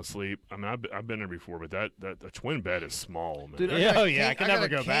falling asleep. I mean, I've been there before, but that the twin bed is small, man. Dude, I can never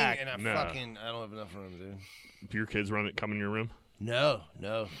go back. And I don't have enough room, dude. Do your kids come in your room? No,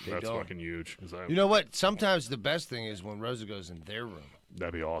 they That's don't. fucking huge. You know what? Sometimes the best thing is when Rosa goes in their room.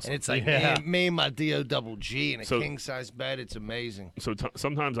 That'd be awesome. And it's like me and my DOGG in a king size bed. It's amazing. So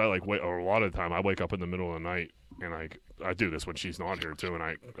sometimes I or a lot of the time I wake up in the middle of the night and I do this when she's not here too,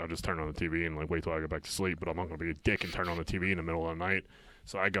 and I'll just turn on the TV and like wait till I get back to sleep. But I'm not gonna be a dick and turn on the TV in the middle of the night.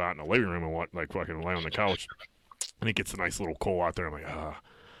 So I go out in the living room and fucking lay on the couch, and it gets a nice little cold out there. I'm like,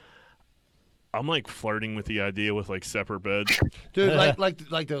 I'm like flirting with the idea with like separate beds. Dude, like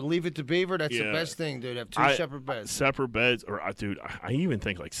the Leave It to Beaver, that's the best thing, dude. Have two separate beds. Separate beds, or dude, I even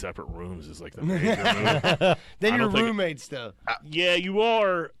think like separate rooms is like the major move. Then you're roommates though. Yeah, you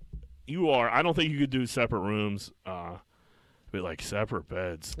are. I don't think you could do separate rooms, but like separate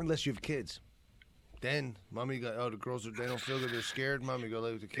beds. Unless you have kids. Then mommy the girls they don't feel good, they're scared. Mommy go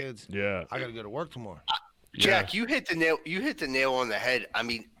lay with the kids. Yeah. I gotta go to work tomorrow. Jack, you hit the nail on the head. I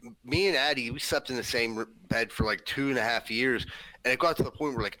mean, me and Addie, we slept in the same bed for like 2.5 years, and it got to the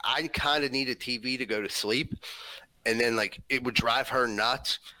point where like I kind of need a TV to go to sleep, and then like it would drive her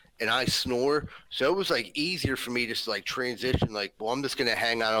nuts. and I snore. So it was like easier for me just to like transition, like, well, I'm just going to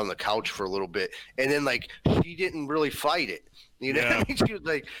hang out on the couch for a little bit. And then like, she didn't really fight it. You know, Yeah. she was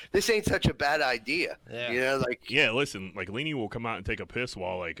like, "This ain't such a bad idea." Yeah. You know, like, Yeah, listen, like Leanie will come out and take a piss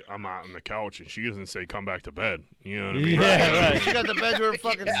while like I'm out on the couch, and she doesn't say come back to bed. You know what I mean? Yeah, right. She got the bed to her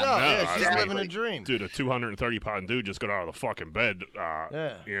fucking self. No, Yeah, she's exactly. living a dream. Dude, a 230-pound dude just got out of the fucking bed.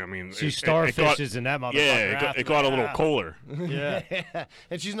 Yeah. You know what I mean? She It got- starfishes in that motherfucker. Yeah, it got a little cooler. Yeah.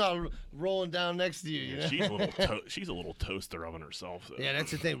 And she's not rolling down next to you. You know? She's a little toaster oven herself. Though. Yeah,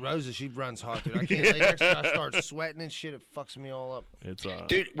 that's the thing. Rosa, she runs hot, dude. I can't lay next to her. I start sweating and shit. It fucks me all up. It's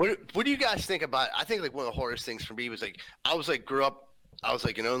dude, what do you guys think about? I think like one of the hardest things for me was like I was like grew up. I was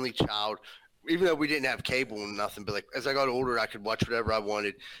like an only child. Even though we didn't have cable and nothing, but like as I got older, I could watch whatever I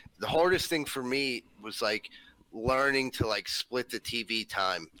wanted. The hardest thing for me was like learning to like split the TV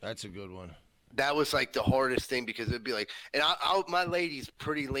time. That's a good one. That was like the hardest thing because it'd be like, and my lady's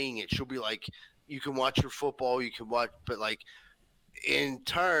pretty lenient. She'll be like, you can watch your football, you can watch, but like in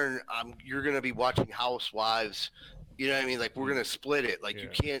turn, you're gonna be watching Housewives. You know what I mean? Like we're gonna split it. Like you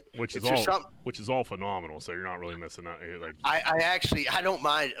can't. which is it's just all all phenomenal. So you're not really missing out. Like I don't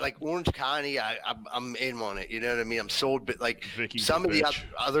mind like Orange County. I'm in on it. You know what I mean? I'm sold, but like Vicky's some a of the bitch.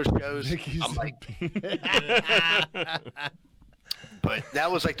 other shows, Vicky's I'm like. But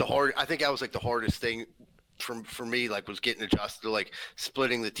that was like I think that was like the hardest thing for me. Like was getting adjusted to like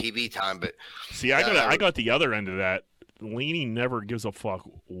splitting the TV time. But see, I got the other end of that. Leanie never gives a fuck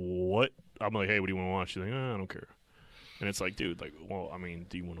what. I'm like, hey, what do you want to watch? She's like, I don't care. And it's like, dude, like, well, I mean,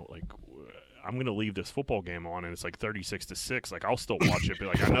 do you want to like? I'm gonna leave this football game on, and it's like 36-6. Like, I'll still watch it, but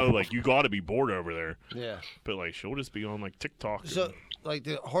like, I know, like, you got to be bored over there. Yeah. But like, she'll just be on like TikTok. So, like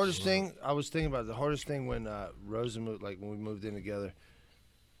the hardest thing I was thinking about, the hardest thing when Rosa moved, like when we moved in together,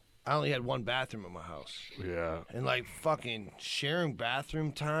 I only had one bathroom in my house, Yeah, and like fucking sharing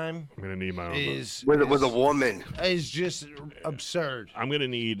bathroom time I'm gonna need my own. is with a woman, is just absurd. I'm gonna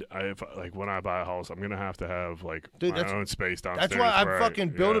need if like when I buy a house, I'm gonna have to have like Dude, my that's- own space downstairs. That's why I where fucking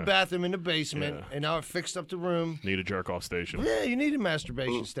built a yeah, bathroom in the basement, Yeah. and now I fixed up the room. Need a jerk off station. Yeah, you need a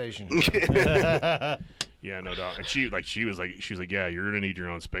masturbation station. Yeah, no doubt. And she was like, yeah, you're gonna need your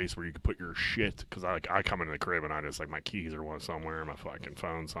own space where you can put your shit. Cause I come into the crib and I just like my keys are one somewhere, my fucking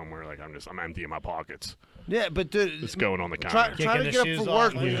phone somewhere. Like I'm emptying my pockets. Yeah, but dude, It's going on the try counter. to Kicking get the up shoes for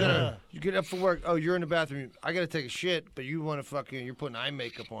work. off, When yeah. you get up for work. Oh, you're in the bathroom. I gotta take a shit, but you want to fucking you're putting eye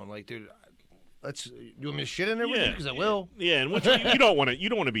makeup on. Like, dude, you want me to shit in there with you? Because I will. Yeah, and what you don't want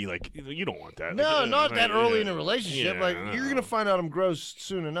to be like, you don't want that. No, Like, not that yeah, early in a relationship. yeah, like no. you're gonna find out I'm gross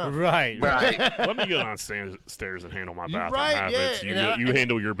soon enough. Right. right? Let me go downstairs and handle my You're bathroom right, habits. yeah, You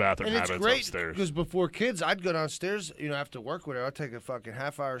handle your bathroom And it's habits great upstairs. because before kids, I'd go downstairs, after work, whatever. I'd take a fucking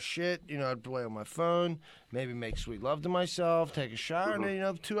half-hour shit. I'd play on my phone, maybe make sweet love to myself, take a shower, and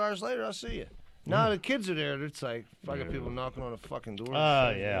then 2 hours later, I'll see you. Now the kids are there. It's like fucking people knocking on the fucking door. Oh,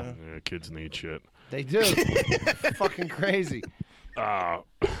 and shit, yeah. Yeah, kids need shit. They do. Fucking crazy.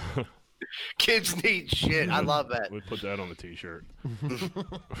 Kids need shit. I love that. We put that on the t-shirt.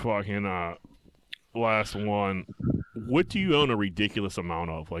 Fucking last one. What do you own a ridiculous amount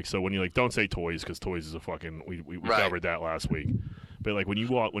of? Like, so when you like, don't say toys because toys is a fucking. We Right. covered that last week. But like when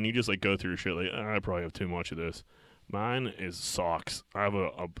you just like go through your shit, like I probably have too much of this. Mine is socks. I have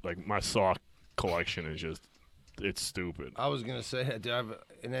like my sock collection is just. It's stupid. I was gonna say that, dude.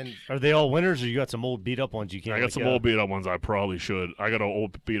 And then Are they all winners, or you got some old beat up ones you can't? I got let some go? old beat up ones I probably should. I got an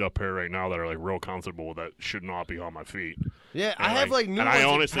old beat up pair right now that are like real comfortable that should not be on my feet. yeah, I And, have like- like new and ones I in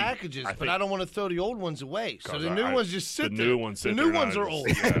honestly- packages, I but think- I don't want to throw the old ones away. So 'Cause the new ones just sit the there. new ones sit the there new and ones I are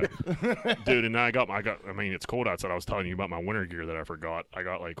just- old. yeah. Dude, and I mean it's cold outside. I was telling you about my winter gear that I forgot. I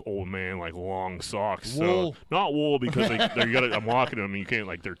got like old man like long socks. Wool. So not wool because I'm walking them and you can't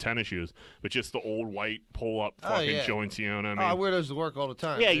like they're tennis shoes, but just the old white pull up Oh, fucking yeah. joints, I mean, I wear those to work all the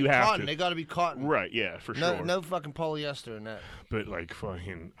time. Yeah, They're you have cotton. to. They got to be cotton. right, yeah, for No, sure. no fucking polyester in that. But like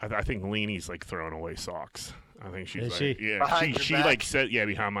fucking, I think Leanie's like throwing away socks. I think she's Is like, she? yeah, Behind your she back? like said, yeah,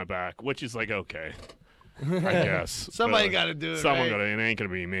 behind my back, which is like okay, I guess. Somebody But, got to do it. Someone right? got to. It ain't gonna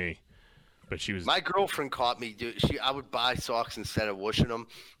be me. But she was. My girlfriend caught me. I would buy socks instead of washing them.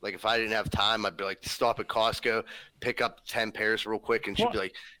 Like if I didn't have time, I'd be like, stop at Costco, pick up 10 pairs real quick, and she'd What? be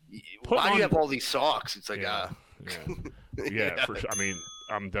like, Put "Why do on- you have all these socks?" It's like, Yeah. Yeah, for sure. I mean,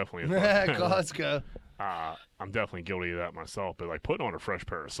 I'm definitely. Costco. I'm definitely guilty of that myself. But like putting on a fresh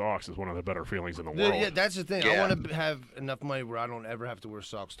pair of socks is one of the better feelings in the Dude, world. yeah, that's the thing. Yeah. I want to have enough money where I don't ever have to wear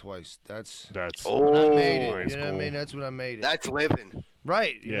socks twice. That's That's what I made it. nice, You know what I cool. mean? That's what I made it. That's living.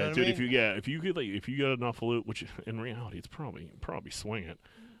 right. You know Yeah, what dude. I mean? If you get enough loot, which in reality it's probably swing it.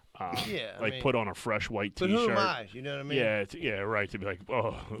 Yeah, I like mean, put on a fresh white but T-shirt. who am I? You know what I mean? Yeah, right. To be like,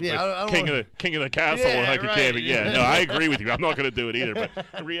 oh, Yeah, like I don't king wanna- of the castle, Yeah, like right, a camping. yeah. Yeah, no, I agree with you. I'm not gonna do it either. But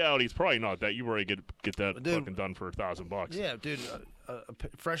in reality, it's probably not that. You already get that Dude. fucking done for $1,000. Yeah, dude,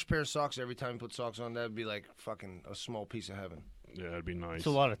 fresh pair of socks every time you put socks on, that'd be like fucking a small piece of heaven. Yeah, that'd be nice. It's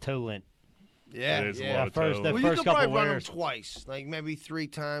a lot of toe lint. Yeah, It is a yeah. lot of First, toe. that Well, you first could probably couple run them wears. twice, like maybe 3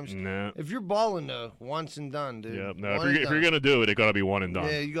 times. Nah. If you're balling though, once and done, dude. Yeah, no. One and If you're done. gonna do it, it gotta be one and done.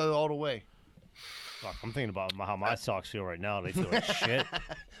 Yeah, you go all the way. Fuck, I'm thinking about how my socks feel right now. They feel like shit.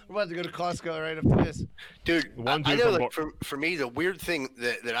 We're about to go to Costco right after this. Dude, One I dude know, from like, for me, the weird thing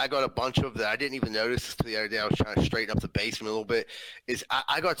that I got a bunch of that I didn't even notice the other day, I was trying to straighten up the basement a little bit, is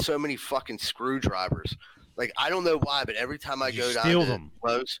I got so many fucking screwdrivers. Like, I don't know why, but every time I You go down steal to them.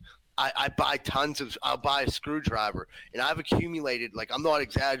 Lowe's, I buy I'll buy a screwdriver. And I've accumulated, like, I'm not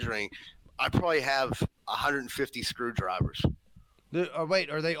exaggerating, I probably have 150 screwdrivers. Wait,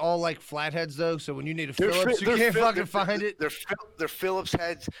 are they all like flatheads though? So when you need a They're Phillips, fi- you can't they're- fucking find it. They're Phillips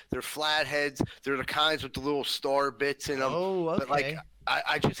heads. They're flat heads. They're the kinds with the little star bits in them. Oh, okay. But like,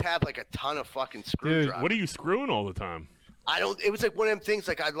 I just have like a ton of fucking screwdrivers. What are you screwing all the time? I don't. It was like one of them things.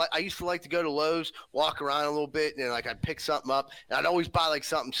 Like I used to like to go to Lowe's, walk around a little bit, and then like I'd pick something up, and I'd always buy like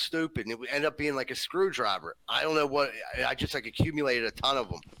something stupid, and it would end up being like a screwdriver. I don't know what. I just like accumulated a ton of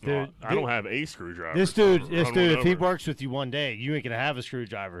them. Dude, I don't have a screwdriver. This dude, Run one if he over. works with you one day, you ain't gonna have a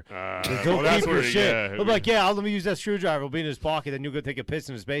screwdriver. well, Don't that's keep your where- shit. yeah, He'll be like, yeah, let me use that screwdriver. It'll be in his pocket. Then you'll go take a piss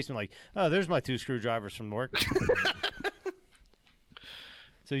in his basement. Like, oh, there's my 2 screwdrivers from work.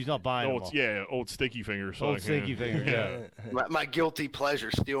 So he's not buying them all. old sticky fingers. Old like, sticky fingers, yeah. My guilty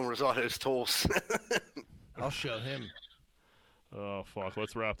pleasure, stealing Rosato's tools. I'll show him. Oh fuck!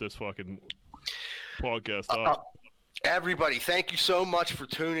 Let's wrap this fucking podcast up. Everybody, thank you so much for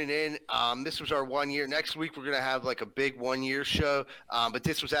tuning in. This was our 1 year. Next week we're gonna have like a big 1 year show. But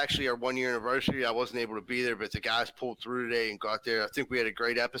this was actually our 1 year anniversary. I wasn't able to be there, but the guys pulled through today and got there. I think we had a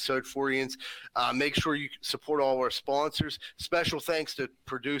great episode for you. Make sure you support all our sponsors. Special thanks to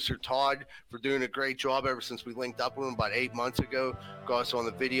producer Todd for doing a great job ever since we linked up with him about 8 months ago. Got us on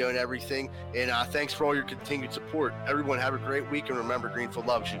the video and everything. And thanks for all your continued support. Everyone have a great week, and remember, Greenfield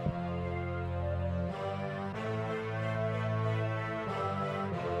loves you.